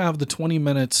do we have the 20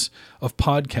 minutes of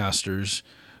podcasters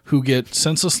who get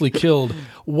senselessly killed?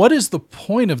 What is the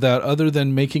point of that other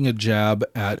than making a jab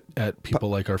at people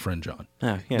like our friend John?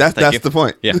 Yeah, That's thank you. the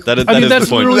point. Yeah, that is, I mean, is that's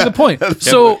the point. literally the point.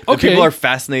 So, The okay. people are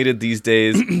fascinated these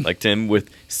days, like Tim,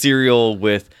 with Serial,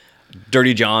 with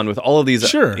Dirty John, with all of these.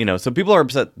 Sure. You know, so people are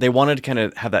upset. They wanted to kind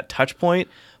of have that touch point,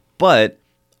 but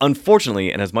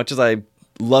unfortunately, and as much as I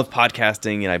love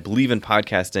podcasting and I believe in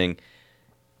podcasting,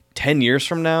 10 years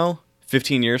from now,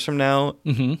 15 years from now,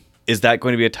 is that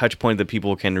going to be a touch point that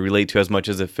people can relate to as much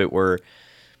as if it were,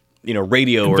 you know,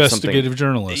 radio or something? Investigative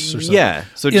journalists or something. Yeah.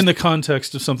 So in just- the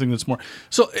context of something that's more.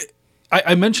 So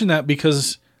I mentioned that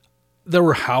because there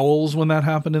were howls when that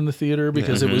happened in the theater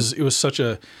because it was such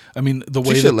a. I mean, the way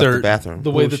She that should have they're left the bathroom. the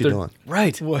What way was that she they're. doing?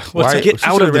 Right. What's Why- that? Get she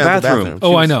out should've of the ran to bathroom.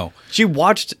 Oh, She I was- know. She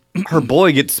watched her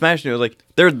boy get smashed, and it was like,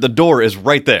 the door is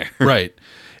right there. Right.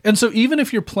 And so even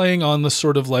if you're playing on the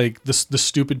sort of like the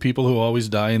stupid people who always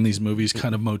die in these movies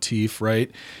kind of motif, right?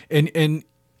 And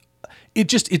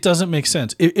it doesn't make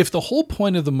sense. If the whole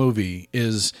point of the movie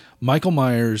is Michael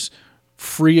Myers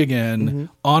free again,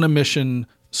 on a mission,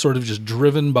 sort of just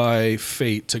driven by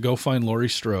fate to go find Laurie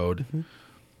Strode.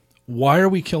 Why are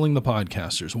we killing the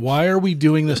podcasters? Why are we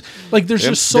doing this? Like, there's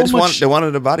just so much. They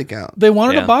wanted a body count. They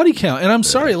wanted a body count. And I'm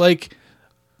sorry, like,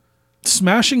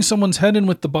 smashing someone's head in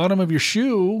with the bottom of your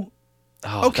shoe.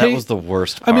 Oh, Okay. that was the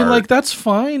worst part. I mean, like, that's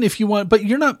fine if you want, but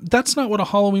that's not what a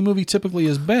Halloween movie typically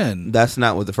has been. That's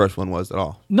not what the first one was at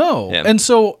all. No. Yeah. And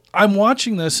so I'm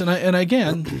watching this, and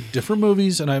again, different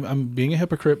movies, and I'm being a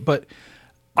hypocrite, but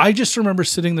I just remember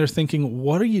sitting there thinking,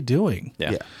 what are you doing?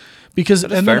 yeah. Because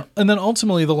is fair. then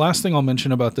ultimately the last thing I'll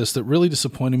mention about this that really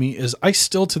disappointed me is I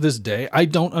still to this day I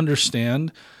don't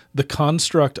understand the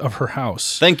construct of her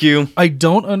house. Thank you. I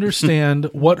don't understand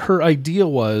what her idea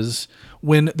was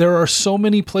when there are so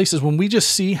many places when we just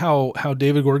see how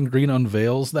David Gordon Green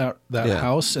unveils that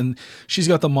house, and she's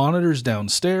got the monitors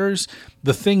downstairs,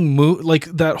 the thing move like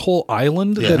that whole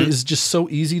island that is just so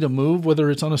easy to move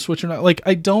whether it's on a switch or not. Like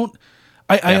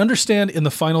I understand in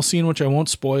the final scene, which I won't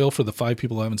spoil for the 5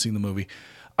 people who haven't seen the movie,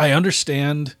 I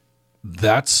understand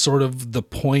that's sort of the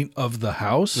point of the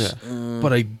house,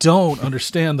 but I don't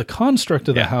understand the construct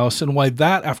of the house and why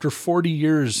that after 40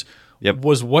 years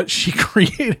was what she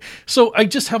created. So I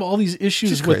just have all these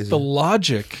issues with the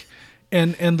logic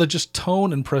and the just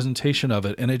tone and presentation of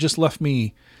it. And it just left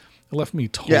me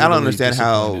totally Yeah, I don't understand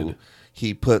how disappointed.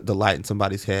 he put the light in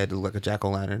somebody's head to look like a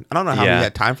jack-o'-lantern. I don't know how he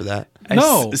had time for that.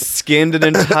 No. I skinned an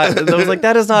entire. I was like,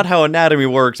 that is not how anatomy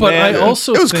works, But man. I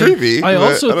also It was think, creepy, I but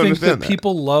also I don't think that understand that.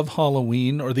 people love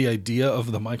Halloween or the idea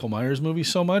of the Michael Myers movie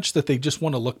so much that they just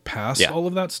want to look past all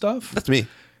of that stuff. That's me.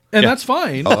 And that's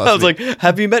fine. I was like,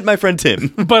 have you met my friend Tim?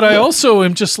 But I also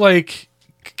am just like,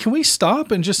 can we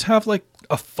stop and just have like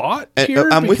a thought And, here?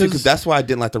 I'm with you because that's why I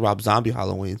didn't like the Rob Zombie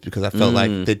Halloweens, because I felt like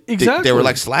they Exactly. were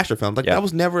like slasher films. Like Yeah. that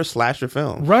was never a slasher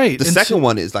film. Right. The And second so-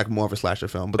 one is like more of a slasher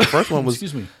film, but the first one was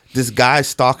Excuse me. this guy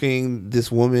stalking this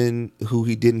woman who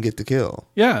he didn't get to kill.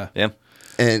 Yeah. Yeah.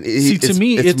 And See, to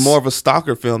me, it's- more of a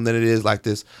stalker film than it is like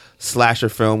this slasher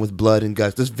film with blood and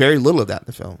guts. There's very little of that in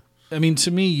the film. I mean,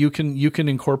 to me, you can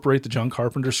incorporate the John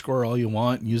Carpenter score all you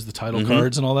want, use the title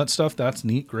cards and all that stuff. That's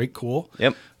neat, great, cool.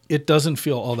 Yep. It doesn't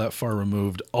feel all that far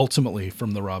removed, ultimately,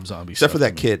 from the Rob Zombie Except stuff for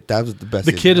to that me. kid. That was the best.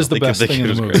 The kid is the The best kid- the thing in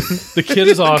kid the was movie. The kid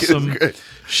is awesome. great.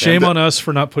 Shame on us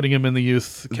for not putting him in the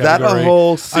youth That category.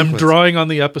 whole I'm sequence. drawing on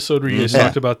the episode where you guys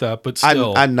talked about that, but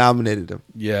still, I nominated him.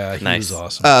 yeah, he Nice. was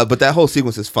awesome. But that whole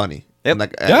sequence is funny. Yep. And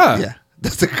like, Yeah. yeah.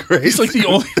 That's a great. He's like the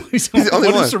only, he's the only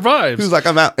one who survives. He was like,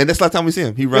 I'm out, and that's the last time we see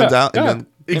him. He runs out, and then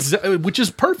exactly, which is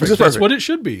perfect. Which is That's perfect. what it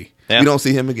should be. Yeah. you don't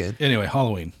see him again. Anyway,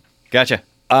 Halloween. Gotcha.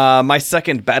 My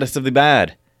second baddest of the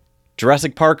bad,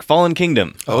 Jurassic Park: Fallen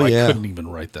Kingdom. Oh, I yeah. couldn't even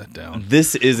write that down.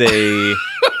 This is a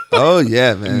Oh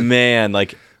yeah, man. man.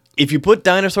 Like, if you put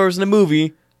dinosaurs in a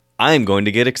movie, I'm going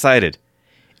to get excited.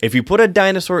 If you put a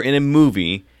dinosaur in a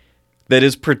movie that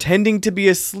is pretending to be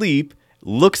asleep,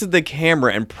 looks at the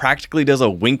camera, and practically does a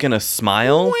wink and a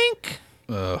smile. Wink.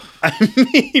 I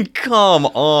mean, come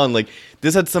on. Like,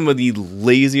 this had some of the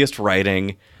laziest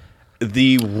writing,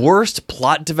 the worst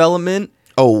plot development.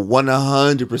 Oh,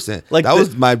 100%. Like that the-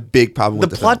 was my big problem The with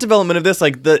the plot film. development of this,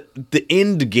 like the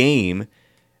end game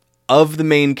of the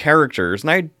main characters,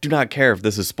 and I do not care if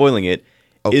this is spoiling it,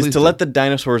 Oh, is please to do. let the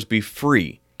dinosaurs be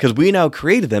free. Because we now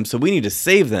created them, so we need to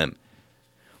save them.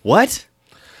 What?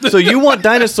 So you want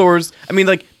dinosaurs? I mean,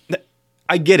 like,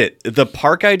 I get it. The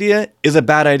park idea is a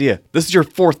bad idea. This is your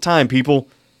 4th time, people.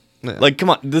 Yeah. Like, come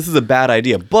on, this is a bad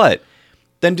idea. But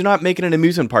then do not make it an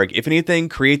amusement park. If anything,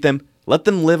 create them. Let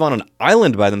them live on an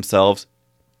island by themselves.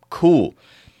 Cool.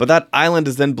 But that island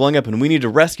is then blowing up, and we need to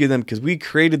rescue them because we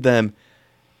created them.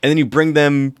 And then you bring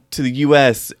them to the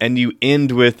U.S., and you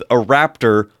end with a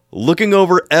raptor looking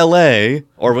over L.A.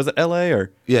 Or was it L.A.?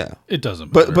 Or Yeah. It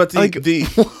doesn't matter. But the, like,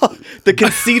 the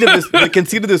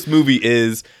conceit of this movie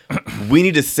is we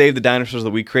need to save the dinosaurs that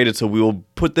we created, so we will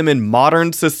put them in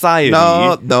modern society.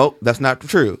 no, that's not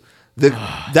true.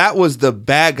 That was the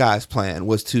bad guy's plan,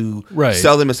 was to Right.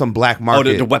 sell them in some black Oh,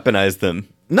 market. to weaponize them.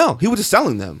 No, he was just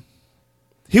selling them.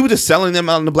 He was just selling them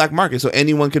out in the black market so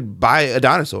anyone could buy a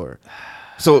dinosaur.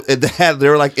 So they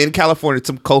were like in California,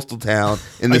 some coastal town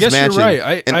in I this guess mansion. you're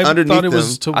right. and I underneath thought it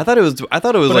was them, to. I thought it was But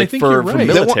I like think for you're right. They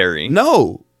military.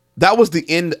 No, that was the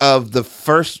end of the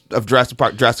first of Jurassic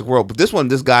Park, Jurassic World. But this one,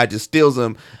 this guy just steals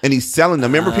them and he's selling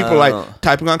them. Remember, people are like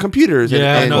typing on computers.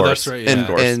 Yeah, and, no, that's right,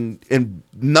 yeah. And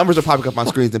numbers are popping up on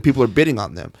screens and people are bidding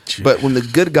on them. But when the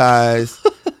good guys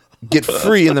get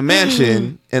free in the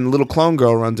mansion and little clone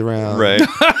girl runs around, Right.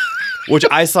 which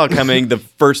I saw coming the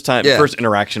first time, Yeah. first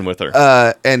interaction with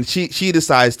her. And she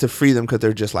decides to free them because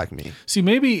they're just like me. See,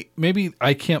 maybe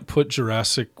I can't put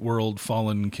Jurassic World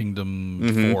Fallen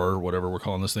Kingdom 4, whatever we're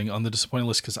calling this thing, on the disappointing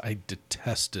list because I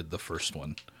detested the first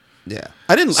one. Yeah,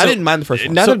 I didn't mind the first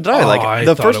one. Neither did I. Like I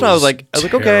the thought first it one, I was was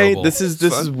like, okay, terrible. this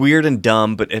is weird and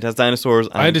dumb, but it has dinosaurs.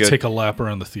 I had to good. take a lap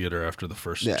around the theater after the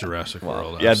first Yeah. Jurassic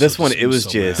World. I Yeah, was this so- one, it was so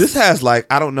just- mad. This has like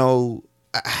I don't know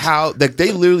how like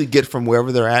they literally get from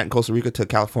wherever they're at in Costa Rica to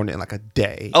California in like a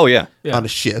day. Oh yeah, Yeah. On a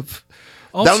ship.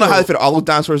 Also- I don't know how they fit all those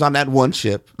dinosaurs on that one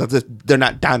ship. They're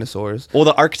not dinosaurs. Well,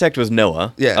 the architect was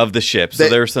Noah of the ship, so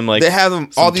there were some like they have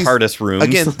them some all these TARDIS rooms.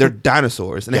 Again, they're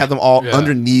dinosaurs, and they have them all Yeah.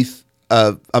 underneath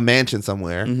a mansion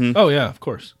somewhere. Oh yeah, of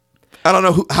course. I don't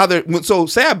know how they're. So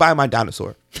say I buy my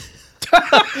dinosaur.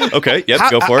 Okay, yep, How,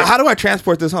 go for it. How do I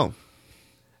transport this home?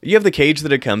 You have the cage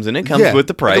that it comes in. It comes Yeah, with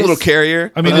the price. like a little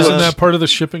carrier. I mean, isn't that part of the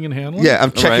shipping and handling? Yeah,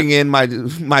 I'm checking Right.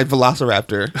 in my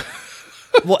Velociraptor.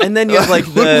 Well, and then you have like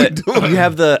What are we doing? you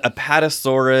have the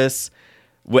Apatosaurus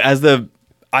as the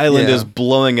island Yeah. is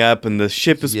blowing up and the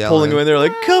ship is Yelling. pulling away. They're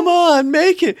like, "Come on,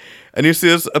 make it!" And you see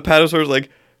this Apatosaurus like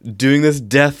doing this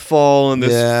death fall and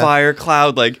this Yeah. fire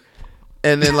cloud. Like,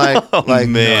 And then like Oh,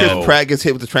 man. Chris Pratt gets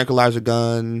hit with the tranquilizer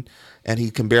gun, and he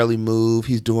can barely move.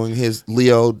 He's doing his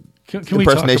Leo Can we talk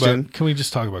impersonation. about? Can we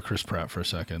just talk about Chris Pratt for a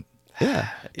second? Yeah,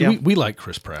 We like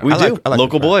Chris Pratt. we I do like- I like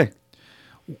local Chris boy.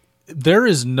 There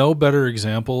is no better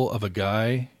example of a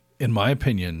guy, in my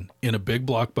opinion, in a big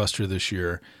blockbuster this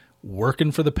year,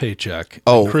 working for the paycheck.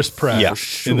 Oh, than Chris Pratt yeah,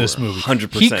 in this movie.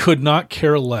 100%. He could not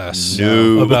care less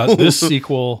No. about this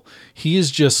sequel. He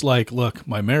is just like, look,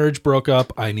 my marriage broke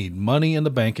up. I need money in the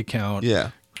bank account.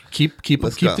 yeah. Keep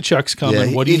Let's go. the checks coming.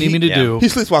 Yeah, what do you need me to yeah. do? He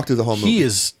sleepwalked through the whole movie. He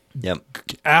is Yep.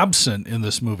 absent in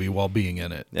this movie while being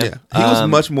in it. Yep. Yeah, he was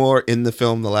much more in the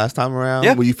film the last time around.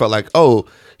 Yeah. Where you felt like, oh,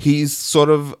 he's sort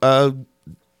of a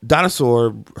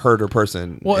dinosaur herder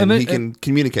person, Well, and and then- he can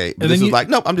communicate. But and this then is you- like,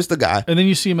 nope, I'm just a guy. And then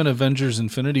you see him in Avengers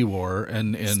Infinity War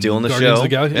and Still in the Guardians show. of the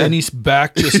Galaxy, Yeah. and he's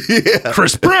back just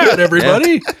Chris Pratt,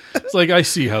 everybody. It's like, I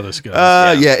see how this goes.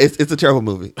 Yeah, it's a terrible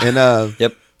movie. And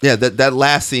Yep. yeah, that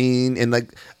last scene, and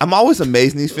like, I'm always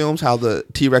amazed in these films how the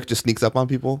T-Rex just sneaks up on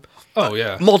people. Oh,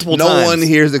 yeah. Multiple No times. one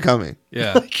hears it coming.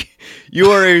 Yeah. You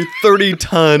are a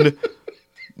 30-ton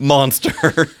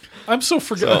monster. I'm so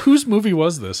forget. Whose movie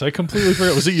was this? I completely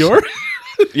forgot. Was it yours?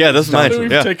 Yeah, this is mine.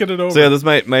 We've Yeah. taken it over. So yeah, this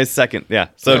is my second. Yeah.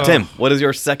 So Oh. Tim, what is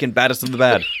your second baddest of the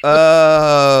bad?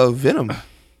 Venom.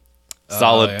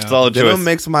 Solid, yeah. solid choice. Venom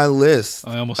makes my list.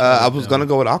 I almost I wrote it was down. gonna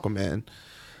go with Aquaman,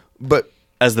 but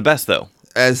As the best though.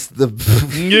 as the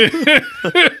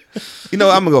I'm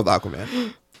gonna go with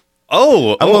Aquaman.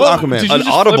 Oh, I'm going with Whoa, Aquaman. did you an just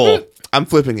flip audible. it? I'm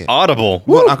flipping it. Audible.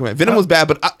 I'm going with Aquaman. Venom was bad,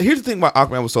 but here's the thing why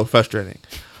Aquaman was so frustrating.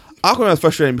 Aquaman was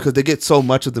frustrating because they get so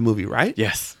much of the movie right.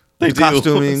 Yes. They The do.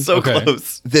 costuming. So Okay.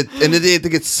 close. And they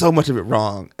get so much of it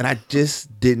wrong, and I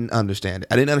just didn't understand it.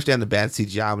 I didn't understand the bad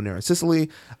CGI when they were in Sicily.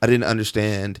 I didn't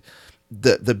understand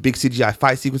the big CGI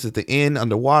fight sequence at the end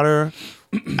underwater.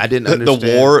 I didn't understand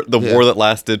The Yeah. war that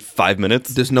lasted 5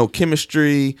 minutes. There's no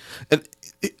chemistry. And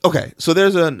okay, so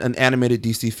there's an animated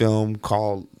DC film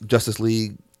called Justice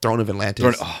League: Throne of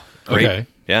Atlantis. Oh, great. Okay.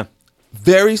 Yeah.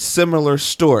 Very similar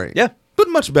story. Yeah. but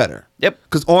much better. Yep.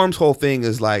 Because Orm's whole thing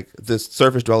is like the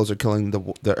surface dwellers are killing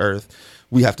the Earth.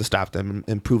 We have to stop them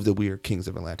and prove that we are kings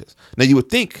of Atlantis. Now you would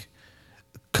think,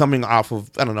 coming off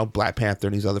of Black Panther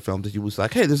and these other films, that you was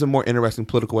like, hey, there's a more interesting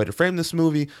political way to frame this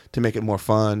movie to make it more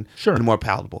fun and more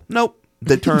palatable. Nope.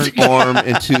 They turned Orm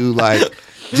into like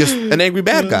just an angry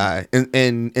bad guy,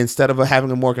 and instead of having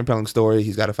a more compelling story,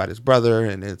 he's got to fight his brother,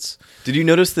 and it's. Did you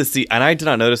notice this? And I did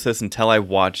not notice this until I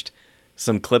watched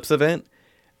some clips of it.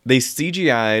 They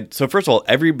CGI'd. So first of all,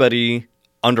 everybody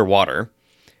underwater,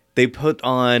 they put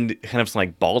on kind of some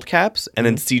like bald caps and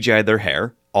then CGI'd their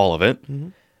hair, all of it. Mm-hmm.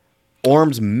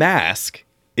 Orm's mask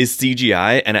is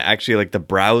CGI, and it actually like the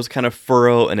brows kind of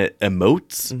furrow and it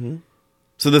emotes. Mm-hmm.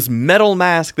 So this metal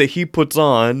mask that he puts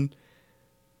on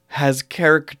has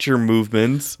caricature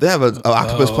movements. They have an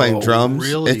octopus playing drums.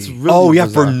 really? It's really For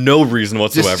bizarre. no reason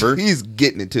Just- whatsoever. he's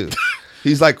getting it too.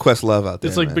 He's like Questlove out there.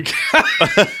 It's like man. big-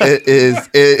 It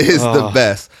is the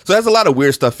best. So there's a lot of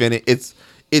weird stuff in it.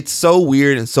 It's so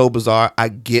weird and so bizarre. I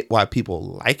get why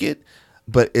people like it,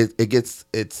 but it's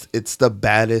the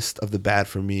baddest of the bad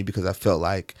for me because I felt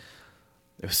like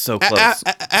It was so close.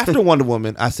 after Wonder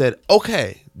Woman, I said,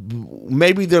 okay,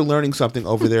 maybe they're learning something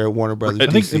over there at Warner Brothers. I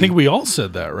DC. think we all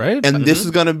said that, right? And this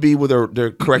is gonna be where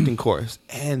they're correcting course.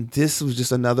 And this was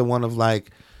just another one of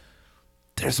like,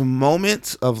 there's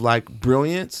moments of like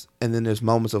brilliance, and then there's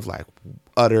moments of like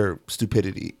utter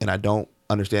stupidity, and I don't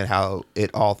understand how it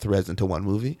all threads into one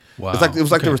movie. Wow. It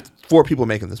was like there were 4 people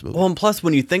making this movie. Well, and plus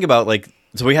when you think about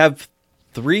so we have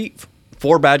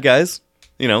 4 bad guys,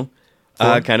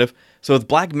 kind of. So with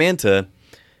Black Manta,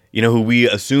 who we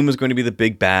assume is going to be the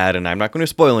big bad, and I'm not going to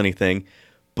spoil anything,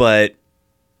 but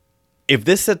if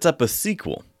this sets up a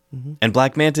sequel, and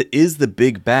Black Manta is the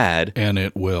big bad, And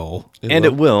it will.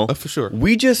 it will, for sure.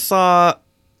 We just saw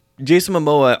Jason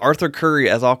Momoa, Arthur Curry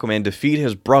as Aquaman defeat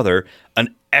his brother,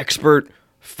 an expert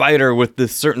fighter with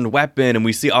this certain weapon, and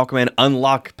we see Aquaman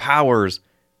unlock powers,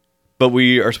 but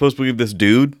we are supposed to believe this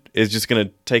dude is just going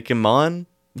to take him on?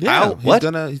 Yeah, How? What?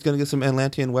 He's gonna get some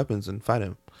Atlantean weapons and fight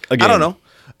him. Again. I don't know.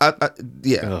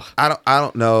 Ugh. I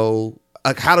don't know.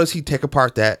 Like, how does he take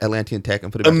apart that Atlantean tech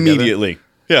and put it back Immediately.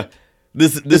 Yeah.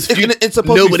 It's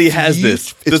supposed nobody to be has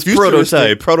this futuristic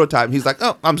prototype. Prototype. He's like,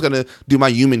 oh, I'm just gonna do my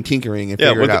human tinkering and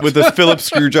figure it out. With this Phillips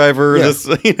screwdriver. Yeah. This,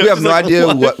 We have no like,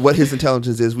 idea what? what his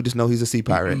intelligence is. We just know he's a sea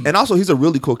pirate, and also he's a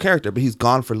really cool character. But he's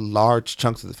gone for large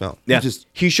chunks of the film. Yeah. He's just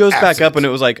He shows back absent. up, and it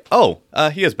was like, oh,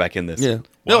 he is back in this. Yeah.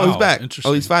 Wow, No, he's back. interesting.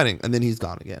 Oh, he's fighting, and then he's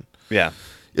gone again. Yeah.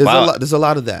 There's Wow. there's a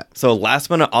lot of that. So last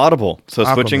minute Audible. So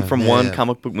switching Aquaman, from yeah, one yeah.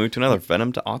 comic book movie to another,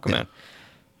 Venom to Aquaman.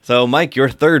 So Mike, your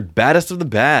third baddest of the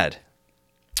bad.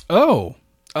 Oh,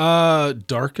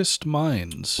 Darkest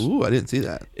Minds. Ooh, I didn't see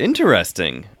that.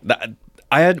 Interesting.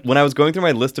 When I was going through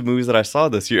my list of movies that I saw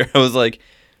this year, I was like,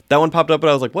 that one popped up, and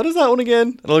I was like, what is that one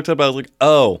again? And I looked up, I was like,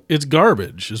 oh, It's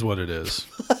garbage, is what it is.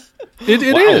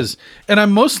 It Wow. is. And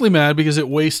I'm mostly mad because it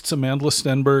wastes Amanda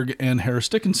Stenberg and Harris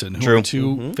Dickinson, who True. are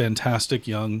 2 fantastic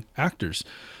young actors.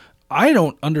 I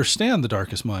don't understand The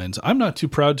Darkest Minds. I'm not too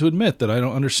proud to admit that I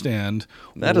don't understand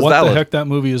That is what valid. the heck that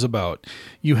movie is about.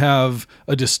 You have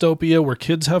a dystopia where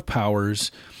kids have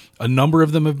powers. A number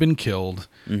of them have been killed.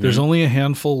 There's only a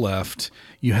handful left.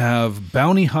 You have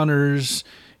bounty hunters.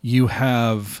 You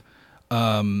have what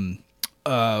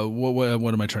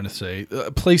am I trying to say?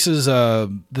 Places that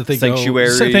they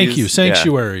Sanctuaries. go. Thank you, Yeah.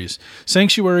 sanctuaries,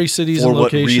 sanctuary cities for and what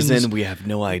locations. reason, we have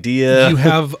no idea. You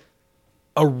have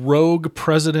a rogue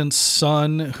president's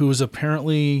son who is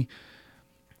apparently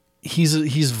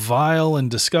he's vile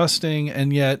and disgusting,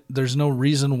 and yet there's no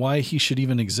reason why he should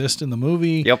even exist in the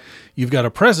movie. Yep. You've got a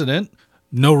president.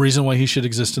 No reason why he should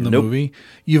exist in the Nope. movie.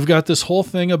 You've got this whole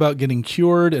thing about getting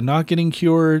cured and not getting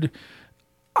cured.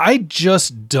 I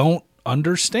just don't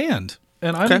understand.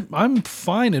 And I'm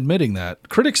fine admitting that.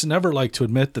 Critics never like to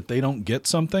admit that they don't get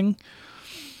something.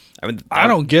 I mean, I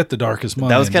don't get The Darkest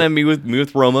Minds. That was kind of me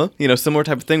with Roma, similar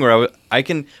type of thing where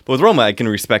but with Roma I can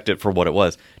respect it for what it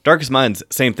was. Darkest Minds,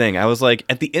 same thing. I was like,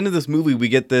 at the end of this movie we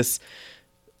get this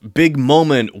big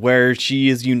moment where she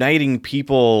is uniting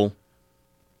people.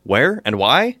 Where and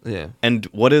why? Yeah. And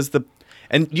what is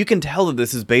and you can tell that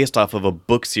this is based off of a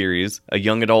book series, a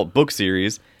young adult book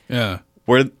series, Yeah.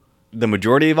 where the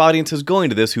majority of audiences going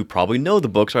to this who probably know the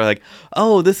books are like,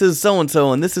 oh, this is so and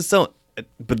so and this is so.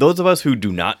 But those of us who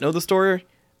do not know the story,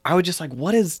 I was just like,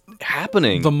 what is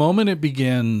happening? The moment it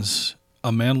begins,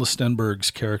 Amanda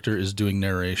Stenberg's character is doing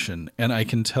narration, and I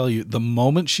can tell you, the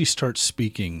moment she starts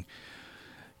speaking,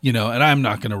 and I'm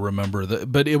not going to remember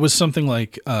but it was something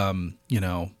like,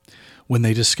 when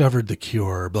they discovered the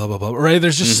cure, blah blah blah. Right?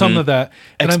 There's just some of that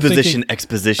and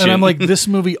exposition. and I'm like, this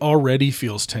movie already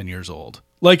feels 10 years old.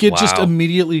 Like it just Wow.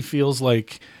 immediately feels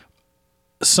like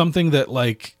something that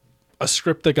like a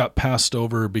script that got passed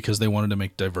over because they wanted to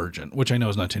make Divergent, which I know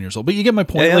is not 10 years old, but you get my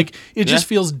point. Yeah, yeah. Like it just Yeah.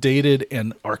 feels dated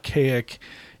and archaic,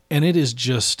 and it is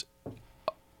just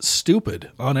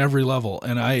stupid on every level.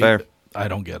 And Fair. I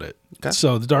don't get it. Okay.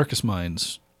 So The Darkest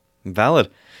Minds. Valid.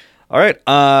 All right.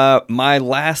 My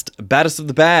last baddest of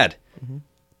the bad,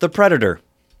 The Predator.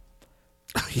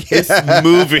 This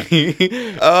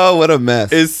movie Oh, what a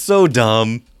mess! is so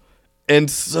dumb and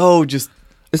so just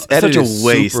It's such edited a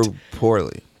waste. super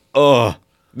poorly. Oh,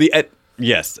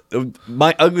 yes.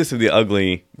 My ugliest of the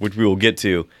ugly, which we will get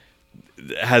to,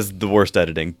 has the worst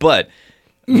editing. But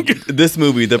this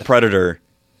movie, The Predator,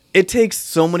 it takes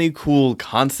so many cool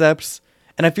concepts,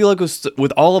 and I feel like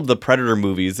with all of the Predator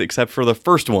movies, except for the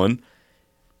first one,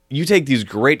 you take these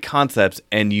great concepts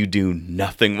and you do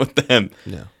nothing with them.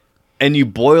 Yeah. And you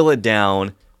boil it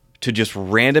down to just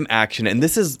random action. And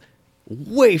this is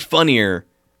way funnier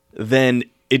than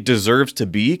it deserves to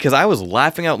be, because I was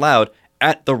laughing out loud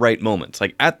at the right moments.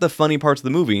 Like, at the funny parts of the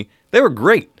movie, they were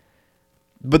great.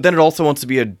 But then it also wants to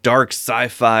be a dark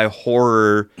sci-fi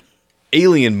horror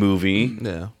alien movie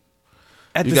Yeah.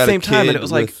 at You the got same a time. And kid it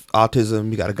was like, with autism.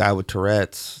 You got a guy with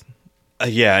Tourette's.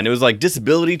 yeah, and it was like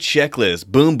disability checklist.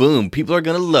 Boom, boom. People are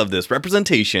going to love this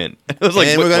representation. It was like,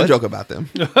 and what- we're gonna what? joke about them.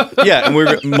 Yeah, and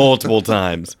we're multiple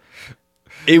times.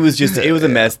 It was a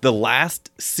mess. The last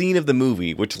scene of the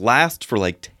movie, which lasts for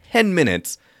like 10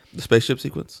 minutes. The spaceship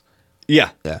sequence.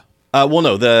 Yeah. Yeah. Well,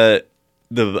 no,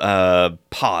 the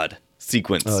pod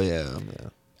sequence. Oh yeah.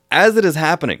 As it is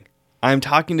happening, I'm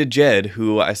talking to Jed,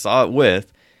 who I saw it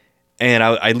with, and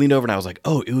I leaned over and I was like,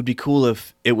 "Oh, it would be cool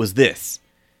if it was this."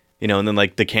 You know, and then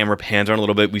like the camera pans around a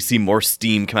little bit. We see more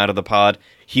steam come out of the pod.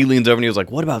 He leans over and he was like,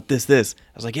 "What about this? I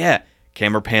was like, "Yeah."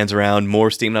 Camera pans around,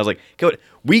 more steam. And I was like, "Go."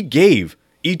 We gave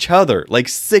each other like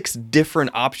 6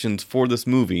 different options for this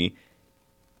movie,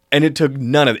 and it took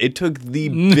none of it. It took the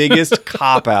biggest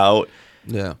cop out.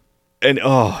 Yeah. And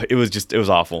it was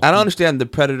awful. I don't understand the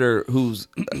predator who's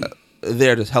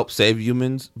there to help save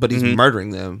humans, but he's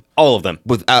murdering them All of them.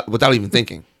 without even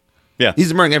thinking. Yeah.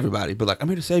 He's murdering everybody, but like, I'm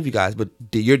here to save you guys, but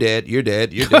you're dead, you're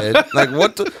dead, you're dead. Like,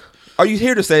 what? Are you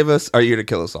here to save us? Or are you here to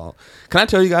kill us all? Can I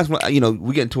tell you guys? We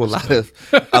get into a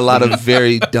lot of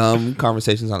very dumb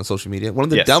conversations on social media. One of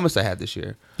the dumbest I had this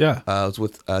year. Yeah. Was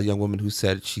with a young woman who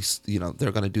said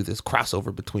they're going to do this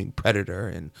crossover between Predator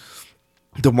and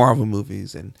the Marvel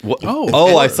movies. And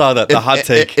I saw that. The hot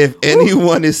take. If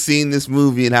anyone has seen this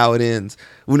movie and how it ends,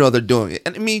 we know they're doing it.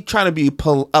 And me trying to be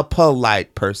a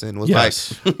polite person was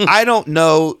Yes. like, I don't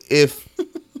know if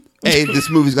this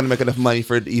movie's going to make enough money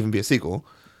for it to even be a sequel.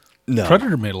 No.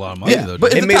 Predator made a lot of money though.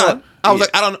 but didn't at It the made a time, lot- I was like,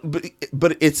 I don't know,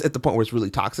 but it's at the point where it's really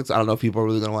toxic. So I don't know if people are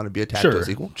really going to want to be attached to a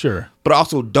sequel. Sure. But I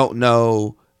also don't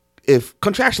know if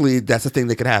contractually that's a thing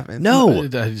that could happen. No.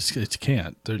 It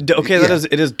can't. Okay,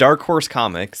 it is Dark Horse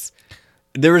Comics.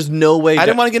 There is no way. I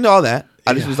didn't want to get into all that.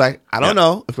 I just was like, I don't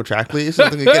know if contractually it's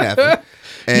something that can happen.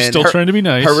 And still trying to be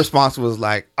nice. Her response was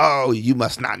like, "Oh, you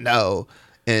must not know,"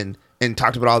 and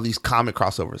talked about all these comic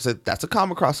crossovers. Said that's a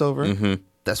comic crossover. Mm-hmm.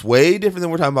 That's way different than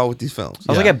we're talking about with these films.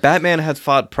 I was like, yeah, Batman has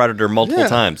fought Predator multiple Yeah.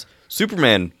 times.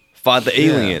 Superman fought the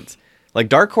aliens. Like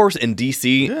Dark Horse and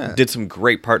DC Yeah. did some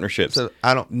great partnerships. So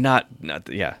I don't. Yeah.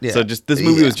 Yeah. So just this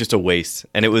movie Yeah. was just a waste,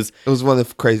 and it was It was one of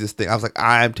the craziest things. I was like,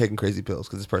 I'm taking crazy pills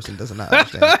because this person does not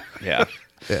understand. yeah.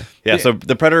 Yeah. Yeah, so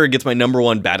the Predator gets my number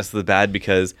one baddest of the bad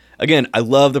because, again, I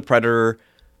love the Predator,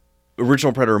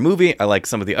 original Predator movie. I like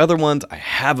some of the other ones. I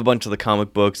have a bunch of the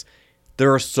comic books.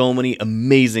 There are so many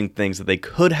amazing things that they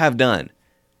could have done,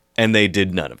 and they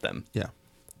did none of them. Yeah.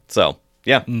 So,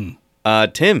 yeah.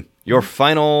 Tim, your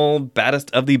final baddest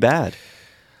of the bad.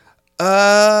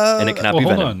 And it cannot Well, be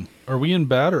hold Venom. on. Are we in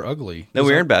bad or ugly? No,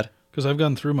 we're in bad. Because I've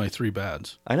gone through my 3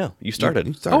 bads. I know. You started.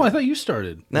 You started. Oh, I thought you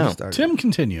started. No. You started. Tim,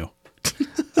 continue.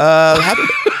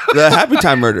 The Happy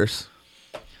Time Murders.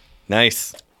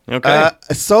 Nice. Okay.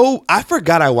 So I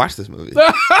forgot I watched this movie.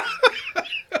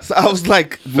 So I was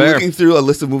like Fair. looking through a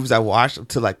list of movies I watched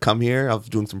to like come here. I was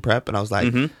doing some prep and I was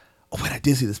like, oh wait, I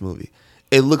did see this movie.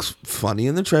 It looks funny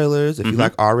in the trailers if you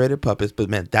like R-rated puppets, but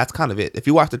man, that's kind of it. If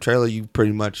you watch the trailer, you've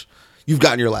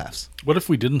gotten your laughs. What if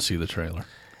we didn't see the trailer?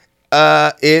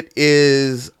 It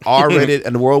is R-rated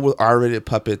in a world with R-rated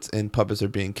puppets, and puppets are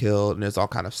being killed, and there's all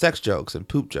kind of sex jokes and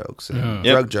poop jokes and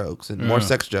drug jokes and more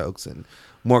sex jokes and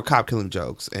more cop killing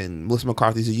jokes. And Melissa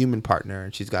McCarthy's a human partner,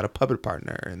 and she's got a puppet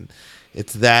partner, and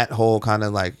it's that whole kind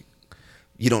of like,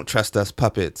 you don't trust us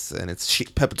puppets, and it's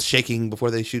puppets shaking before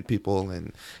they shoot people,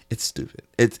 and it's stupid.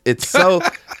 It's so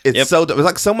so dumb. It's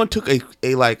like someone took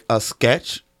a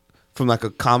sketch from like a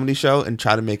comedy show and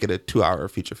tried to make it a 2-hour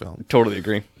feature film, Totally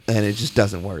agree. and it just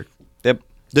doesn't work. Yep.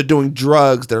 They're doing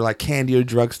drugs. They're like candier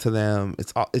drugs to them.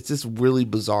 It's this really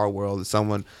bizarre world. It's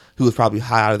someone who was probably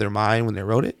high out of their mind when they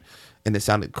wrote it, and it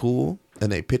sounded cool,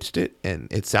 and they pitched it, and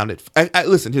it sounded.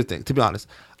 Listen, here's the thing. To be honest,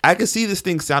 I could see this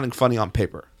thing sounding funny on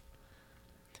paper.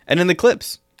 And in the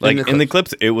clips. Like, in the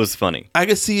clips, it was funny. I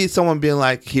could see someone being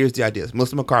like, "Here's the ideas: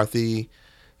 Melissa McCarthy.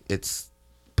 It's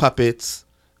puppets.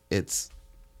 It's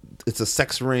a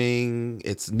sex ring.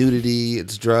 It's nudity.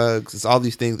 It's drugs. It's all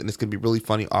these things, and it's gonna be really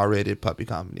funny R-rated puppy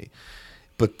comedy."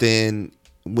 But then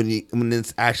when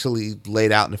it's actually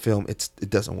laid out in the film, it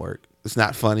doesn't work. It's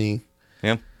not funny.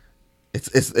 Yeah.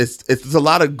 It's a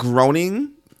lot of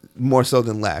groaning more so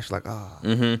than lash. Like,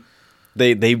 oh,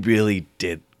 They really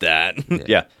did that.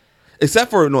 Yeah.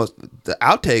 except for the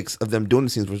outtakes of them doing the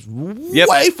scenes was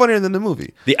way funnier than the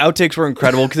movie. The outtakes were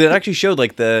incredible because it actually showed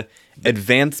like the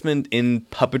advancement in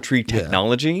puppetry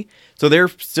technology. So they're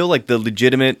still like the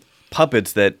legitimate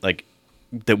puppets that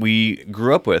we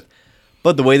grew up with.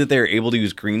 But the way that they're able to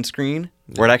use green screen,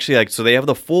 where it actually so they have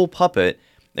the full puppet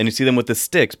and you see them with the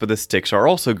sticks, but the sticks are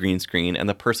also green screen and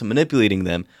the person manipulating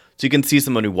them. So you can see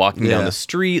somebody walking down the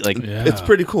street. It's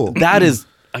pretty cool. That is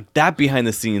that behind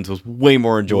the scenes was way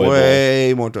more enjoyable.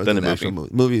 Way more enjoyable than than the the actual movie.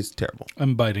 movie. Movie is terrible.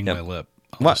 I'm biting my lip.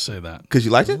 I'll What? just say that. Because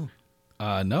you liked it?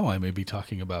 No, I may be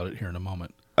talking about it here in a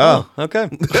moment. Oh, okay.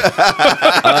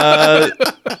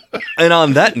 And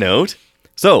on that note,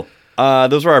 so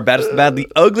those were our baddest of the bad,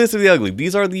 the ugliest of the ugly.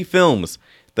 These are the films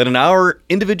that, in our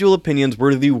individual opinions,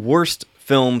 were the worst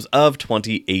films of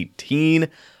 2018.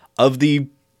 Of the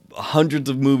hundreds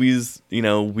of movies,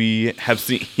 we have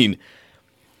seen.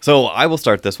 So I will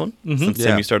start this one, since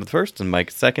Tim, you started first, and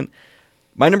Mike second.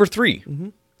 My number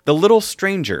 3, The Little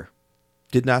Stranger.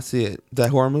 Did not see it. That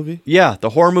horror movie? Yeah,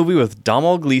 the horror movie with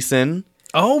Domhnall Gleeson,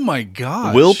 Oh my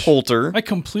gosh. Will Poulter. I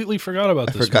completely forgot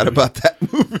about this. Forgot movie. about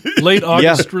that movie. Late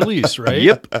August release, right?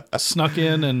 Yep. Snuck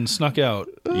in and snuck out.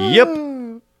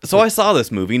 Yep. So I saw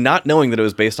this movie, not knowing that it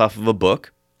was based off of a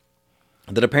book.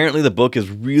 That apparently the book is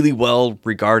really well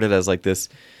regarded as like this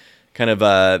kind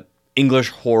of English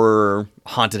horror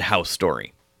haunted house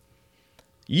story.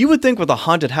 You would think with a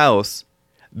haunted house,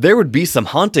 there would be some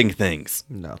haunting things.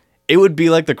 No. It would be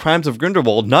like the Crimes of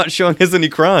Grindelwald, not showing us any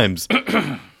crimes.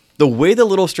 The way The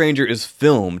Little Stranger is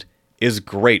filmed is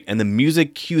great, and the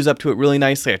music cues up to it really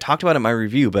nicely. I talked about it in my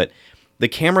review, but the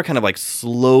camera kind of like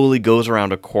slowly goes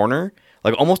around a corner,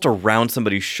 like almost around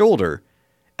somebody's shoulder,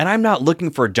 and I'm not looking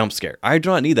for a jump scare. I do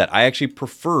not need that. I actually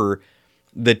prefer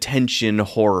the tension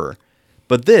horror.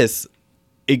 But this,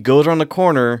 it goes around the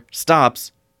corner,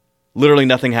 stops, literally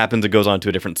nothing happens, it goes on to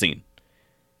a different scene.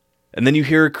 And then you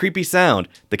hear a creepy sound.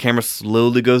 The camera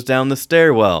slowly goes down the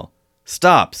stairwell,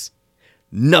 stops.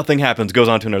 Nothing happens, goes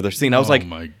on to another scene. I was like, oh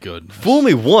my goodness. Fool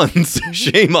me once,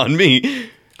 shame on me.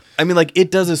 I mean, like,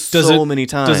 it does this so many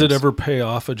times. Does it ever pay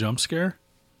off a jump scare?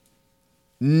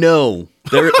 No.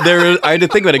 There. I had to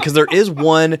think about it, because there is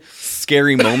one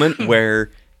scary moment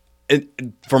where,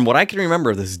 from what I can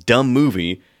remember of this dumb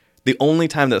movie, the only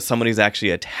time that somebody's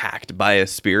actually attacked by a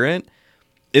spirit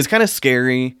is kind of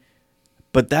scary,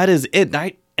 but that is it.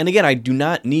 And again, I do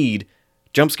not need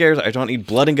jump scares. I don't need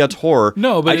blood and guts horror.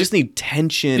 No, but I just need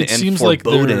tension it and seems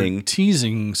foreboding. like they're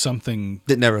teasing something.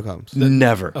 That never comes.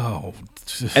 Never. Oh.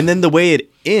 And then the way it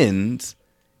ends,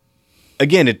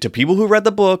 again, to people who read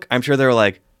the book, I'm sure they were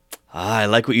like, I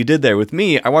like what you did there. With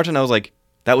me, I watched it and I was like,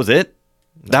 that was it?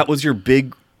 That was your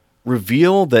big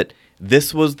reveal that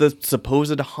this was the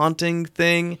supposed haunting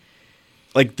thing?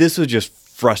 Like, this was just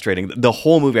frustrating. The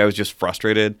whole movie, I was just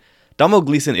frustrated. Domhnall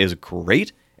Gleeson is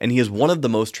great, and he is one of the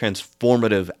most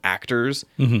transformative actors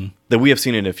that we have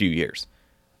seen in a few years.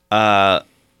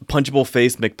 Punchable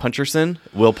face McPuncherson,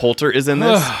 Will Poulter is in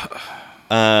this.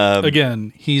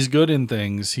 Again, he's good in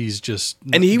things. He's just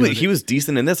And he was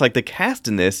decent in this. Like, the cast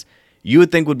in this, you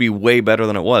would think would be way better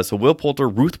than it was. So Will Poulter,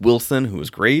 Ruth Wilson, who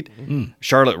was great,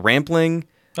 Charlotte Rampling,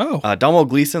 Domhnall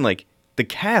Gleeson. Like, the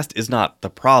cast is not the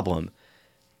problem.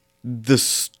 The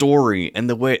story and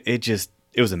the way it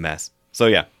was a mess. So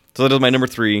yeah. So that was my number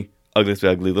 3, Ugliest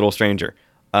Ugly, Little Stranger.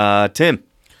 Tim.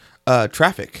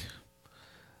 Traffic.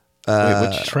 Wait,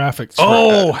 which Traffic.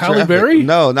 Halle Traffic. Berry?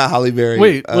 No, not Halle Berry.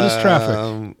 Wait, what is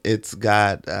Traffic? It's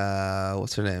got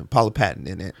what's her name? Paula Patton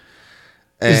in it.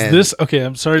 Is this okay?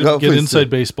 I'm sorry to Go, get please inside do.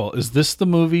 baseball. Is this the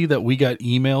movie that we got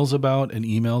emails about and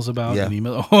emails about Yeah. and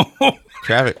email?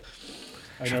 Traffic?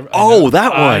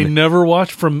 That one. I never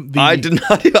watched from the. I did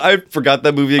not. I forgot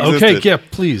that movie existed. Okay, yeah,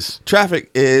 please.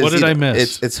 Traffic is What did I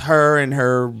miss? It's her and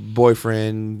her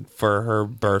boyfriend for her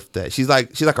birthday. She's like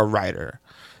a writer,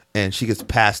 and she gets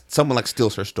passed. Someone like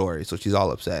steals her story, so she's all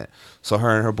upset. So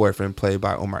her and her boyfriend, played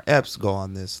by Omar Epps, go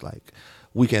on this like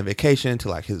weekend vacation to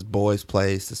like his boy's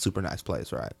place, a super nice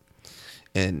place, right?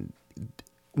 And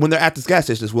when they're at this gas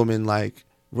station, this woman like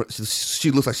she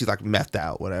looks like she's like methed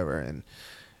out, whatever, and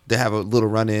they have a little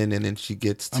run in, and then she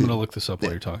gets to. I'm gonna look this up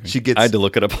while you're talking. I had to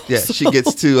look it up. Yeah, she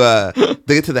gets to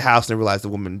they get to the house and they realize the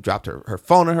woman dropped her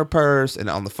phone in her purse, and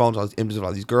on the phone all these images of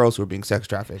all these girls who are being sex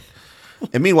trafficked.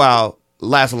 And meanwhile,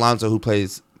 Laz Alonso, who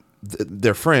plays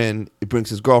their friend, brings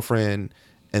his girlfriend,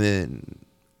 and then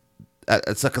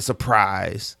it's like a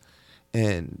surprise.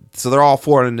 And so they're all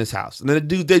four in this house, and then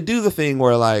they do the thing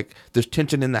where like there's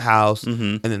tension in the house,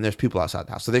 and then there's people outside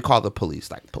the house. So they call the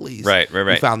police, like police, Right.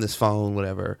 We found this phone,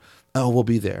 whatever. Oh, we'll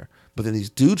be there. But then these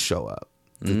dudes show up,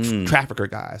 the trafficker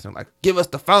guys, and I'm like, give us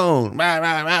the phone, rah,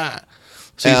 rah, rah.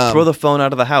 So you throw the phone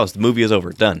out of the house. The movie is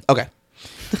over. Done. Okay.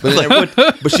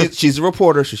 But she's a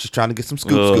reporter, so she's trying to get some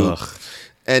scoop.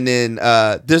 And then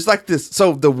there's like this.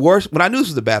 So the worst, when I knew this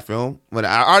was a bad film, when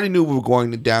I already knew we were going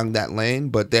down that lane,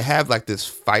 but they have like this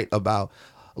fight about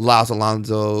Laz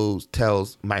Alonso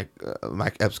tells Mike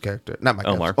Epps' character, not Mike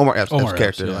Omar. Epps, Omar Epps' Omar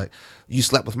character, Epps, yeah. like, you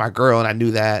slept with my girl, and I knew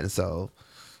that, and so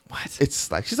What? It's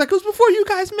like she's like, it was before you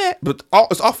guys met, but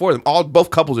it's all four of them. Both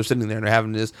couples are sitting there and they're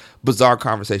having this bizarre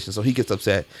conversation. So he gets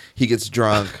upset, he gets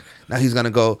drunk. Now he's gonna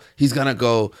go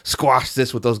squash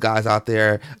this with those guys out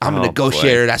there. I'm a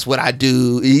negotiator. Boy. That's what I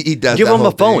do. He does. Give him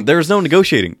a phone. There's no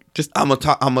negotiating. Just I'm gonna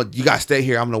talk. You guys stay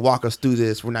here. I'm gonna walk us through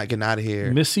this. We're not getting out of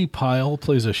here. Missy Pyle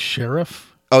plays a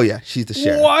sheriff. Oh yeah, she's the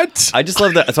sheriff. What? I just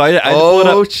love that. So I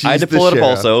had to pull it up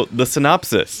also. The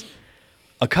synopsis.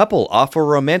 A couple off a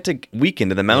romantic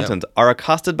weekend in the mountains are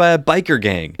accosted by a biker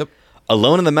gang. Yep.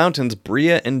 Alone in the mountains,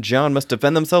 Bria and John must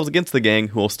defend themselves against the gang,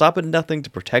 who will stop at nothing to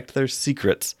protect their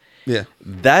secrets. Yeah.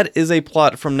 That is a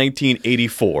plot from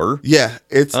 1984. Yeah,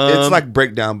 it's like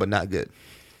Breakdown, but not good.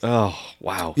 Oh,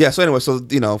 wow. Yeah, so anyway,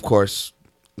 of course,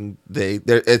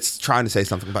 it's trying to say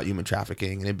something about human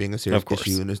trafficking and it being a serious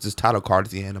issue, and there's this title card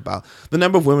at the end about the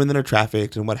number of women that are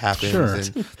trafficked and what happens,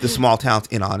 and the small towns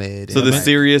in on it. So the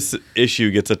serious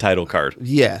issue gets a title card.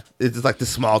 Yeah, it's like the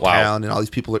small town, and all these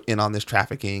people are in on this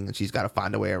trafficking, and she's got to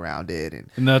find a way around it.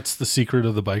 And that's the secret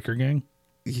of the biker gang?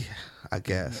 Yeah, I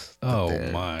guess. Oh,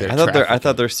 my. I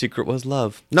thought their secret was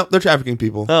love. No, they're trafficking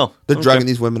people. Oh, they're drugging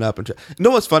these women up. You know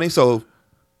what's funny? So,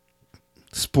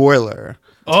 spoiler.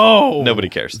 Oh, nobody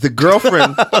cares. The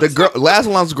girlfriend, Laz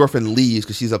Alonso's girlfriend leaves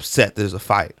because she's upset there's a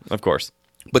fight. Of course.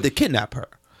 But they kidnap her.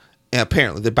 And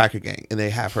apparently they're biker gang and they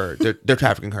have her. They're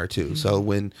trafficking her too. So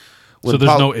when so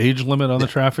there's no age limit on the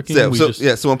trafficking?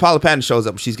 So when Paula Patton shows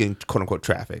up, she's getting quote unquote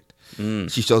trafficked.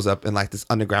 She shows up in like this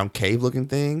underground cave looking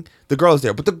thing. The girl's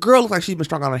there, but the girl looks like she's been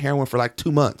strung on heroin for like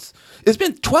 2 months. It's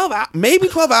been 12 hours, maybe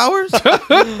 12 hours.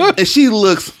 And she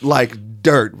looks like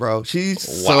dirt, bro. She's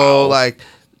so like,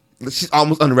 she's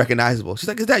almost unrecognizable. She's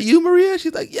like, "Is that you, Maria?"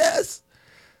 She's like, "Yes,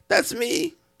 that's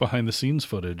me." Behind the scenes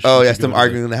footage. Oh, yes, them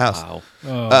arguing in the house.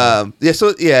 Wow.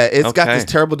 It's got this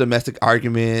terrible domestic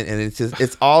argument, and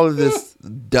it's all of this.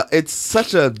 It's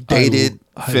such a dated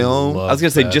film. I was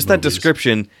gonna say just that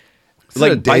description.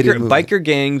 Like biker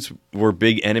gangs were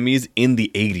big enemies in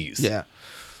the 80s. Yeah,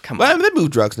 come on. I mean, they move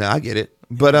drugs now. I get it,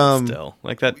 but still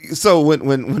like that. So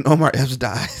when Omar Epps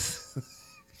dies.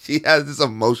 She has this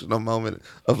emotional moment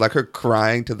of like her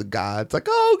crying to the gods, like,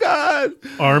 "Oh God!"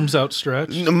 Arms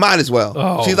outstretched. Might as well.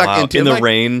 Oh, she's like in the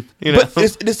rain, you know.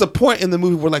 But it's a point in the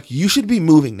movie where like you should be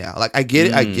moving now. Like I get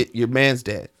it. I get your man's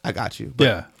dead. I got you.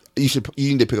 But you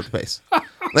need to pick up the pace.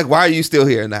 Like, why are you still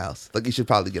here in the house? Like, you should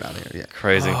probably get out of here. Yeah,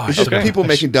 crazy. It's just people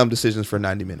making dumb decisions for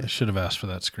 90 minutes. I should have asked for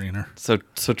that screener. So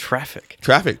traffic.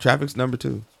 Traffic's number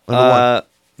 2. Number 1.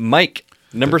 Mike,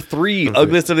 number 3,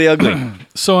 ugliest of the ugly.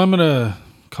 So I'm gonna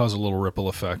cause a little ripple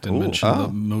effect and mention the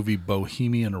movie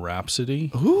Bohemian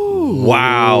Rhapsody. Ooh.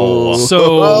 Wow.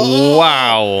 So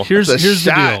wow. Here's the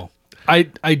deal.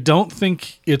 I don't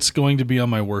think it's going to be on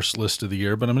my worst list of the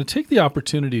year, but I'm going to take the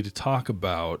opportunity to talk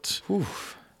about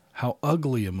how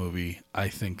ugly a movie I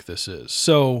think this is.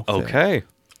 So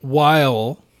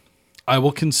while I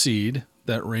will concede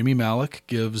that Rami Malek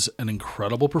gives an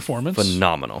incredible performance,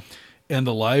 phenomenal, and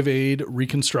the Live Aid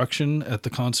reconstruction at the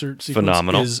concert sequence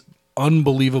phenomenal. Is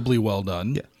unbelievably well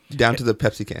done. Yeah. Down to the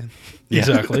Pepsi can.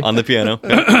 Exactly. On the piano.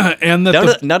 And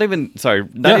not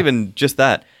even just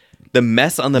that. The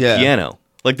mess on the piano.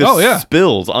 Like the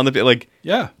spills on the like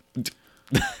yeah,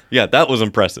 that was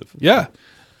impressive. Yeah,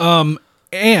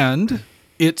 and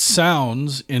it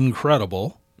sounds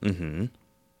incredible. Mm-hmm.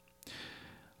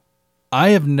 I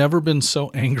have never been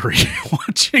so angry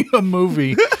watching a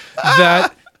movie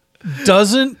that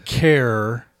doesn't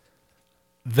care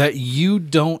that you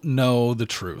don't know the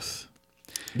truth.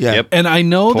 Yeah, yep. And I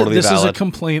know totally that this valid. is a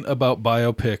complaint about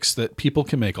biopics that people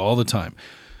can make all the time.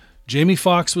 Jamie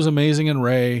Foxx was amazing in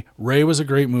Ray. Ray was a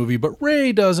great movie, but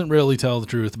Ray doesn't really tell the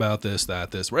truth about this,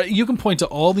 that, this. Right? You can point to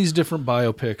all these different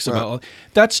biopics about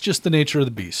that's just the nature of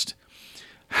the beast.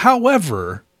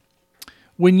 However,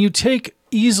 when you take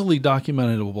easily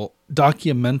documentable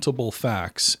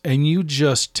facts and you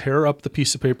just tear up the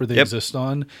piece of paper they exist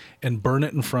on and burn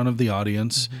it in front of the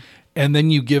audience, and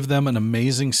then you give them an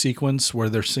amazing sequence where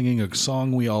they're singing a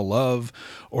song we all love,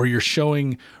 or you're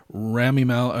showing Rami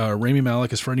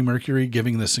Malek as Freddie Mercury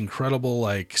giving this incredible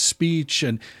like speech,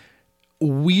 and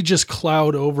we just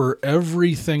cloud over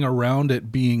everything around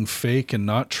it being fake and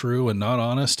not true and not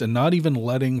honest, and not even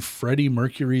letting Freddie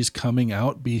Mercury's coming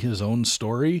out be his own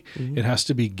story. Mm-hmm. It has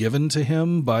to be given to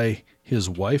him by his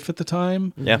wife at the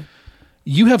time. Yeah.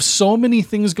 You have so many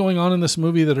things going on in this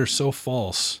movie that are so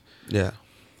false. Yeah.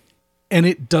 And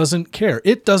it doesn't care.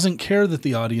 It doesn't care that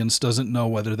the audience doesn't know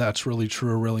whether that's really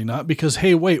true or really not, because,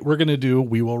 hey, wait, we're going to do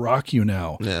We Will Rock You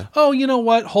Now. Yeah. Oh, you know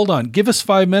what? Hold on. Give us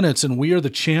 5 minutes and We Are the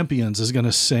Champions is going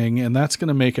to sing, and that's going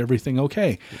to make everything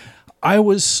okay. I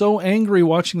was so angry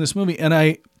watching this movie, and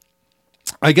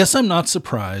I guess I'm not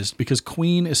surprised because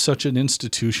Queen is such an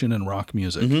institution in rock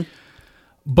music.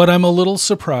 But I'm a little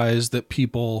surprised that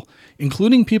people,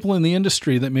 including people in the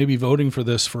industry that may be voting for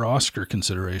this for Oscar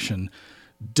consideration,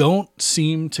 don't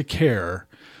seem to care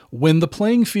when the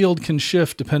playing field can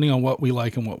shift depending on what we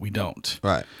like and what we don't.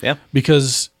 Right. Yeah.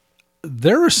 Because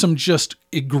there are some just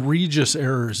egregious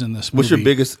errors in this movie. What's your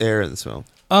biggest error in this film?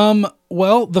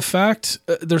 Well, the fact,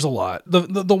 there's a lot.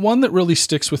 The one that really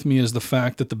sticks with me is the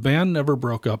fact that the band never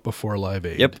broke up before Live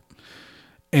Aid. Yep.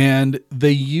 And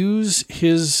they use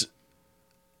his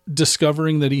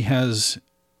discovering that he has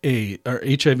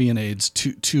HIV and AIDS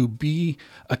to be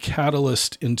a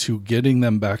catalyst into getting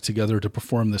them back together to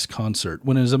perform this concert.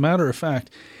 When as a matter of fact,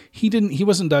 he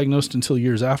wasn't diagnosed until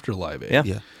years after Live Aid. Yeah.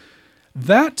 Yeah.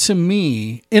 That to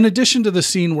me, in addition to the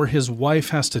scene where his wife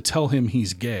has to tell him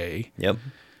he's gay, Yep.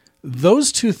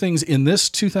 those two things in this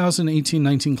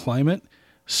 2018-19 climate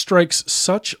strikes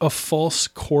such a false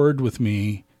chord with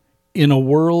me in a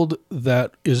world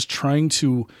that is trying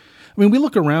to, I mean, we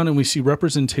look around and we see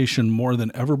representation more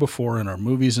than ever before in our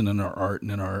movies and in our art and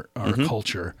in our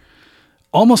culture,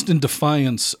 almost in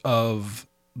defiance of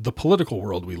the political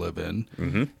world we live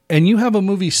in. And you have a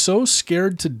movie so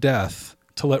scared to death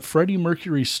to let Freddie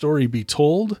Mercury's story be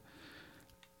told,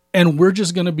 and we're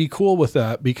just going to be cool with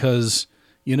that because,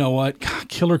 you know what? God,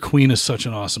 Killer Queen is such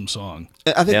an awesome song.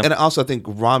 I think, Yeah. and also I think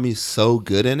Rami's so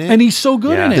good in it. And he's so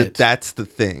good in Yeah. it. That's the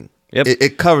thing. Yep.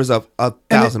 It covers up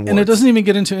 1,000 words. And it doesn't even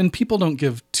get into, and people don't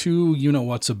give two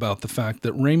you-know-whats about the fact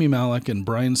that Rami Malek and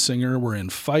Bryan Singer were in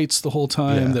fights the whole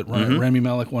time, Yeah. that Rami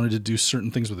Malek wanted to do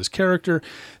certain things with his character.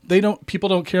 People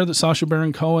don't care that Sacha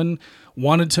Baron Cohen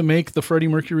wanted to make the Freddie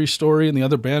Mercury story and the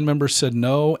other band members said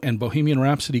no, and Bohemian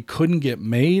Rhapsody couldn't get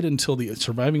made until the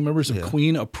surviving members of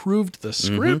Queen approved the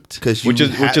script. Because Which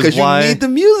is why- you need the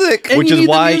music. And Which you is need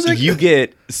the why music. you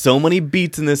get so many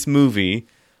beats in this movie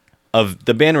of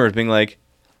the band members being like,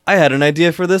 I had an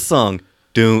idea for this song.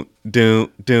 Don't.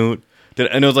 And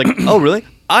it was like, oh, really?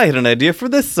 I had an idea for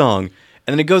this song.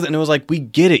 And then it goes, and it was like, we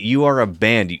get it. You are a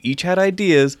band. You each had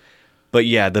ideas. But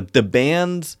yeah, the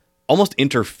band's almost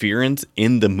interference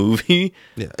in the movie.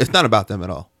 Yeah, it's not about them at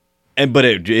all. But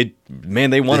it man,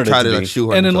 they wanted They tried it to to be. like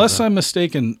shoehorn And themselves unless in. I'm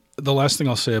mistaken, the last thing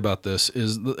I'll say about this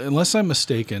is, unless I'm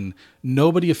mistaken,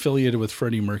 nobody affiliated with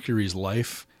Freddie Mercury's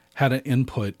life had an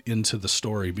input into the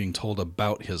story being told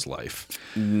about his life.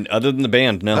 Other than the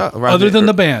band, no. Reminds Other me- than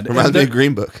the band. Reminds me And of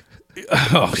Green Book.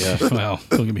 Oh, well,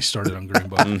 don't get me started on Green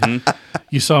Book.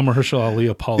 You saw Mahershala Ali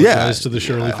apologize to the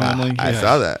Shirley family? I Yeah.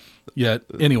 saw that. Yeah.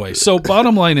 Anyway, so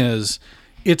bottom line is,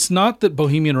 it's not that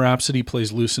Bohemian Rhapsody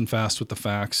plays loose and fast with the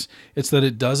facts. It's that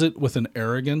it does it with an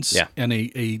arrogance Yeah. and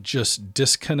a just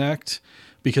disconnect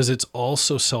because it's all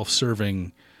so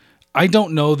self-serving. I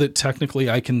don't know that technically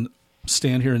I can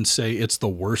stand here and say it's the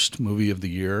worst movie of the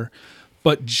year,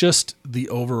 but just the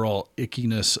overall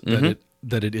ickiness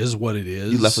that it is what it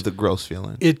is. You left with a gross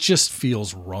feeling. It just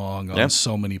feels wrong on Yeah.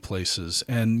 so many places.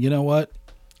 And you know what?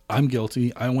 I'm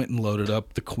guilty. I went and loaded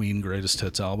up the Queen Greatest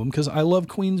Hits album because I love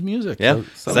Queen's music. Yeah,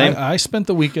 So same. I spent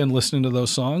the weekend listening to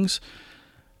those songs,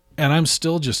 and I'm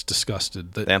still just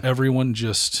disgusted that Yeah. everyone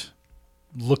just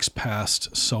looks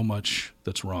past so much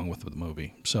that's wrong with the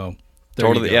movie. So there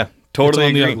Totally, you go. yeah, totally It's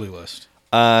on agree. the ugly list.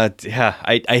 Yeah,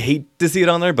 I hate to see it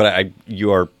on there, but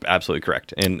you are absolutely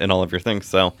correct in all of your things.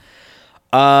 So,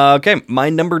 okay, my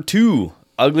number 2,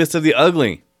 ugliest of the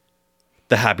ugly,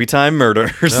 The Happy Time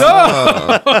Murders.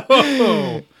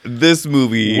 This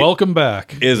movie Welcome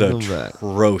back. is Welcome back.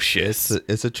 atrocious.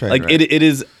 It's a train Like wreck. it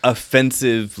is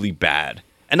offensively bad,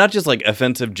 and not just like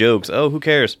offensive jokes. Oh, who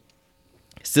cares?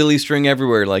 Silly string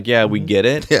everywhere. Like, yeah, we get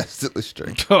it. Yeah, silly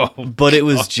string. But it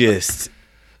was just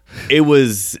it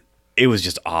was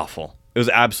just awful. It was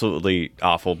absolutely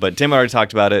awful. But Tim already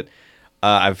talked about it.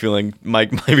 I have a feeling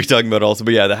Mike might be talking about it also.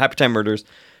 But yeah, The Happy Time Murders.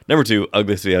 Number 2,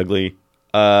 Ugliest of the Ugly.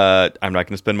 I'm not going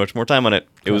to spend much more time on it.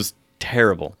 It was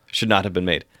terrible. Should not have been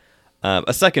made.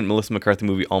 A second Melissa McCarthy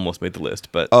movie almost made the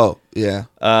list. But Oh, yeah.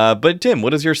 but Tim,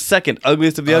 what is your second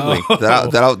Ugliest of the Ugly?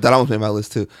 That almost made my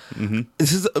list too. Mm-hmm.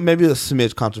 This is maybe a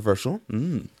smidge controversial.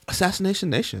 Mm. Assassination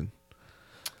Nation.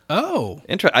 Oh,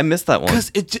 I missed that one.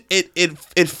 Because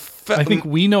it felt, I think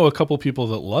we know a couple people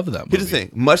that love that movie. here's the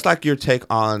thing. Much like your take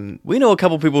on We know a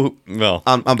couple people who, well,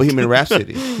 on Bohemian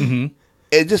Rhapsody,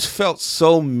 it just felt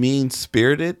so mean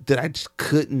spirited that I just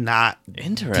could not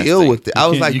Interesting. deal with it. I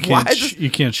was You like, can't, why is this, you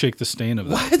can't shake the stain of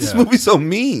that. why is this Yeah. movie so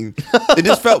mean? It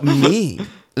just felt mean.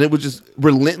 And it was just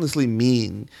relentlessly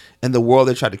mean. And the world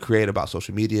they tried to create about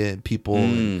social media and people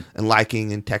and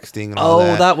liking and texting and all Oh,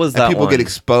 that. that was and that people one. get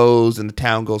exposed and the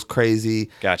town goes crazy.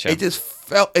 Gotcha.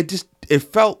 It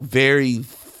felt very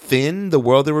thin the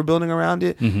world they were building around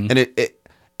it, and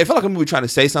it felt like a movie trying to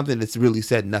say something that's really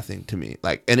said nothing to me.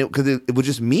 Like, and because it was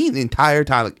just mean the entire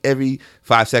time. Like every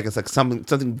 5 seconds, like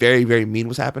something very, very mean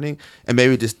was happening, and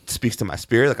maybe it just speaks to my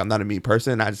spirit. Like I'm not a mean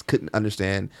person, and I just couldn't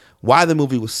understand why the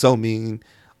movie was so mean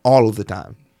all of the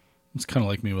time. It's kind of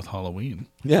like me with Halloween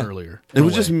Yeah. earlier. It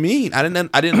was just mean. I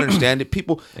didn't understand it.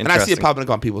 People, and I see it Interesting. popping up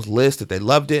on people's lists that they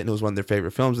loved it and it was one of their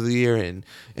favorite films of the year,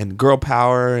 and girl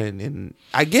power, and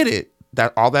I get it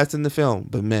that all that's in the film,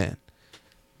 but man,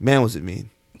 was it mean.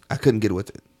 I couldn't get with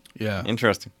it. Yeah.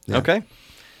 Interesting. Yeah. Okay.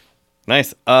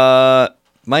 Nice.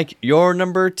 Mike, you're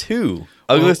number 2.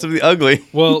 Ugliest of the ugly.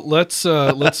 Well, let's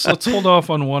hold off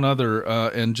on one other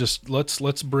and just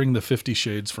let's bring the 50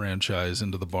 Shades franchise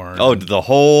into the barn. Oh, the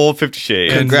whole 50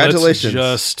 Shades. And Congratulations.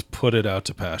 Let's just put it out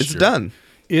to pasture. It's done.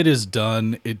 It is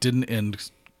done. It didn't end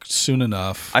soon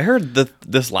enough. I heard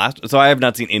this last, so I have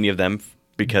not seen any of them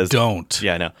because Don't.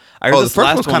 Yeah, I know. I heard Oh, the this first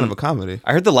last one's kind of a comedy.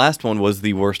 I heard the last one was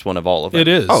the worst one of all of them. It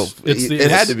is. Oh, it's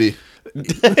it had to be.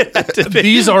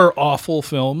 These are awful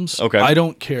films. Okay. I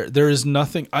don't care. There is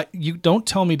nothing. You don't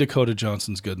tell me Dakota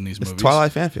Johnson's good in these It's movies.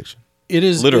 Twilight fan fiction. It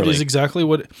is. Literally. It is exactly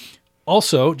what.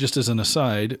 Also, just as an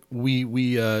aside, we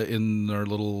in our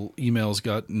little emails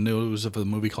got news of a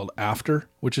movie called After,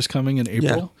 which is coming in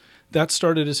April. Yeah. That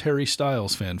started as Harry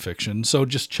Styles fan fiction. So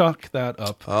just chalk that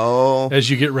up Oh, as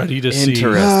you get ready to see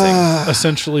Interesting.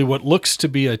 essentially what looks to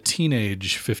be a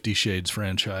teenage 50 Shades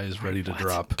franchise ready to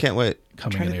drop can't wait.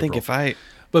 coming trying in to April. think if I.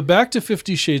 But back to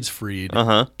 50 Shades Freed.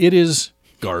 Uh-huh. It is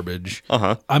garbage.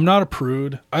 Uh-huh. I'm not a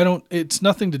prude. It's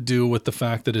nothing to do with the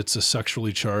fact that it's a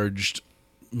sexually charged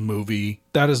movie.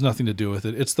 That has nothing to do with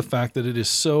it. It's the fact that it is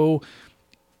so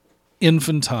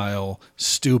infantile,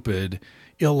 stupid,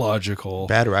 illogical,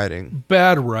 Bad writing.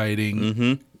 bad writing.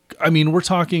 Mm-hmm. I mean, we're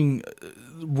talking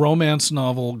romance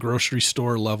novel, grocery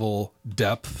store level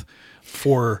depth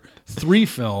for 3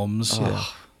 films.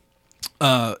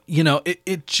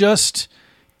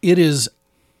 It is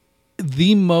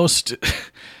the most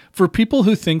for people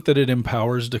who think that it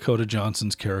empowers Dakota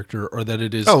Johnson's character or that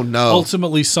it is Oh, no.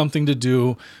 ultimately something to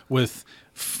do with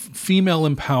female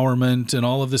empowerment and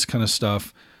all of this kind of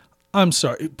stuff. I'm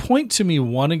sorry. Point to me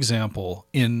one example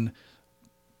in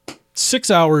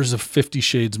 6 hours of 50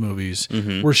 Shades movies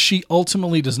where she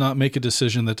ultimately does not make a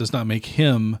decision that does not make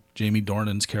him, Jamie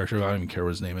Dornan's character, I don't even care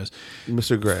what his name is,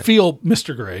 Mr. Gray. feel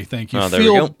Mr. Gray, thank you. Oh, there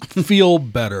we feel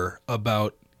better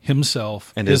about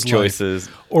himself And his life. choices.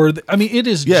 It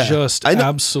is Yeah, just I know.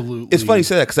 absolutely. It's funny you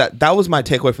say that because that was my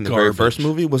takeaway from the very Garbage. first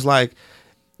movie was like,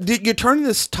 you're turning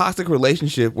this toxic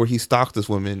relationship where he stalks this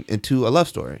woman into a love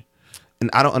story. And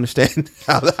I don't understand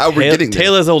how we're getting there.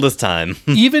 Tale as old as time.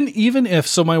 even if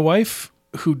so, my wife,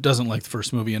 who doesn't like the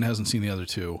first movie and hasn't seen the other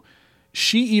 2,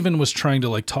 she even was trying to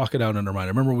like talk it out in her mind. I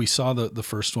remember we saw the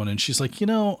first one, and she's like,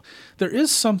 there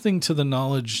is something to the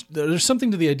knowledge. There's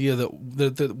something to the idea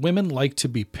that women like to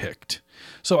be picked.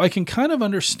 So I can kind of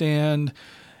understand.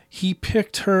 He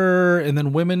picked her, and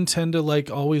then women tend to like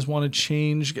always want to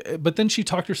change. But then she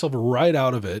talked herself right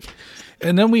out of it,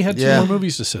 and then we had 2 Yeah. more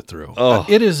movies to sit through. Oh.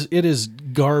 It is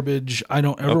garbage. I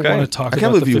don't ever Okay. want to talk I about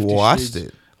can't the believe you 50 watched Shades.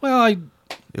 it. Well,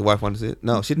 Your wife wanted to see it?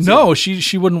 No, she didn't. no, see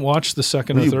she wouldn't watch the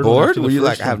second it. Were or you third one bored? after the Were you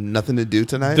like, first I have one. nothing to do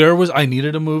tonight? I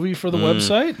needed a movie for the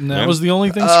website, and that Yeah. was the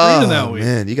only thing Oh, screening that week.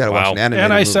 man, you got to watch Wow. an animated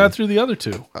And I movie. sat through the other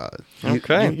 2.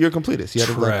 Okay. You're a completist. You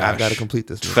had to like, I've Trash. got to complete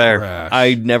this movie. Fair. Trash.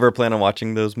 I never plan on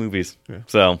watching those movies.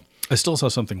 So, I still saw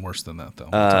something worse than that, though.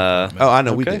 Oh, I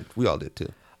know. We Okay. did. We all did too.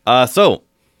 so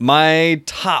my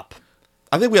top,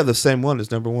 I think we have the same one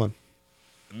as number 1.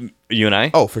 you and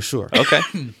I. Oh, for sure. Okay.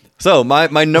 So my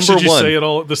number Should you one. say it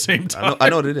all at the same time? I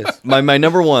know what it is. my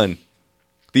number 1,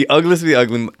 The Ugliest of the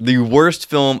Ugly, the worst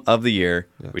film of the year.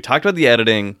 We talked about the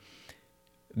editing.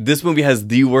 This movie has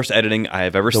the worst editing I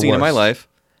have ever seen in my worst. life.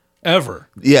 Ever.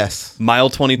 Yes. Mile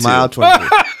 22. Mile 22.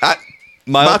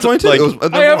 Mile 22. like, It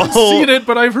was- I haven't seen it,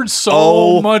 but I've heard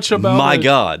so much about my it.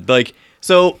 God. Like,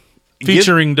 so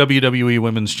Featuring WWE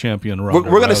Women's Champion Ronda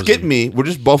We're gonna Rousey. skip me. We're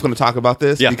just both gonna talk about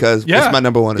this Yeah. because Yeah. it's my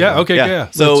number 1. as Yeah, well. okay, yeah.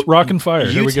 So Let's rock and fire.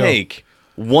 Here You we go. take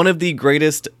one of the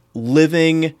greatest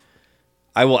living.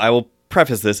 I will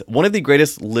preface this. One of the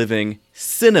greatest living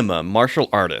cinema martial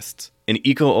artists in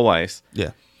Iko Uwais. Yeah.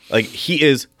 Like, he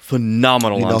is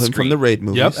phenomenal You on know him screen. from the Raid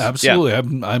movies. Yep, absolutely.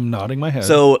 I'm nodding my head.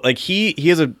 So like he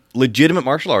is a legitimate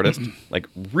martial artist, like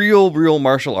real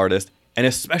martial artist, and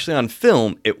especially on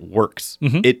film, it works.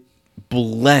 It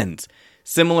blends,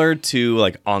 similar to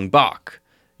like Ong Bak,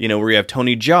 where you have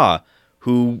Tony Jaa,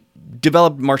 who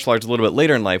developed martial arts a little bit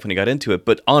later in life when he got into it,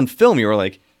 but on film you were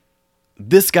like,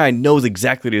 this guy knows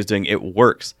exactly what he's doing. It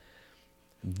works.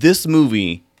 This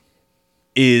movie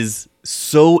is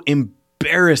so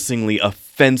embarrassingly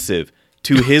offensive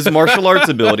to his martial arts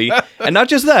ability. And not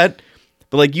just that,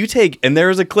 but like you take, and there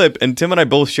is a clip, and Tim and I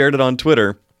both shared it on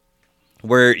Twitter,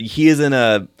 where he is in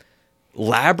a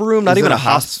lab room, not Is even it a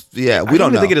hospital. Yeah, we don't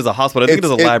even know. think it is a hospital. I think it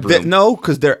is a lab room. No,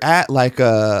 because they're at like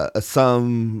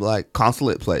some like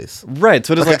consulate place. Right.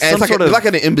 So it is like some sort of like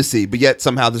at an embassy, but yet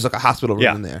somehow there's like a hospital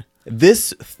room in there.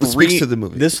 This speaks to the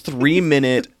movie. This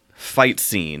 3-minute fight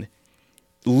scene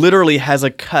literally has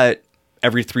a cut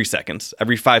every 3 seconds,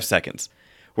 every 5 seconds,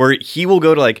 where he will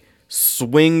go to like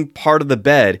swing part of the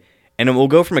bed, and it will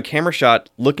go from a camera shot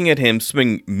looking at him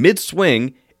swing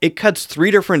mid-swing. It cuts 3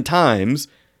 different times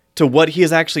to what he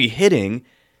is actually hitting,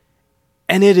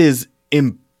 and it is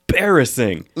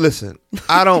embarrassing. Listen,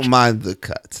 I don't mind the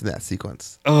cuts in that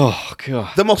sequence. Oh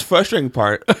god. The most frustrating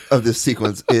part of this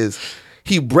sequence is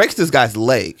he breaks this guy's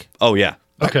leg. Oh yeah.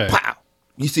 Like, Okay. pow!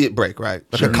 You see it break, right?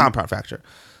 Like a compound fracture.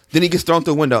 Then he gets thrown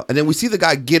through a window, and then we see the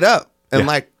guy get up and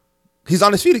like he's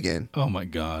on his feet again. Oh my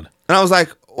God. And I was like,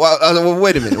 well,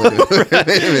 wait a minute. Wait a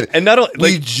minute. And not only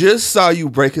we like just saw you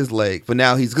break his leg, but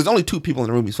now because only 2 people in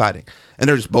the room he's fighting, and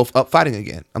they're just both up fighting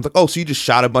again. I'm like, oh, so you just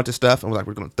shot a bunch of stuff, and we're like,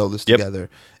 we're gonna throw this together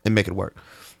and make it work.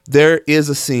 There is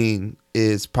a scene,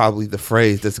 is probably the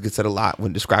phrase that gets said a lot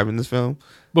when describing this film.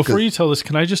 Before 'Cause- you tell this,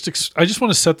 can I just I just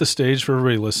want to set the stage for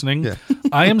everybody listening. Yeah.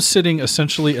 I am sitting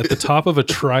essentially at the top of a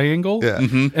triangle, Yeah.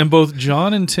 and both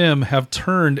John and Tim have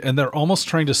turned, and they're almost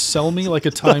trying to sell me like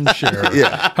a timeshare.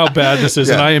 Yeah. How bad this is,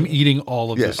 and Yeah. I am eating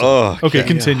all of Yeah. this. Oh, okay,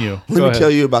 continue. Let me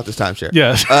tell you about this timeshare.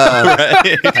 Yes,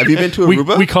 Have you been to we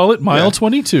Aruba? call it Mile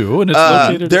 22, and it's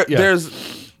located.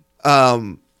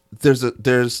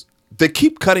 There's they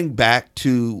keep cutting back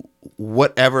to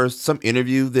whatever some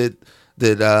interview that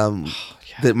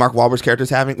Mark Wahlberg's character is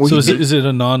having. where So he is it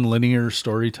a non-linear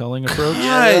storytelling approach?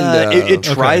 Kinda. it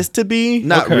tries to be.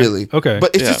 Not Okay. really. Okay.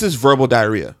 But it's Yeah. just this verbal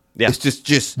diarrhea. Yeah. It's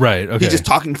just Right, okay. He's just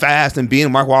talking fast and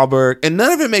being Mark Wahlberg, and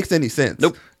none of it makes any sense.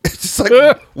 Nope. It's just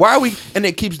like, why are we? And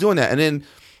it keeps doing that. And then,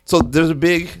 so there's a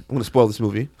big. I'm going to spoil this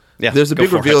movie. Yeah, There's a go big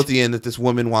for reveal it. at the end that this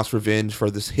woman wants revenge for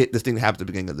this thing that happened at the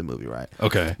beginning of the movie, right?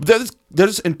 Okay. There's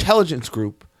this intelligence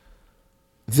group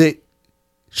that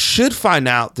should find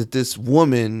out that this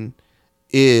woman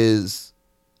is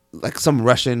like some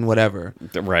Russian whatever.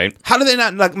 Right. How do they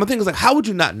not, like, my thing is like, how would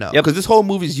you not know? Yep. Because this whole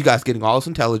movie is you guys getting all this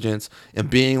intelligence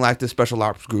and being like this special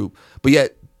ops group, but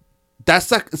yet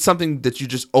that's like something that you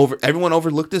just everyone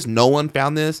overlooked this. No one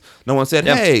found this. No one said,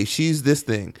 Yep. hey, she's this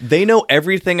thing. They know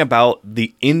everything about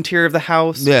the interior of the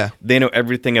house. Yeah. They know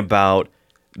everything about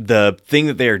the thing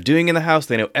that they are doing in the house.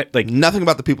 They know like, Nothing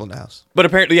about the people in the house. but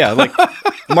apparently, yeah, like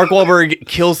Mark Wahlberg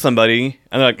kills somebody,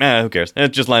 and they're like, nah, who cares? And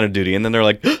it's just line of duty. And then they're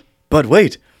like, but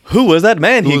wait, who was that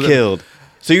man he was it? killed?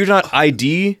 So you're not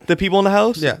ID the people in the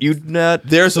house? Yeah. You not.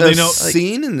 There's So a they know, like-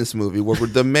 scene in this movie where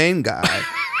the main guy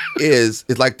is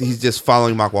like he's just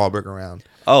following Mark Wahlberg around.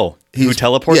 Oh, who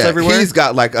teleports everywhere? He's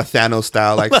got like a Thanos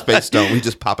style like space stone. He's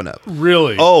just popping up.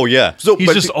 Really? Oh yeah. So he's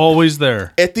but just always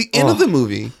there. at the end of the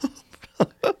movie,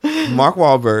 Mark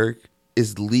Wahlberg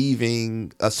is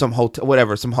leaving some hotel,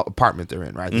 whatever, some apartment they're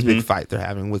in. Right, this big fight they're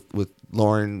having with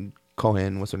Lauren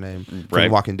Cohen. What's her name? From Right.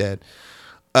 The Walking Dead.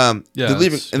 Yeah, They're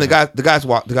leaving, it's- and the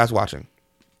guy's watching.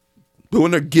 But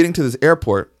when they're getting to this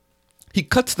airport, he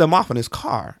cuts them off in his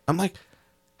car. I'm like,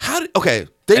 how did? Okay,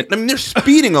 they're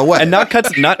speeding away, and not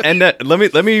cuts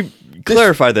let me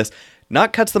clarify this.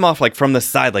 Not cuts them off like from the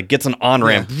side, like gets an on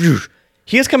ramp.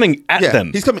 He is coming at yeah,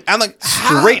 them he's coming. I'm like,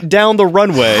 straight down the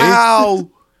runway. How?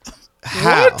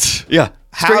 Yeah,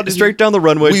 How did straight down the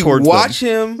runway We towards watch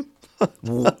them.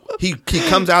 him. He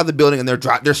comes out of the building and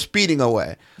they're speeding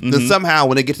away. Then somehow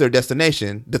when they get to their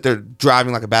destination, that they're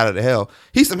driving like a bat out of hell,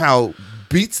 he somehow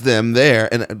beats them there,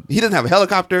 and he doesn't have a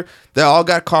helicopter. They all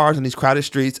got cars in these crowded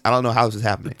streets. I don't know how this is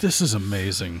happening. This is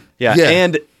amazing. Yeah, Yeah.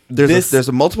 and There's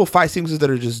a multiple fight sequences that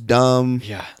are just dumb.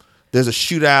 yeah. There's a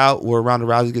shootout where Ronda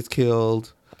Rousey gets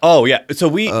killed. Oh yeah. So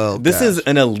Oh, this gosh. is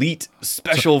an elite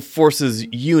special forces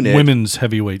unit. Women's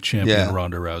heavyweight champion Yeah.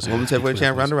 Ronda Rousey. Women's heavyweight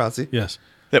champ Ronda Rousey. Yes.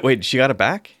 That wait, she got it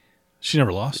back? She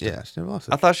never lost. Yeah, she never lost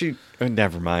I it. thought she. Oh,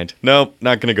 never mind. Nope,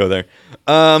 not gonna go there.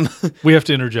 We have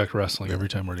to interject wrestling every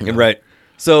time we're together. Right.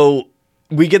 So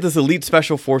we get this elite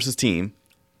special forces team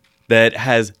that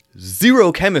has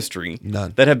zero chemistry.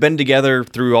 None. That have been together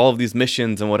through all of these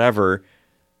missions and whatever.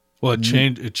 Well, it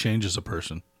changes a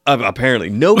person. Apparently,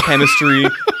 no chemistry.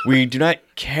 We do not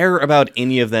care about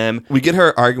any of them. We get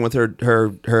her arguing with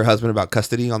her husband about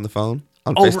custody on the phone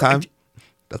on FaceTime. right.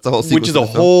 That's the whole which sequence is of a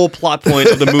the film. whole plot point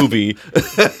of the movie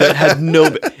that had no.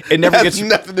 It never Has gets.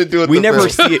 nothing to do with We the never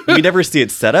film. see it. We never see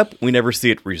it set up. We never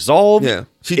see it resolved. Yeah,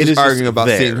 she's It just is arguing about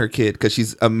there. seeing her kid because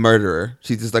she's a murderer.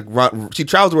 She's just like she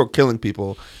travels the world killing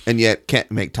people and yet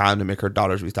can't make time to make her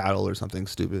daughter's recital or something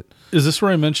stupid. Is this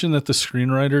where I mentioned that the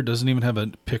screenwriter doesn't even have a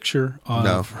picture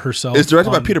of herself? It's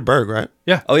directed by on- Peter Berg, right?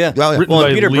 Yeah. Oh yeah. Oh, yeah. Written Well,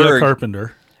 by Peter Leah Berg.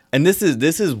 Carpenter. And this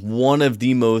is one of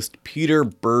the most Peter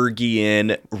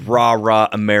Bergian rah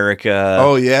America.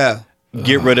 Oh yeah,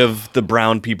 Get rid of the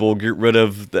brown people. Get rid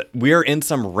of the. We are in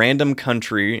some random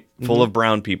country full of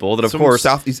brown people that, of some course,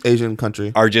 Southeast Asian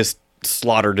country. are just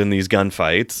slaughtered in these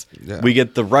gunfights. Yeah. We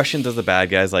get the Russians as the bad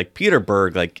guys. Like Peter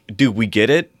Berg. Like, dude, we get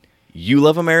it. You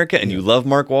love America and you love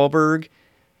Mark Wahlberg.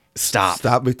 Stop.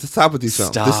 Stop with these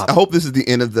films. Stop. I hope this is the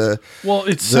end of the. Well,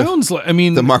 it sounds like, I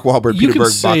mean, the Mark Wahlberg, you Peter can Berg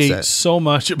box say set. so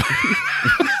much about.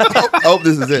 I hope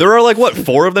this is it. There are like what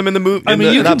 4 of them in the movie. I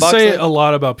mean, you in that can box say set? a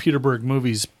lot about Peter Berg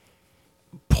movies.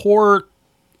 Poor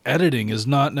editing is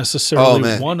not necessarily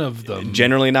man. one of them.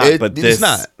 Generally not, but this it's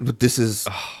not. But this is.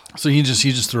 So he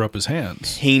just threw up his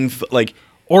hands, painful. Like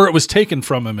or it was taken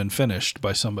from him and finished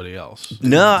by somebody else.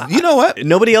 no, You know what?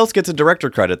 Nobody else gets a director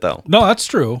credit though. No, that's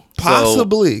true.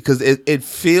 Possibly because it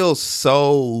feels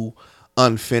so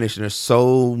unfinished and there's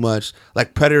so much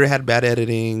like Predator had bad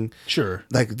editing. Sure.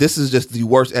 Like this is just the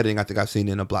worst editing I think I've seen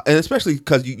in a block, and especially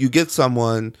because you get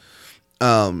someone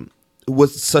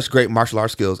with such great martial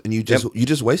arts skills and you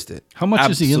just waste it. How much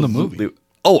is he in the movie? Absolutely.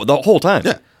 Oh, the whole time.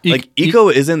 Yeah. Like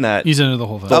Iko is in that. He's into the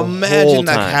whole thing. whole Imagine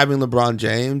like time. having LeBron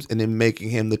James and then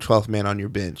making him the 12th man on your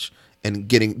bench and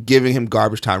giving him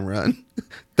garbage time run.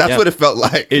 That's Yeah. what it felt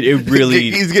like. It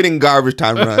really- he's getting garbage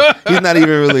time run. He's not even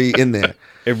really in there.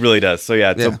 It really does. So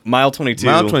yeah, Yeah. so Mile 22.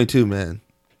 Mile 22, man.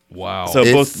 Wow. So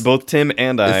It's- both Tim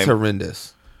and I. It's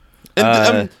horrendous.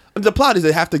 And the plot is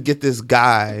they have to get this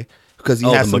guy because he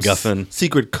Oh, has the some MacGuffin.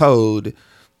 secret code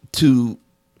to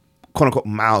quote unquote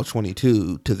Mile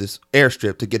 22 to this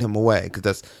airstrip to get him away. Because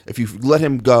that's if you let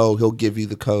him go, he'll give you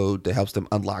the code that helps them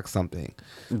unlock something.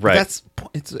 But Right.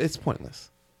 it's pointless.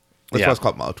 That's Yeah. why it's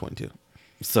called Mile 22.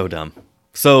 So dumb.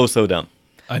 So dumb.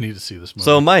 I need to see this movie.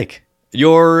 So Mike,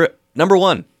 your number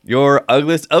 1, your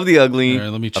ugliest of the ugly. All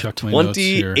right, let me of check my notes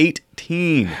here.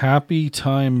 2018. Happy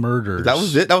Time Murders. That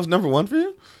was it. That was number 1 for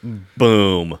you.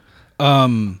 Boom.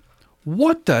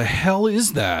 What the hell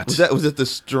is that? Was it the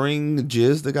string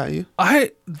jizz that got you?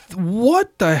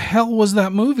 What the hell was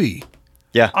that movie?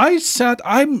 Yeah.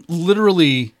 I'm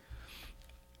literally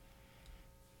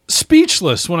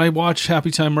speechless when I watch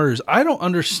Happy Time Murders. I don't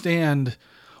understand.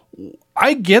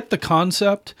 I get the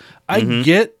concept. I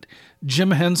get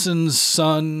Jim Henson's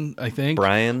son, I think.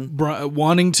 Brian.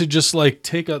 Wanting to just like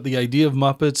take out the idea of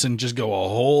Muppets and just go a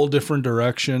whole different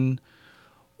direction.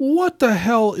 What the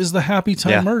hell is the Happy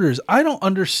Time Yeah. Murders? I don't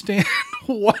understand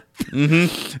what.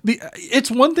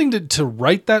 It's one thing to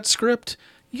write that script.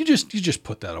 You just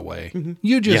put that away.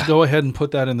 You just Yeah. go ahead and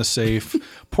put that in the safe.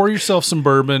 Pour yourself some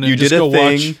bourbon and You just did a go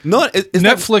thing. watch No, it's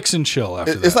Netflix and chill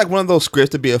after that. It's like one of those scripts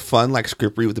to be a fun like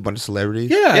script read with a bunch of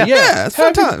celebrities. yeah. it's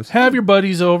fun times. Have your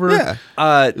buddies over.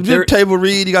 Yeah. There, Table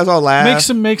read, you guys all laugh.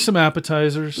 Make some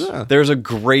appetizers. there's a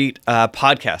great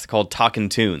podcast called Talkin'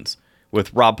 Tunes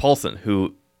with Rob Paulson,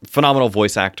 who phenomenal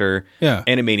voice actor, Yeah.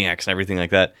 Animaniacs and everything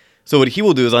like that. So what he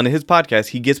will do is on his podcast,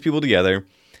 he gets people together,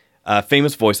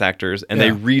 famous voice actors, and they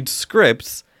Yeah. read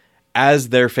scripts as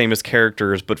their famous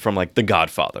characters, but from like The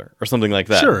Godfather or something like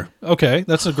that. Sure. Okay.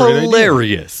 That's a great idea.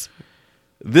 Hilarious.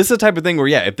 This is the type of thing where,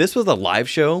 yeah, if this was a live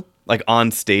show, like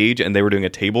on stage, and they were doing a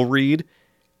table read,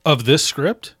 Of this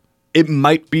script? it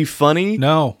might be funny.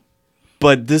 No.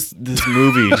 But this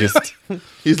movie just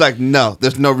He's like, no,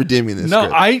 there's no redeeming this. No,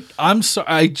 script. I'm sorry.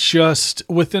 I just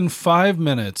within 5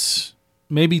 minutes,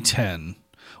 maybe 10,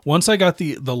 once I got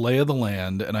the lay of the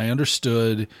land and I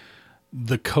understood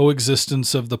the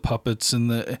coexistence of the puppets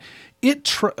and the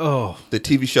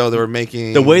TV show they were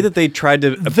making. the way that they tried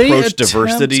to they approach attempt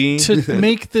diversity. to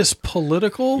make this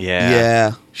political.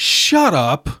 Yeah. Shut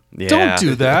up! Yeah. Don't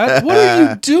do that. What are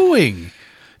you doing?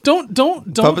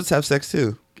 Don't. Puppets have sex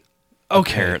too.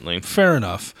 Okay, Apparently. fair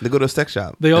enough. They go to a sex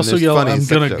shop. They and also there's yell, funny "I'm sex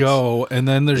gonna jokes. go," and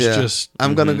then there's Yeah. just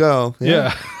I'm gonna go.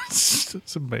 yeah. It's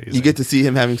amazing. You get to see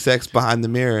him having sex behind the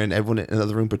mirror, and everyone in the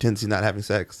other room pretends he's not having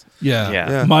sex. Yeah.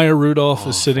 Yeah. Maya Rudolph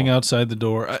is sitting outside the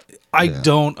door. I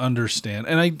don't understand.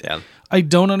 And Yeah. I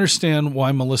don't understand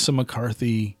why Melissa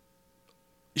McCarthy,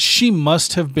 she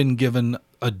must have been given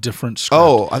a different script.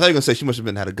 Oh, I thought you were gonna say she must have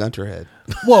had a gun to her head.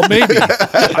 Well, maybe.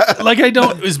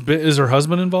 Is her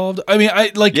husband involved? I mean,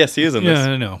 Yes, he is in yeah, this.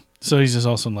 I know. So he's just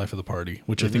also in Life of the Party,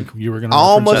 which I think you were going to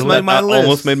Almost reference. made my list.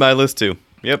 Almost made my list too.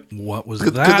 Yep. What was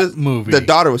 'Cause that movie? The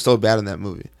daughter was so bad in that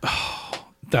movie.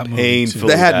 that movie. Painful. Too.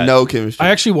 They had bad. no chemistry. I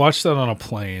actually watched that on a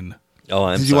plane. Oh,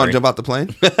 I'm Did you want to sorry. jump out the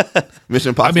plane? Mission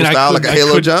Impossible I style, like a couldn't- I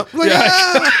Halo couldn't- jump? Like, yeah,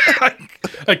 ah!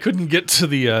 I couldn't get to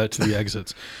the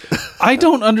exits. I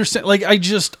don't understand. Like,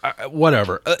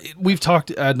 whatever. We've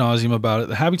talked ad nauseum about it.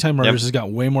 The Happy Time Murders Yep. has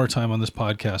got way more time on this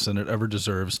podcast than it ever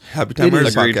deserves. Happy Time It Murders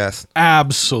is Agreed. podcast.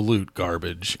 absolute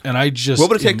garbage, and I just What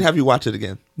would it take to have you watch it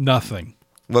again? nothing.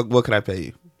 What could I pay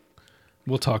you?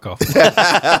 We'll talk off. Does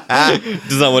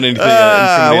not want anything.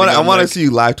 I want to to see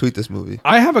you live tweet this movie.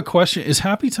 I have a question: is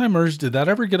Happy Time Murders? Did that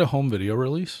ever get a home video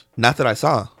release? Not that I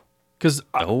saw. Because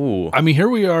Oh, I mean, here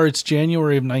we are. It's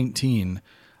January of 19.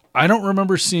 I don't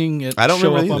remember seeing it I don't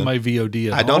show up remember on either. my VOD.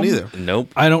 At I don't home. either.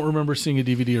 nope. I don't remember seeing a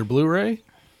DVD or Blu-ray.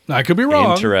 I could be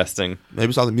wrong. Interesting.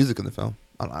 Maybe saw the music in the film.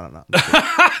 I don't know.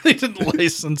 They didn't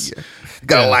license.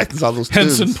 Got to Yeah. license all those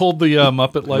Henson tunes. pulled the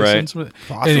Muppet license.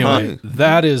 Possibly. Anyway,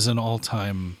 that is an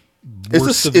all-time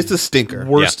worst of It's a stinker.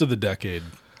 worst of the decade.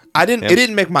 It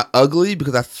didn't make my ugly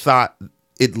because I thought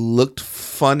it looked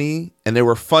funny and there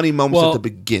were funny moments at the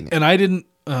beginning. And I didn't.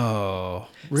 Oh,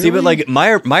 really? See, but like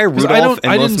Maya Rudolph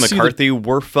and I Melissa didn't see McCarthy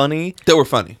were funny, They were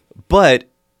funny. but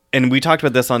and we talked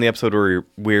about this on the episode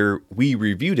where we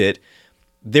reviewed it.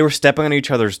 They were stepping on each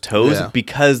other's toes Yeah.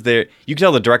 because you could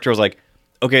tell the director was like,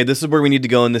 "Okay, this is where we need to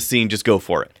go in this scene. Just go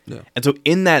for it." Yeah. And so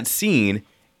in that scene,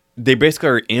 they basically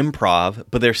are improv,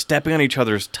 but they're stepping on each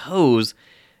other's toes.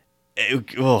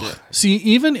 Ugh. See,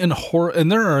 even in horror,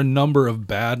 and there are a number of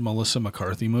bad Melissa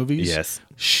McCarthy movies. Yes.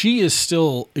 She is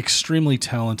still extremely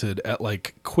talented at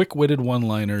like quick-witted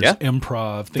one-liners, Yeah.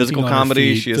 improv, thinking Physical on her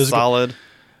comedy, feet, she is physical- solid.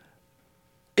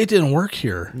 It didn't work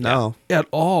here. No. At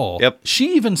all. Yep.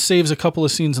 She even saves a couple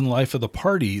of scenes in Life of the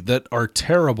Party that are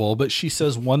terrible, but she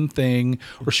says one thing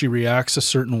or she reacts a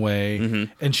certain way, Mm-hmm.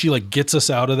 and she like gets us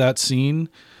out of that scene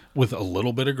with a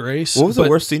little bit of grace. What was the But,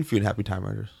 worst scene for you in Happy Time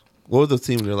Murders? What was the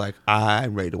scene where you're like,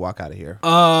 I'm ready to walk out of here?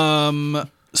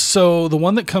 So the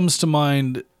one that comes to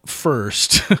mind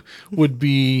first would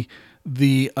be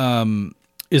the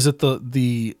is it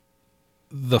the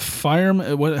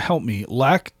fireman? What help me?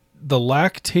 The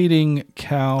lactating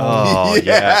cow. Oh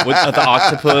yeah, with the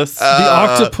octopus. The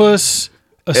octopus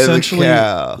essentially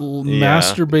cow.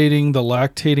 masturbating the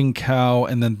lactating cow,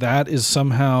 and then that is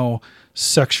somehow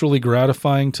sexually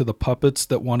gratifying to the puppets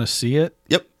that want to see it.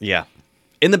 Yep. Yeah.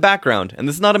 In the background. And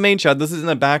this is not a main shot. This is in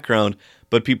the background,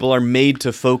 but people are made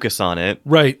to focus on it.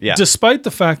 Right. Yeah. Despite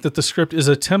the fact that the script is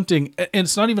attempting, and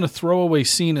it's not even a throwaway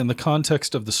scene in the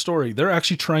context of the story, they're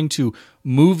actually trying to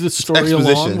move the story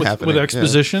exposition along with happening, yeah.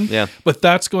 exposition. Yeah. But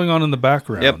that's going on in the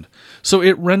background. Yep. So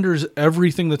it renders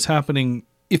everything that's happening,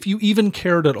 if you even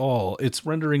cared at all, it's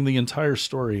rendering the entire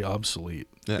story obsolete.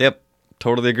 Yeah. Yep.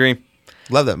 Totally agree.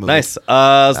 Love that movie. Nice. So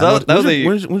I know- that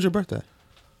was when's your birthday?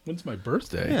 When's my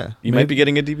birthday? Yeah. you might be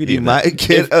getting a DVD. You of might that.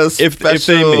 get a if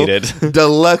special they made it.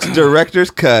 deluxe director's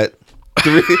cut.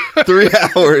 3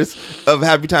 hours of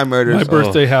Happy Time Murders. My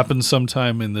birthday happens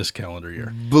sometime in this calendar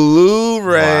year.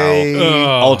 Blu-ray,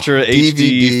 Ultra HD,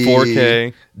 DVD,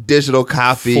 4K. digital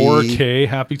copy. 4K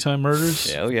Happy Time Murders.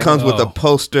 Yeah, oh yeah. Comes with a Oh.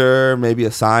 poster, maybe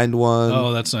a signed one.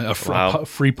 Oh, that's nice. Wow.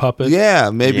 Free puppet.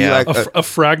 Yeah, maybe Yeah. like A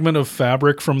fragment of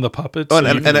fabric from the puppets. oh,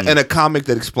 and a comic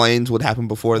that explains what happened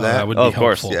before that. that would Oh, be of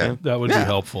course, helpful. yeah. That would Yeah. be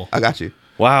helpful. I got you.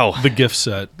 Wow. The gift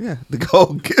set. Yeah, the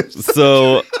gold gifts.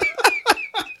 So,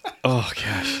 oh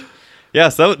gosh. Yeah,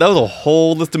 so that was a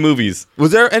whole list of movies.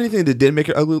 Was there anything that did make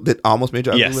your ugly? That almost made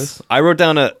your ugly Yes. list? I wrote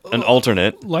down an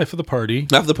alternate. Life of the Party.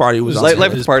 After the party was Life- awesome.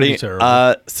 Life of It's the Party. pretty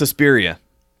terrible. Suspiria.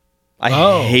 I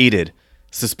Oh. hated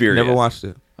Suspiria. Never watched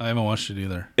it. I haven't watched it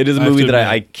either. It is a I have movie to that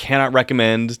admit, I cannot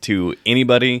recommend to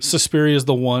anybody. Suspiria is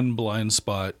the one blind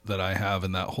spot that I have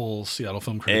in that whole Seattle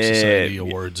Film Critics Society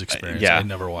Awards experience. yeah. I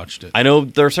never watched it. I know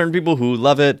there are certain people who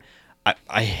love it.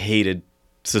 I hated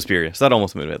Suspiria, so that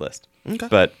almost made my list. Okay.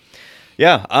 But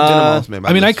yeah, Didn't almost make my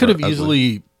I mean, I list could for have ugly.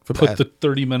 easily For put bad. the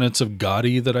 30 minutes of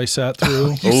Gotti that I sat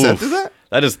through. You sat Oof. through that?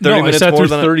 that is 30 No, I minutes sat more through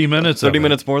than 30 minutes of 30 it.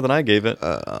 minutes more than I gave it.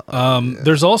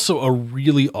 There's also a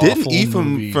really awful Didn't E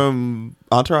movie. from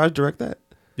Entourage direct that?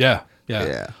 Yeah.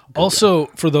 Yeah. Also,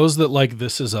 for those that like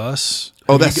This Is Us.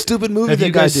 Oh, have that you g- stupid movie Have that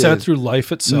you guy guys sat did. through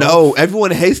Life Itself? No,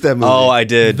 everyone hates that movie. Oh, I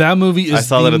did. That movie is I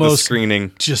saw the that at the most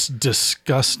screening. just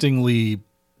disgustingly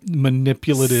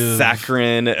manipulative.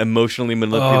 Saccharine, emotionally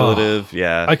manipulative.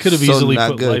 Yeah, I could have So easily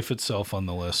not put good. Life Itself on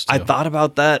the list. I too. thought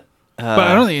about that. but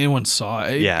I don't think anyone saw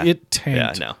it. yeah. It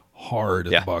tanked Yeah, no. hard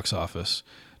at Yeah. the box office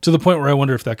to the point where I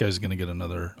wonder if that guy's going to get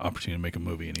another opportunity to make a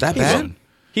movie anytime That bad? soon.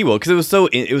 He will, because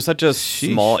it was such a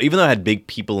small, even though it had big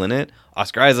people in it,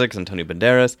 Oscar Isaacs, Antonio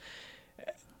Banderas.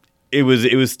 it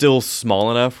was still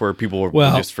small enough where people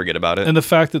would just forget about it. And the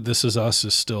fact that This Is Us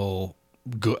is still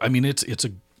good. I mean, it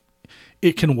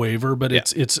can waver, but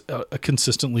it's a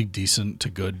consistently decent to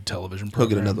good television He'll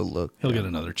program. get another look. He'll get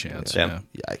another chance. Yeah.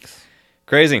 Yeah. Yikes.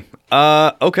 Crazy.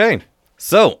 Okay.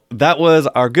 So that was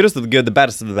our goodest of the good, the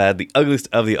baddest of the bad, the ugliest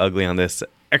of the ugly on this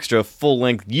extra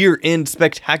full-length year-end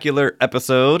spectacular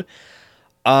episode.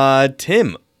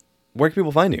 Tim, where can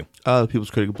people find you?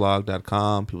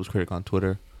 Peoplescriticblog.com, People's Critic on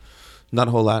Twitter. Not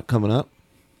a whole lot coming up.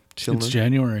 Chilling. It's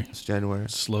January. It's January.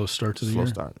 Slow start to the Slow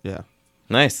year. start. Yeah.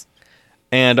 Nice.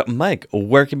 And Mike,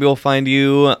 where can people find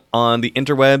you on the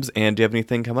interwebs, and do you have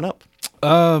anything coming up?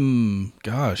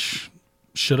 Gosh.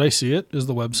 Should I See It is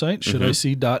the website. Should I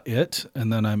see .it,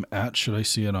 and then I'm at Should I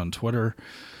See It on Twitter.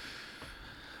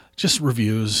 Just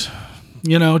reviews.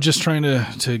 Just trying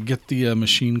to get the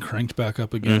machine cranked back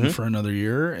up again for another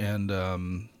year. And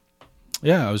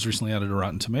I was recently added to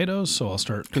Rotten Tomatoes, so I'll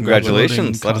start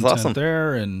Congratulations. That is content awesome.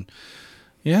 there. And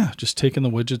just taking the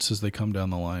widgets as they come down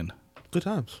the line. Good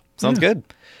times. Sounds good.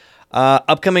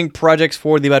 Upcoming projects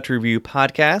for the About to Review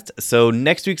podcast. So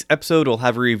next week's episode, we'll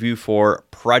have a review for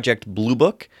Project Blue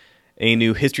Book, a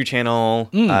new History Channel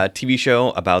TV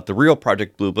show about the real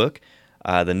Project Blue Book,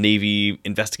 the Navy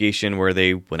investigation where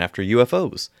they went after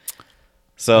UFOs.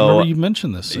 So I remember you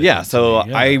mentioned this.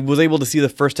 I was able to see the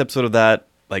first episode of that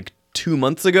like 2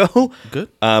 months ago. Good.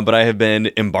 But I have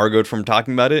been embargoed from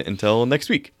talking about it until next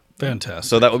week. Fantastic.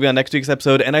 So that will be on next week's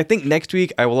episode. And I think next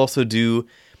week I will also do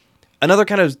another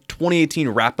kind of 2018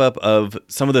 wrap-up of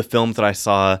some of the films that I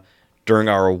saw during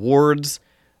our awards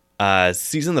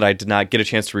season that I did not get a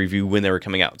chance to review when they were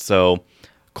coming out. So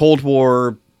Cold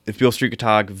War, If Beale Street Could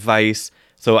Talk, Vice.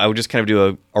 So I would just kind of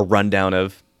do a rundown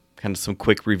of kind of some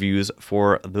quick reviews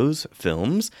for those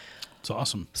films. It's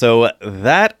awesome. So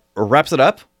that wraps it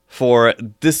up for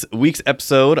this week's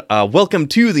episode. Welcome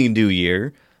to the new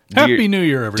year. Happy New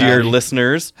Year, everybody. Dear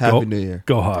listeners. Happy New Year.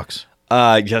 Go Hawks.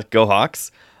 Yeah, go Hawks.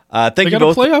 Thank They you got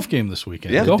both. a playoff game this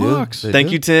weekend. Yeah, Go they do. Hawks. They Thank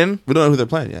do. you, Tim. We don't know who they're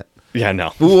playing yet. Yeah,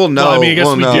 no. We'll know. Well, I mean, I guess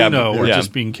We'll we know. do know. We're Yeah.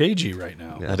 just being cagey right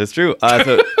now. Yeah. That is true.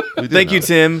 So thank you, know.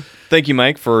 Tim. Thank you,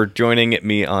 Mike, for joining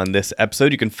me on this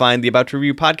episode. You can find the About to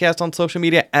Review podcast on social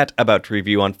media at About to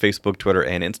Review on Facebook, Twitter,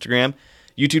 and Instagram.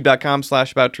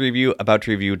 YouTube.com/About to Review.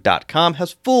 AboutToReview.com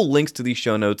has full links to these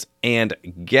show notes and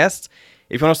guests.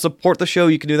 If you want to support the show,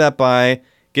 you can do that by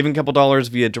giving a couple dollars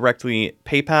via directly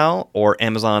PayPal or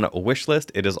Amazon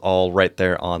wishlist. It is all right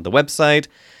there on the website.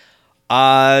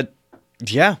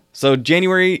 Yeah. So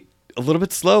January, a little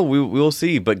bit slow. We will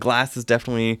see, but Glass is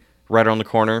definitely right around the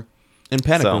corner. In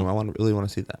Panic So- Room, I really want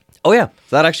to see that. Oh yeah,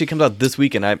 so that actually comes out this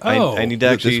weekend. I need to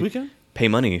Is it actually this weekend? pay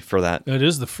money for that. It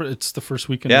is it's the first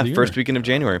weekend Yeah, of the year. first weekend of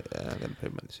January. Yeah, I gotta pay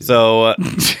money to see that.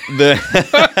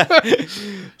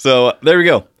 So so there we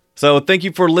go. So thank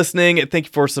you for listening. Thank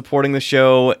you for supporting the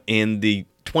show in the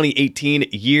 2018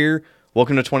 year.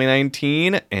 Welcome to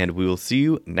 2019, and we will see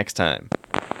you next time.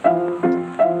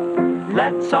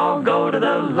 Let's all go to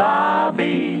the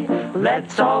lobby.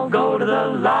 Let's all go to the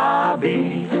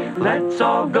lobby. Let's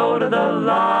all go to the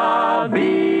lobby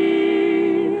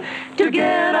to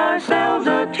get ourselves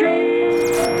a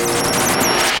treat.